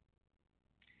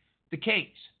 The kings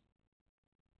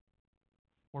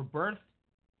were birthed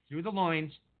through the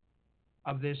loins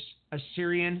of this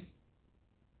Assyrian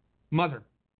mother.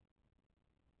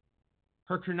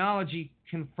 Her chronology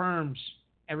confirms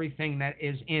everything that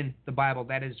is in the Bible.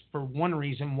 That is for one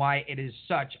reason why it is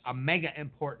such a mega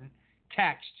important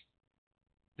text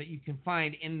that you can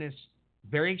find in this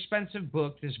very expensive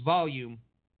book, this volume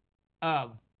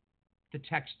of the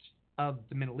text of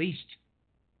the Middle East.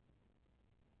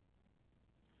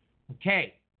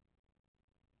 Okay.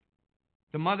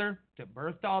 The mother that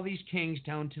birthed all these kings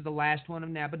down to the last one of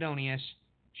Nabonidus,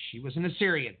 she was an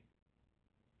Assyrian.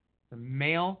 The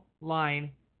male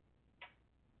line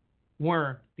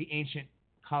were the ancient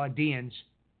Chaldeans,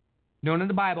 known in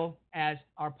the Bible as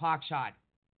Arpachshad.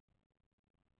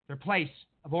 Their place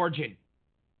of origin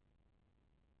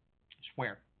is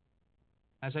where,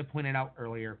 as I pointed out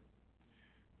earlier,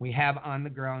 we have on the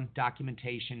ground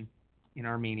documentation in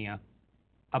Armenia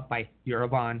up by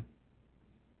Yerevan.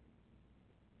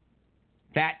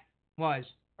 That was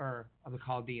Ur of the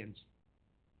Chaldeans.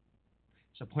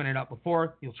 As I pointed out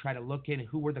before, you'll try to look in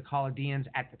who were the Chaldeans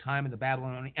at the time of the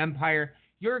Babylonian Empire.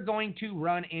 You're going to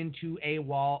run into a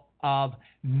wall of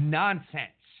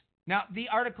nonsense. Now, the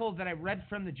article that I read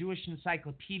from the Jewish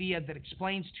Encyclopedia that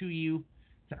explains to you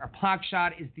that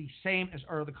Arpachshad is the same as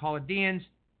Ur of the Chaldeans,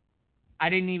 I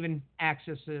didn't even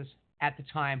access this at the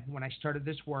time when I started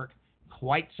this work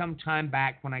quite some time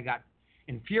back, when I got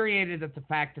infuriated at the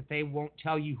fact that they won't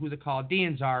tell you who the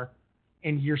Chaldeans are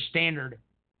in your standard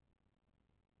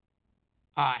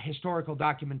historical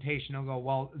documentation. They'll go,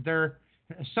 well,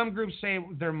 some groups say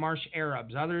they're Marsh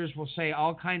Arabs. Others will say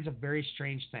all kinds of very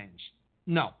strange things.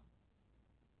 No.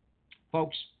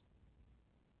 Folks,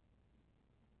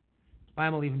 the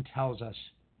Bible even tells us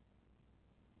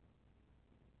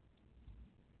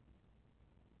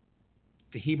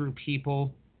the Hebrew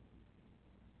people,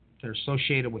 they're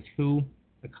associated with who?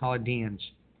 The Chaldeans.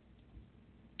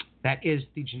 That is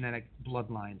the genetic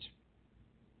bloodlines.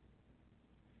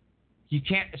 You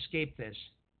can't escape this.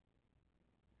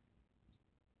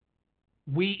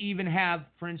 We even have,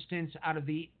 for instance, out of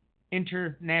the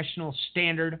International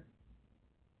Standard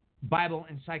Bible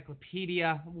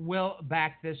Encyclopedia, will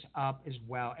back this up as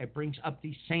well. It brings up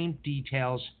the same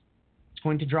details. It's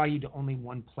going to draw you to only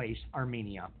one place,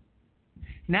 Armenia.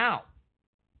 Now,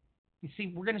 you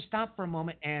see, we're going to stop for a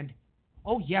moment and,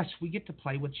 oh yes, we get to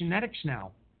play with genetics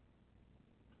now.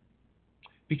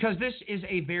 Because this is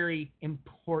a very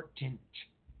important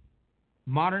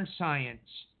modern science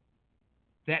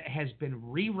that has been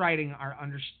rewriting our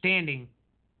understanding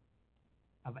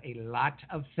of a lot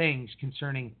of things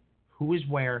concerning who is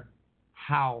where,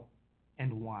 how,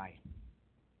 and why.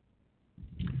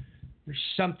 There's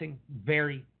something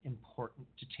very important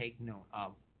to take note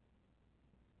of.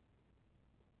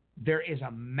 There is a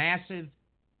massive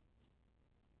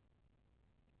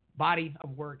body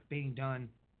of work being done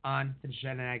on the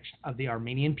genetics of the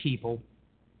Armenian people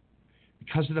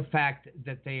because of the fact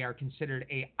that they are considered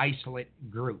an isolate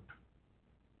group.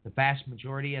 The vast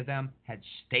majority of them had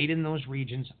stayed in those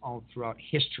regions all throughout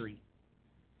history.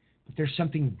 But there's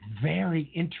something very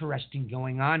interesting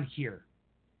going on here,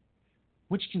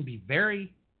 which can be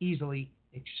very easily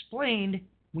explained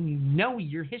when you know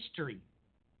your history.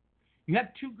 You have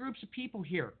two groups of people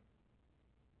here.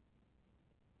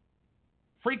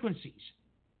 Frequencies.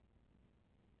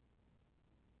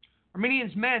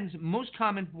 Armenians men's most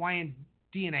common Hawaiian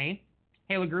DNA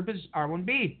haplogroup is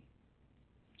R1b.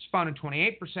 It's found in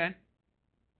 28%. This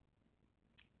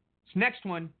next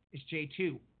one is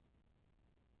J2.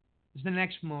 This is the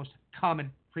next most common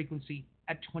frequency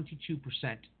at 22%.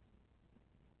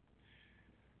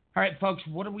 All right, folks,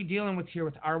 what are we dealing with here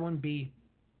with R1b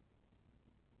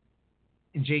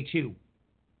and J2?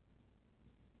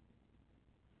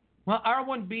 Well,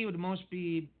 R1b would most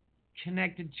be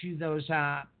connected to those,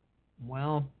 that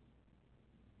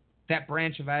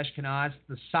branch of Ashkenaz,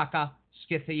 the Saka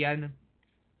Scythian,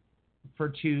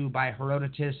 referred to by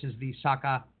Herodotus as the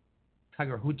Saka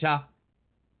Tagarhuta.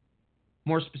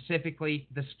 More specifically,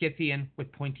 the Scythian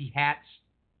with pointy hats.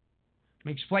 Let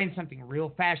me explain something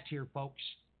real fast here, folks,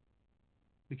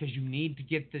 because you need to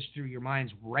get this through your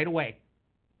minds right away.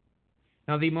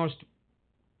 Now, the most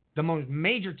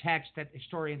major text that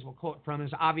historians will quote from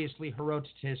is obviously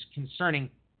Herodotus concerning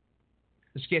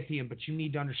the Scythian, but you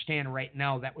need to understand right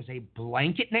now that was a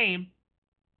blanket name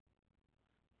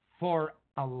for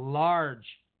a large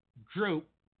group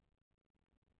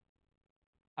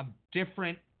of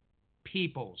different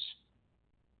peoples.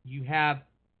 You have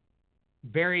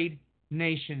varied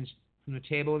nations from the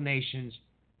Table of Nations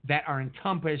that are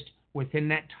encompassed within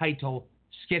that title,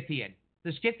 Scythian.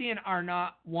 The Scythian are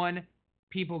not one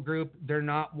people group. They're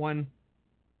not one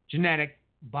genetic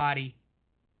body.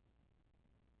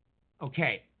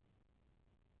 Okay.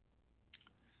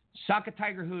 Saka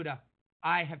Tiger Huda.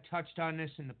 I have touched on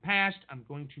this in the past. I'm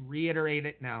going to reiterate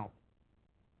it now.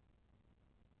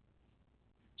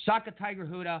 Saka Tiger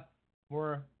Huda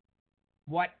were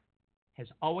what has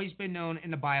always been known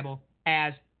in the Bible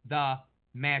as the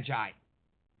Magi.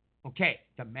 Okay,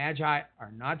 the Magi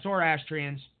are not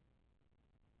Zoroastrians.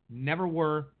 Never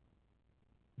were.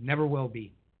 Never will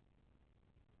be.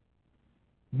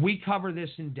 We cover this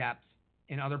in depth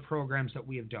in other programs that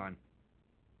we have done.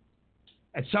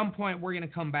 At some point, we're going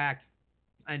to come back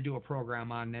and do a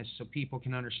program on this so people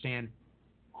can understand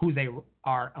who they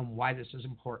are and why this is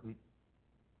important.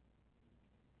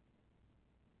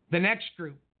 The next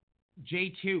group,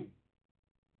 J2,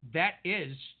 that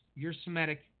is your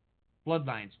Semitic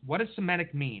bloodlines. What does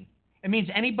Semitic mean? It means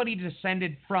anybody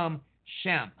descended from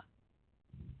Shem.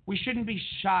 We shouldn't be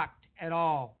shocked at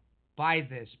all by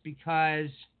this because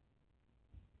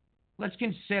let's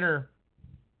consider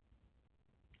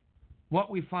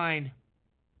what we find.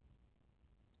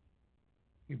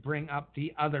 We bring up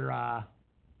the other.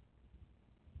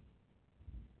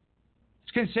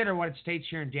 Let's consider what it states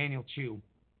here in Daniel 2.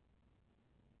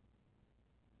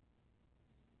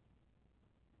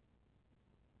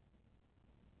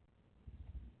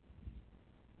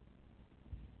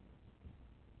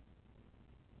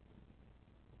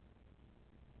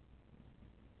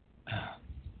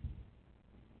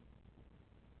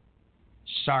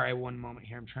 Sorry, one moment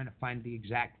here. I'm trying to find the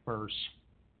exact verse.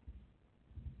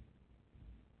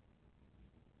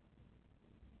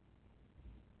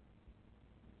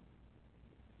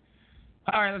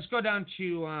 All right, let's go down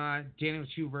to Daniel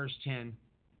 2, verse 10.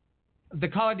 The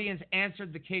Chaldeans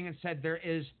answered the king and said, there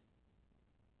is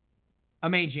a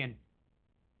Magian,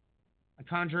 a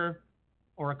conjurer,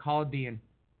 or a Chaldean.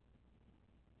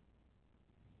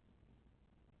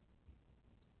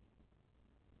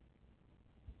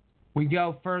 We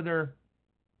go further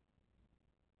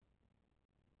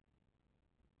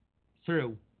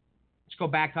through. Let's go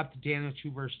back up to Daniel 2,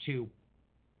 verse 2.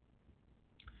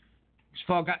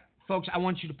 Folks, I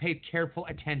want you to pay careful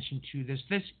attention to this.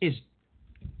 This is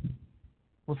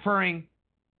referring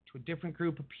to a different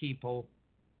group of people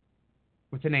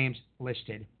with the names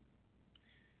listed.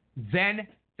 Then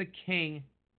the king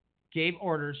gave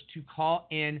orders to call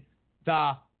in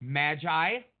the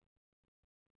Magi,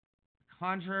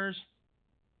 conjurers,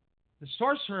 the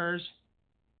sorcerers,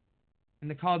 and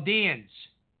the Chaldeans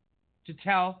to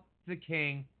tell the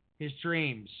king his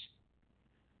dreams.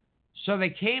 So they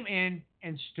came in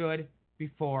and stood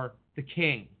before the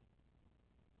king.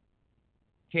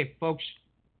 Okay, folks,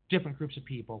 different groups of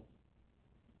people.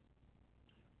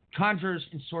 Conjurers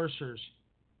and sorcerers.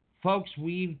 Folks,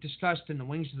 we've discussed in the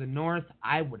Wings of the North,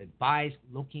 I would advise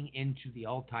looking into the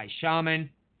Altai Shaman.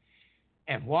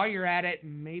 And while you're at it,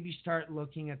 maybe start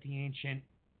looking at the ancient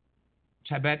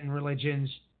Tibetan religions,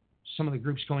 some of the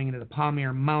groups going into the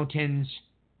Pamir Mountains.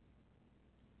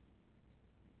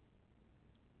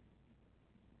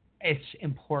 it's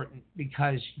important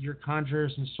because your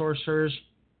conjurers and sorcerers,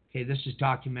 okay, this is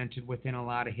documented within a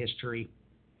lot of history.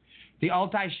 The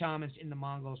Altai shamans in the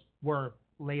Mongols were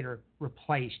later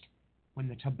replaced when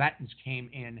the Tibetans came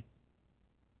in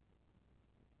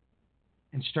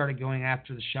and started going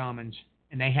after the shamans,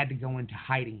 and they had to go into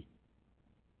hiding.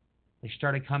 They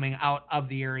started coming out of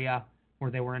the area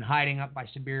where they were in hiding up by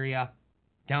Siberia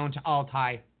down to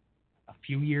Altai a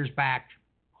few years back,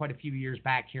 quite a few years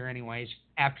back here anyways,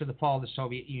 after the fall of the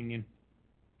Soviet Union.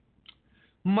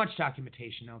 Much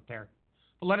documentation out there.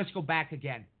 But let us go back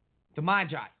again. The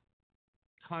Magi,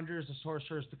 conjurers, the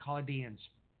sorcerers, the Chaldeans.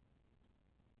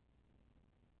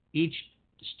 Each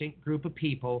distinct group of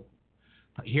people.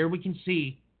 But here we can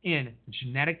see in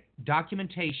genetic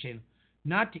documentation,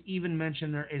 not to even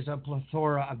mention there is a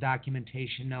plethora of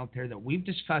documentation out there that we've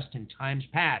discussed in times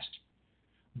past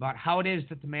about how it is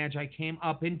that the Magi came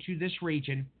up into this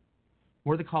region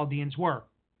where the Chaldeans were.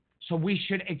 So we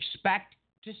should expect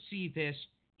to see this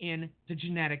in the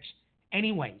genetics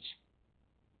anyways.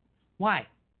 Why?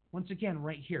 Once again,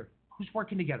 right here. Who's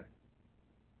working together?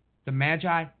 The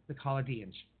Magi, the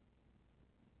Chaldeans.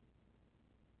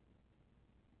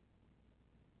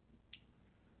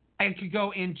 I could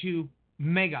go into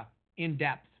mega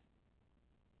in-depth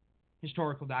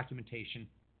historical documentation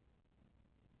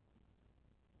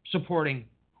supporting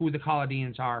who the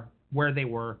Chaldeans are, where they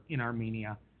were in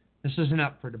Armenia. This isn't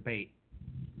up for debate.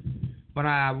 But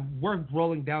we're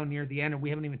rolling down near the end, and we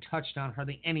haven't even touched on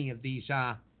hardly any of these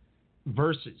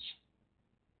verses.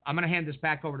 I'm going to hand this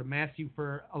back over to Matthew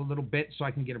for a little bit so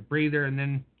I can get a breather, and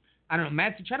then, I don't know,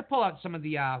 Matthew, try to pull out some of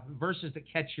the verses that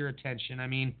catch your attention. I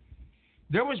mean,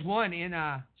 there was one in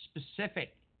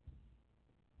specific,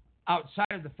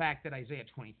 outside of the fact that Isaiah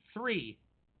 23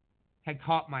 had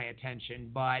caught my attention,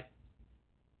 but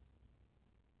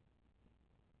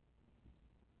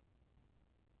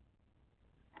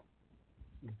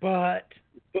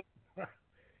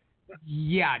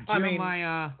yeah, Jeremiah.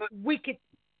 I mean,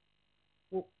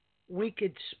 we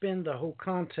could spend the whole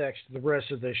context of the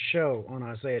rest of this show on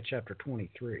Isaiah chapter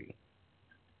 23.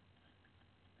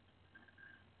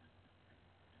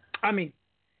 I mean,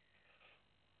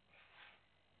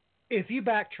 if you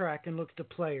backtrack and look at the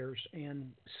players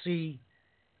and see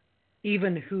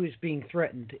even who is being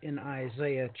threatened in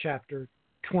Isaiah chapter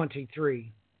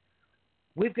 23,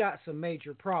 we've got some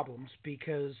major problems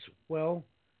because, well,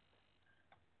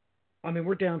 I mean,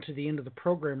 we're down to the end of the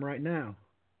program right now.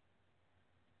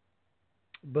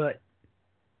 But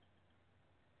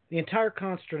the entire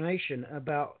consternation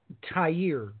about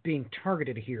Tyre being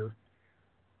targeted here,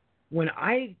 when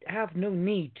I have no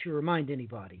need to remind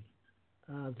anybody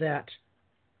that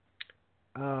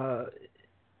the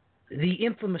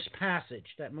infamous passage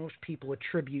that most people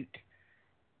attribute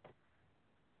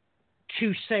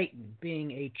to Satan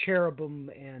being a cherubim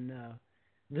and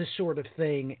this sort of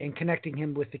thing and connecting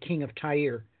him with the king of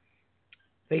Tyre,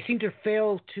 they seem to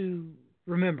fail to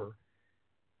remember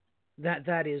that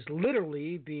that is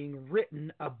literally being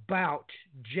written about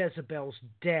Jezebel's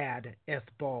dad,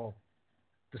 Ethbal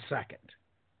II.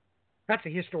 That's a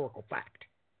historical fact.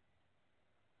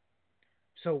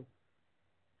 So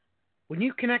when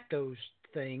you connect those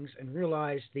things and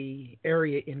realize the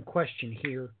area in question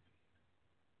here,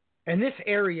 and this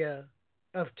area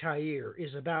of Tyre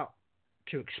is about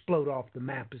to explode off the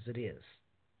map as it is.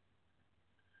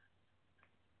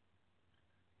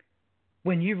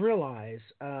 When you realize,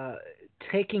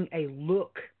 taking a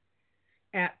look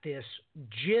at this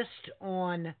just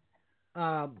on,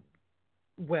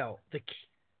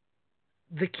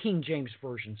 the King James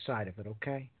Version side of it,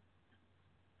 okay?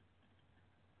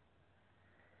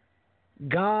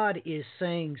 God is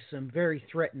saying some very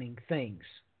threatening things,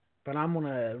 but I'm going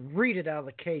to read it out of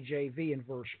the KJV in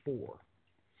verse 4.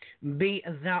 Be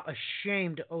thou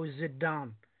ashamed, O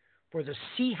Zidon, for the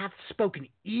sea hath spoken,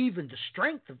 even the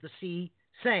strength of the sea,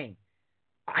 saying,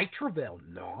 I travail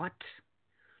not,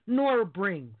 nor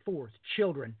bring forth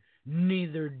children,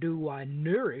 neither do I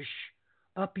nourish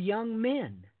up young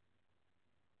men,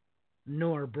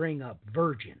 nor bring up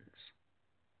virgins.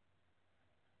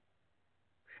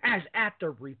 As at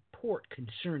the report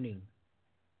concerning,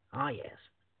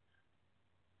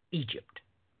 Egypt.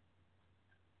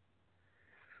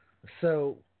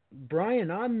 So, Brian,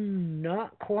 I'm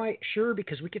not quite sure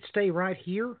because we could stay right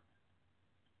here.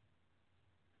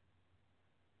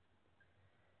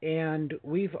 And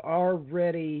we've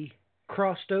already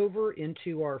crossed over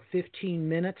into our 15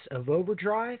 minutes of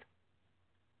overdrive.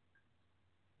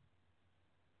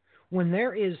 When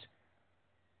there is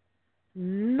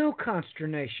no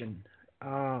consternation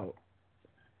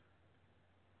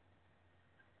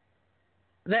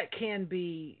that can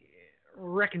be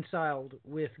reconciled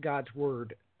with God's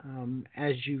Word,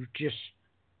 as you just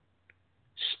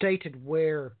stated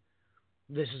where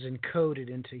this is encoded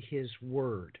into His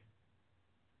Word.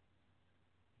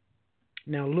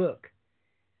 Now look,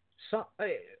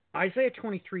 Isaiah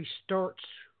 23 starts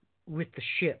with the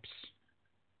ships.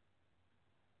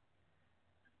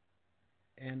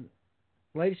 And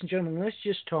ladies and gentlemen, let's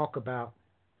just talk about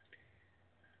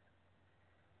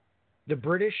the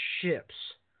British ships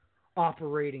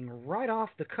operating right off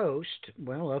the coast,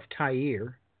 of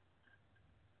Tyre,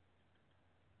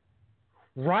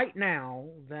 right now,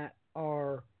 that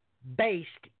are based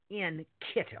in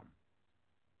Kittim,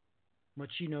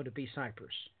 which you know to be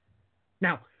Cyprus.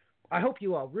 Now, I hope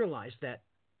you all realize that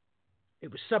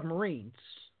it was submarines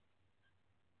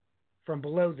from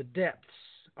below the depths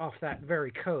off that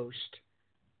very coast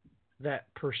that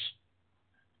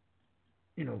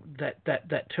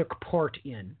took part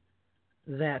in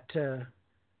that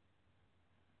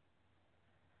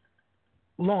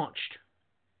launched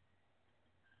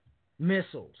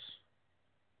missiles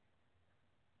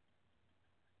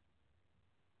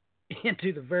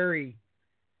into the very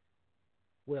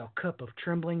cup of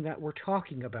trembling that we're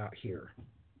talking about here.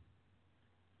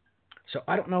 So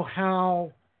I don't know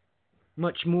how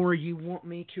much more you want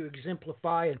me to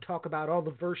exemplify and talk about all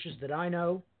the verses that I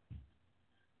know.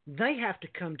 They have to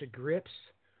come to grips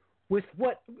with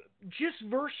just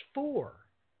verse 4,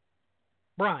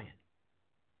 Brian.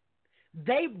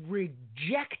 They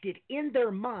rejected in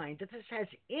their mind that this has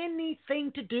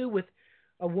anything to do with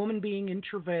a woman being in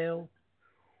travail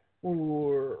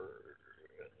or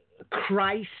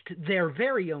Christ, their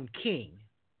very own king,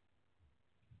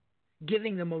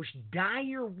 giving the most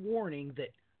dire warning that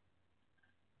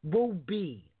woe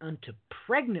be unto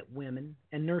pregnant women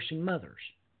and nursing mothers.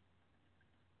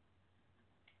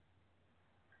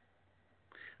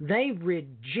 They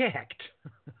reject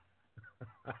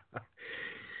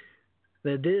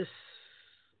that this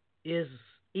is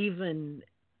even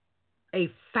a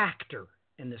factor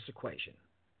in this equation.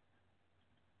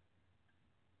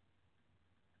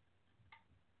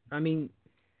 I mean,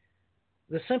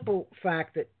 the simple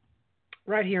fact that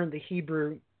right here in the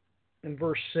Hebrew, in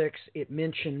verse 6, it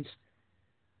mentions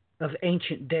of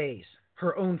ancient days.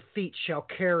 Her own feet shall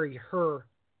carry her.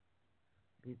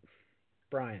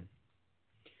 Brian,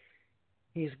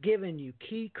 he's given you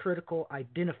key critical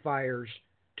identifiers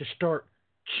to start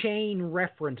chain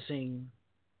referencing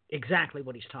exactly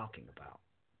what he's talking about.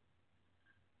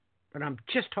 But I'm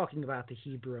just talking about the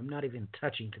Hebrew. I'm not even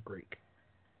touching the Greek.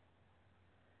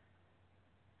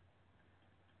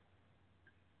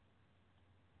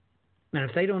 And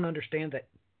if they don't understand that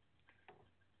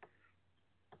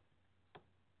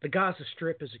the Gaza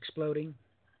Strip is exploding,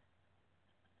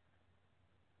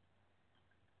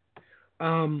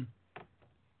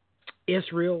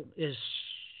 Israel is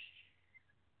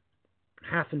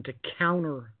having to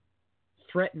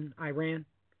threaten Iran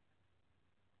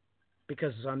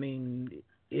because,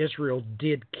 Israel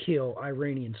did kill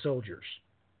Iranian soldiers.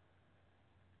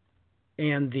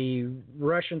 And the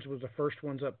Russians were the first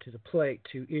ones up to the plate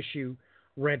to issue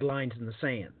red lines in the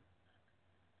sand.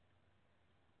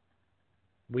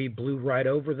 We blew right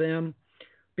over them,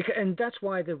 and that's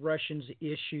why the Russians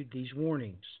issued these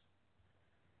warnings.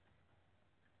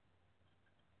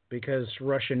 Because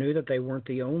Russia knew that they weren't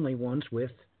the only ones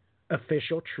with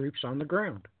official troops on the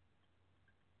ground.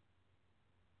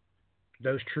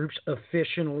 Those troops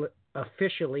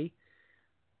officially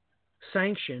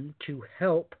sanctioned to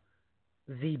help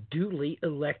the duly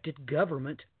elected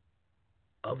government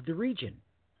of the region.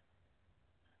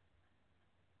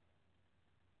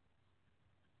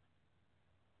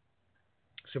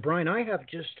 So, Brian, I have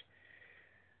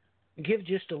give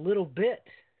just a little bit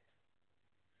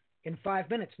in 5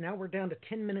 minutes. Now we're down to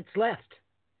 10 minutes left.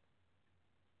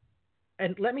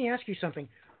 And let me ask you something.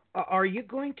 Are you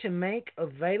going to make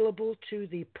available to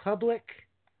the public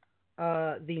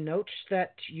the notes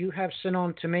that you have sent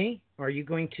on to me? Are you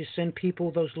going to send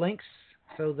people those links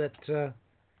so that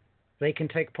they can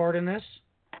take part in this?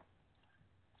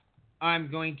 I'm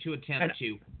going to attempt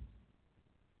to.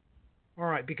 All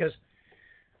right, because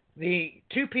the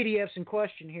two PDFs in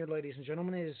question here, ladies and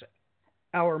gentlemen, is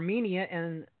Armenia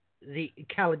and the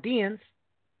Chaldeans,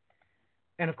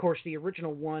 and of course the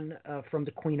original one from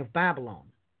the Queen of Babylon.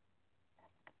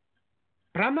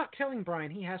 But I'm not telling Brian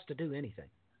he has to do anything.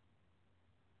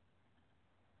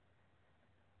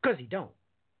 Because he don't.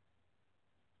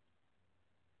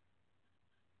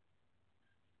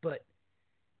 But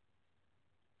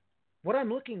what I'm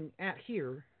looking at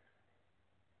here,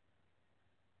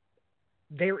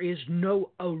 there is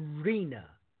no arena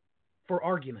for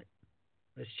argument.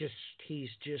 He's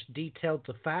just detailed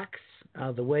the facts,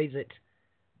 the way that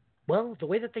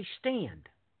they stand.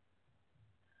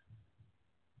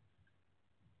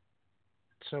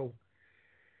 So,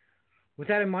 with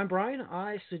that in mind, Brian,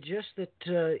 I suggest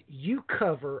that you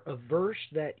cover a verse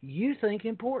that you think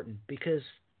important, because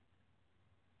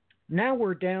now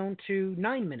we're down to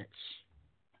 9 minutes.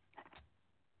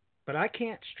 But I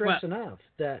can't stress enough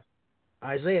that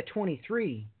Isaiah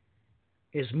 23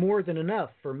 is more than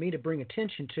enough for me to bring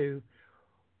attention to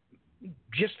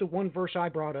just the one verse I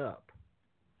brought up.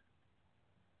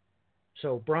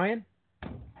 So, Brian?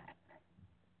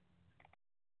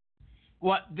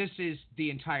 This is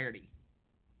the entirety.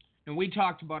 And we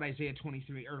talked about Isaiah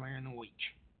 23 earlier in the week.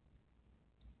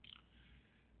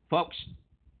 Folks,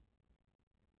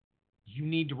 you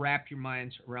need to wrap your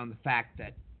minds around the fact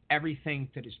that everything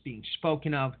that is being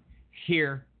spoken of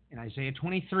here in Isaiah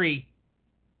 23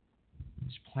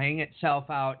 is playing itself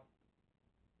out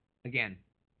again.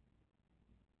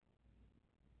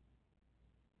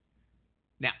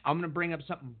 Now, I'm going to bring up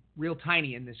something real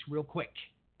tiny in this real quick,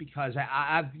 because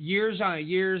I've years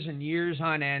and years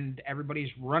on end, everybody's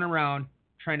run around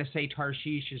trying to say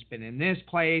Tarshish has been in this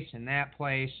place and that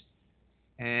place,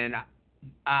 and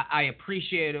I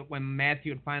appreciate it when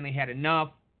Matthew had finally had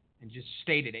enough and just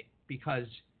stated it, because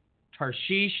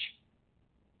Tarshish,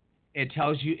 it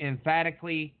tells you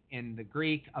emphatically in the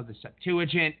Greek of the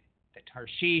Septuagint that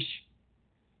Tarshish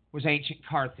was ancient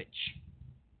Carthage.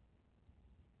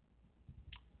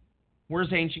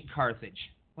 Where's ancient Carthage?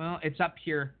 Well, it's up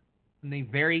here in the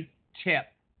very tip.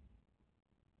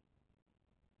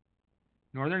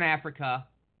 Northern Africa,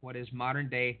 what is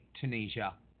modern-day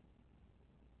Tunisia.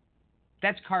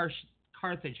 That's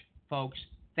Carthage, folks.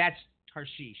 That's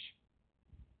Tarshish.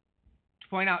 To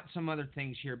point out some other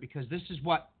things here, because this is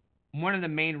what one of the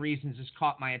main reasons this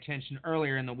caught my attention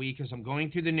earlier in the week, as I'm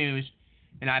going through the news,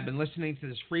 and I've been listening to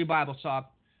this free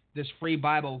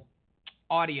Bible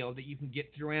audio that you can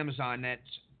get through Amazon that's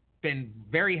been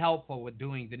very helpful with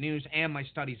doing the news and my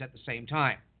studies at the same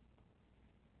time.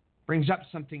 Brings up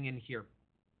something in here.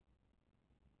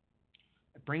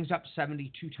 It brings up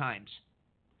 72 times.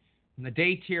 And the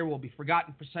day tier will be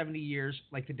forgotten for 70 years,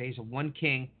 like the days of one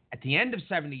king. At the end of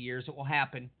 70 years, it will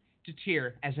happen to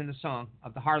Tyre, as in the song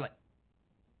of the harlot.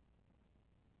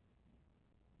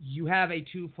 You have a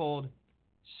twofold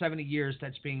 70 years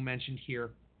that's being mentioned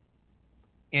here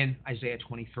in Isaiah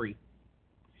 23.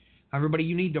 Everybody,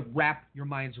 you need to wrap your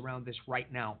minds around this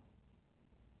right now.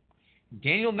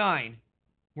 Daniel 9,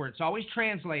 where it's always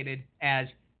translated as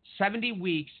 70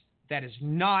 weeks, that is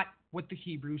not what the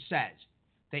Hebrew says.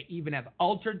 They even have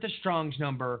altered the Strong's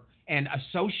number and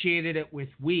associated it with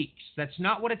weeks. That's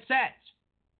not what it says.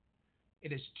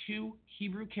 It is two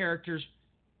Hebrew characters,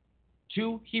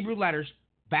 two Hebrew letters,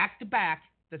 back to back,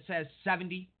 that says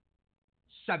 70,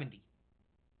 70.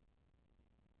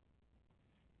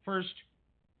 First,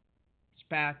 it's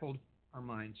baffled our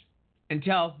minds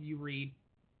until you read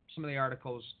some of the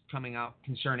articles coming out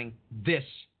concerning this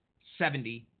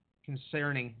 70,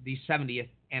 concerning the 70th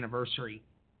anniversary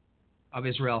of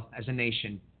Israel as a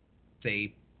nation.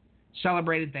 They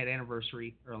celebrated that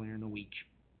anniversary earlier in the week.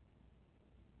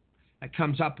 That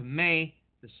comes up in May,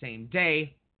 the same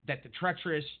day that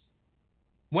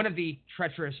one of the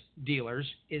treacherous dealers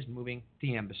is moving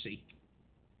the embassy.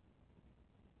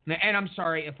 And I'm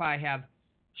sorry if I have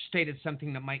stated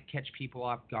something that might catch people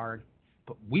off guard,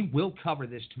 but we will cover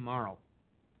this tomorrow.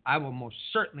 I will most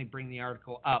certainly bring the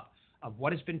article up of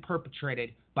what has been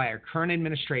perpetrated by our current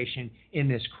administration in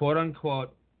this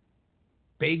quote-unquote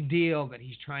big deal that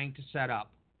he's trying to set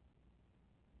up.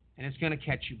 And it's going to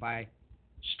catch you by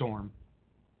storm.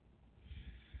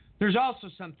 There's also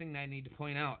something that I need to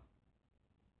point out,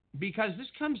 because this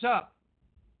comes up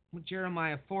with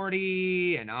Jeremiah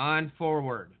 40 and on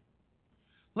forward.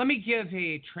 Let me give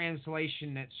a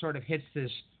translation that sort of hits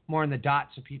this more in the dot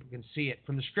so people can see it.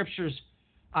 From the Scriptures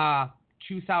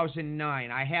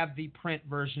 2009. I have the print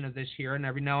version of this here, and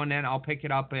every now and then I'll pick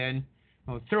it up and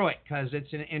go through it, because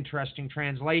it's an interesting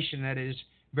translation that is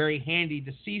very handy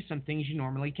to see some things you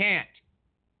normally can't.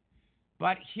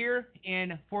 But here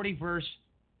in 40 verse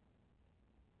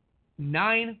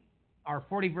 9, or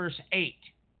 40 verse 8,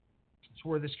 that's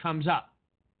where this comes up.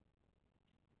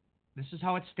 This is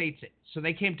how it states it. So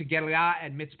they came to Gedaliah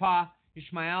and Mitzpah,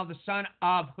 Ishmael the son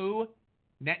of who?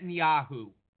 Netanyahu.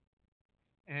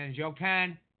 And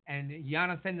Jokan and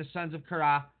Jonathan the sons of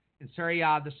Korah, and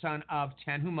Sariah the son of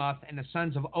Tanhumath, and the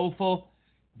sons of Ophel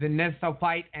the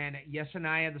Nethophite, and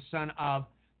Yesaniah the son of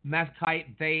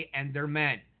Methkite, they and their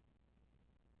men.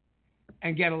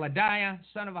 And Gedaliah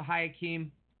son of Ahiakim,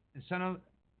 the son of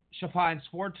Shaphan,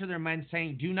 swore to their men,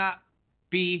 saying, Do not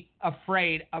be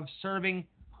afraid of serving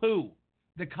who?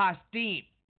 The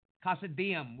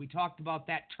Kasdim. We talked about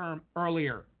that term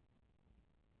earlier.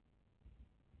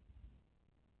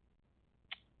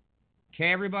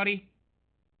 Okay, everybody?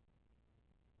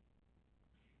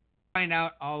 Find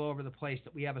out all over the place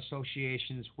that we have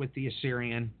associations with the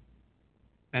Assyrian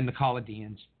and the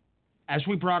Chaldeans. As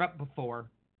we brought up before,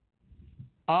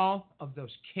 all of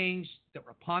those kings that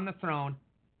were upon the throne,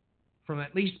 from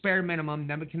at least bare minimum,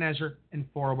 Nebuchadnezzar and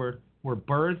forward, were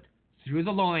birthed through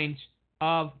the loins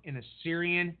of an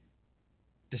Assyrian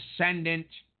descendant,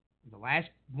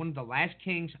 one of the last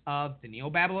kings of the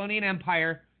Neo-Babylonian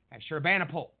Empire,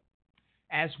 Ashurbanipal.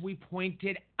 As we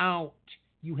pointed out,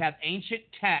 you have ancient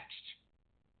texts.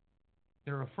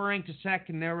 They're referring to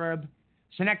Sennacherib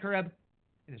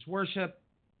and his worship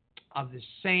of the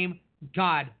same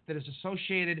God that is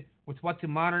associated with what the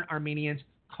modern Armenians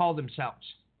call themselves.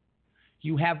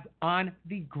 You have on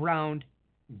the ground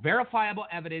verifiable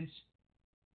evidence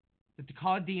that the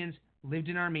Chaldeans lived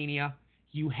in Armenia.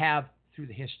 You have, through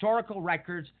the historical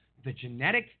records, the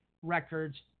genetic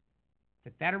records,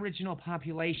 that original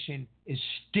population is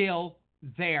still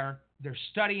there. They're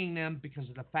studying them because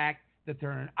of the fact that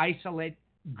they're an isolated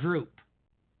group,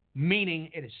 meaning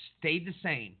it has stayed the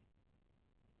same.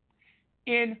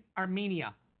 In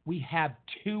Armenia, we have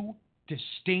two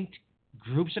distinct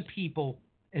groups of people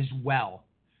as well.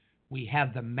 We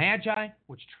have the Magi,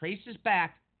 which traces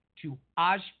back to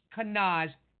Ashkenaz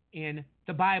in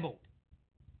the Bible.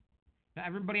 Now,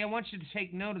 everybody, I want you to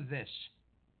take note of this.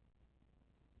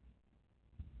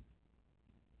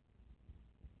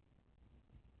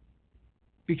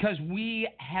 Because we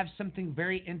have something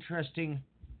very interesting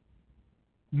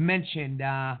mentioned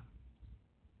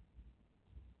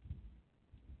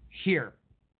here.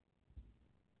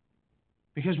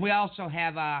 Because we also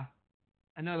have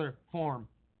another form,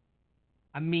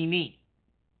 a mini.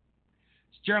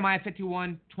 It's Jeremiah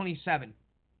 51:27.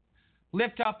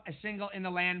 Lift up a signal in the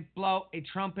land, blow a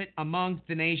trumpet among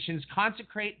the nations,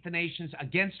 consecrate the nations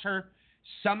against her,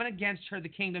 summon against her the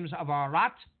kingdoms of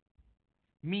Arat,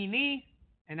 Mini,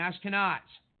 and Ashkenaz.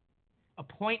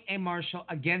 Appoint a marshal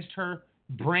against her,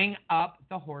 bring up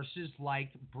the horses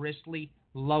like bristly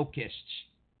locusts.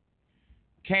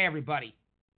 Okay, everybody.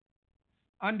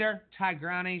 Under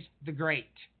Tigranes the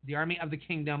Great, the army of the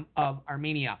kingdom of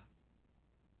Armenia.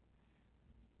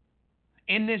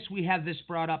 In this, we have this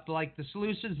brought up, like the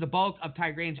Seleucids, the bulk of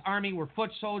Tigranes' army were foot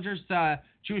soldiers. The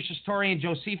Jewish historian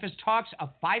Josephus talks of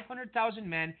 500,000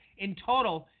 men in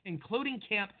total, including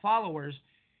camp followers.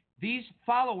 These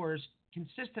followers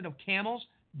consisted of camels,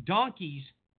 donkeys,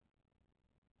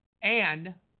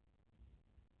 and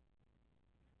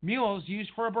mules used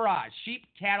for a barrage, sheep,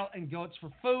 cattle, and goats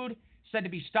for food, said to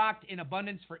be stocked in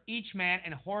abundance for each man,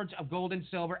 and hordes of gold and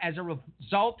silver. As a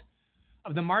result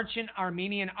of the marching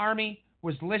Armenian army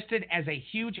was listed as a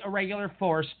huge irregular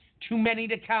force, too many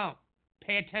to count.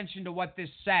 Pay attention to what this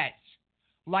says.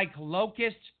 Like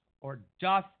locusts or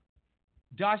dust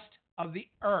of the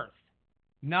earth.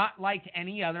 Not like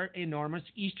any other enormous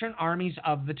eastern armies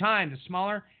of the time. The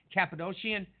smaller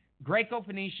Cappadocian,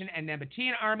 Greco-Phoenician, and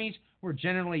Nabatean armies were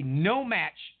generally no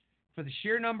match for the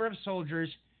sheer number of soldiers,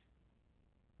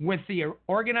 with the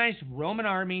organized Roman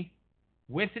army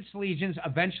with its legions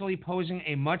eventually posing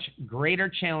a much greater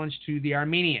challenge to the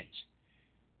Armenians.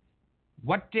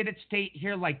 What did it state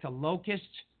here? Like the locusts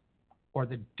or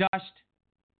the dust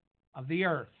of the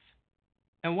earth.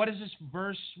 And what does this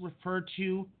verse refer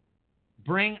to?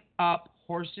 Bring up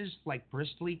horses like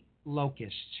bristly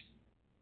locusts.